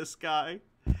up like this guy.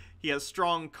 He has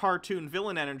strong cartoon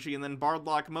villain energy, and then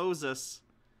Bardlock Moses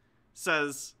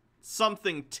says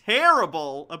something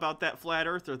terrible about that flat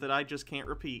earther that I just can't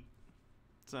repeat.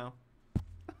 So.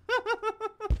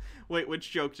 Wait,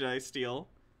 which joke did I steal?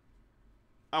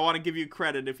 I want to give you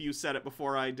credit if you said it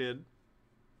before I did.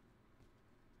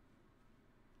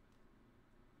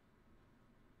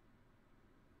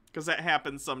 Because that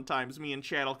happens sometimes. Me and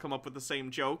Chad will come up with the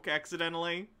same joke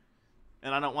accidentally.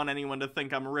 And I don't want anyone to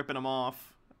think I'm ripping them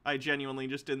off. I genuinely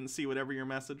just didn't see whatever your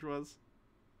message was.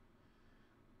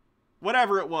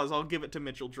 Whatever it was, I'll give it to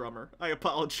Mitchell Drummer. I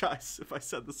apologize if I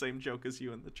said the same joke as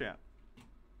you in the chat.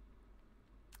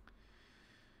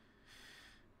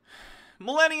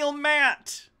 Millennial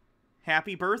Matt!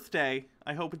 Happy birthday.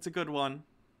 I hope it's a good one.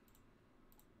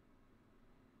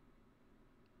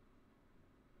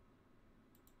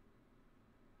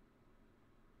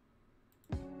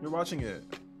 You're watching it.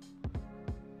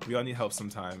 We all need help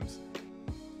sometimes.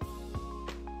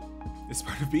 It's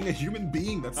part of being a human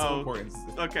being. That's so important.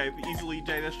 Okay, the easily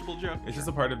digestible joke. It's just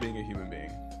a part of being a human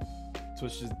being.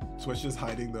 Twitch is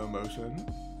hiding the emotion.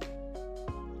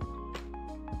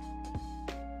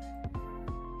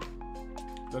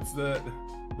 That's the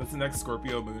next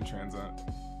Scorpio moon transit.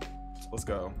 Let's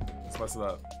go. Let's mess it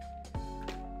up.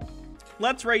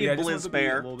 Let's raid Blizz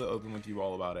Bear. A little bit open with you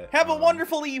all about it. Have a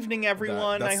wonderful evening,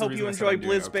 everyone. I hope you enjoy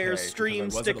Blizz Bear's okay, stream.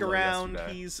 Stick around.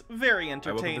 He's very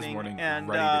entertaining and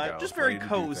just very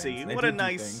cozy. What a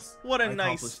nice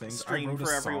stream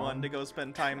for everyone to go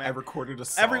spend time at. I recorded a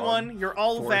song. Everyone, you're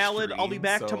all valid. Stream, I'll be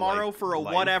back tomorrow for a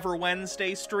Whatever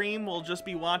Wednesday stream. We'll just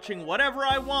be watching whatever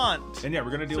I want. And yeah, we're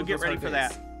gonna deal with get ready for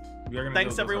that. We are gonna Thanks,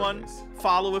 build those everyone. hardways.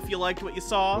 Follow if you liked what you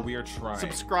saw. But we are trying.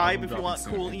 Subscribe Album if you dropping want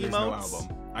soon, cool and there's no emotes.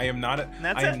 album. I am not. And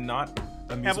that's I it. am not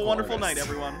a musical Have a wonderful artist. night,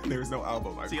 everyone. There's no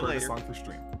album. I See you recorded later. a song for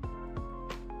stream.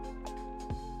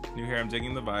 New hair. I'm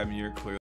digging the vibe, and you're clearly.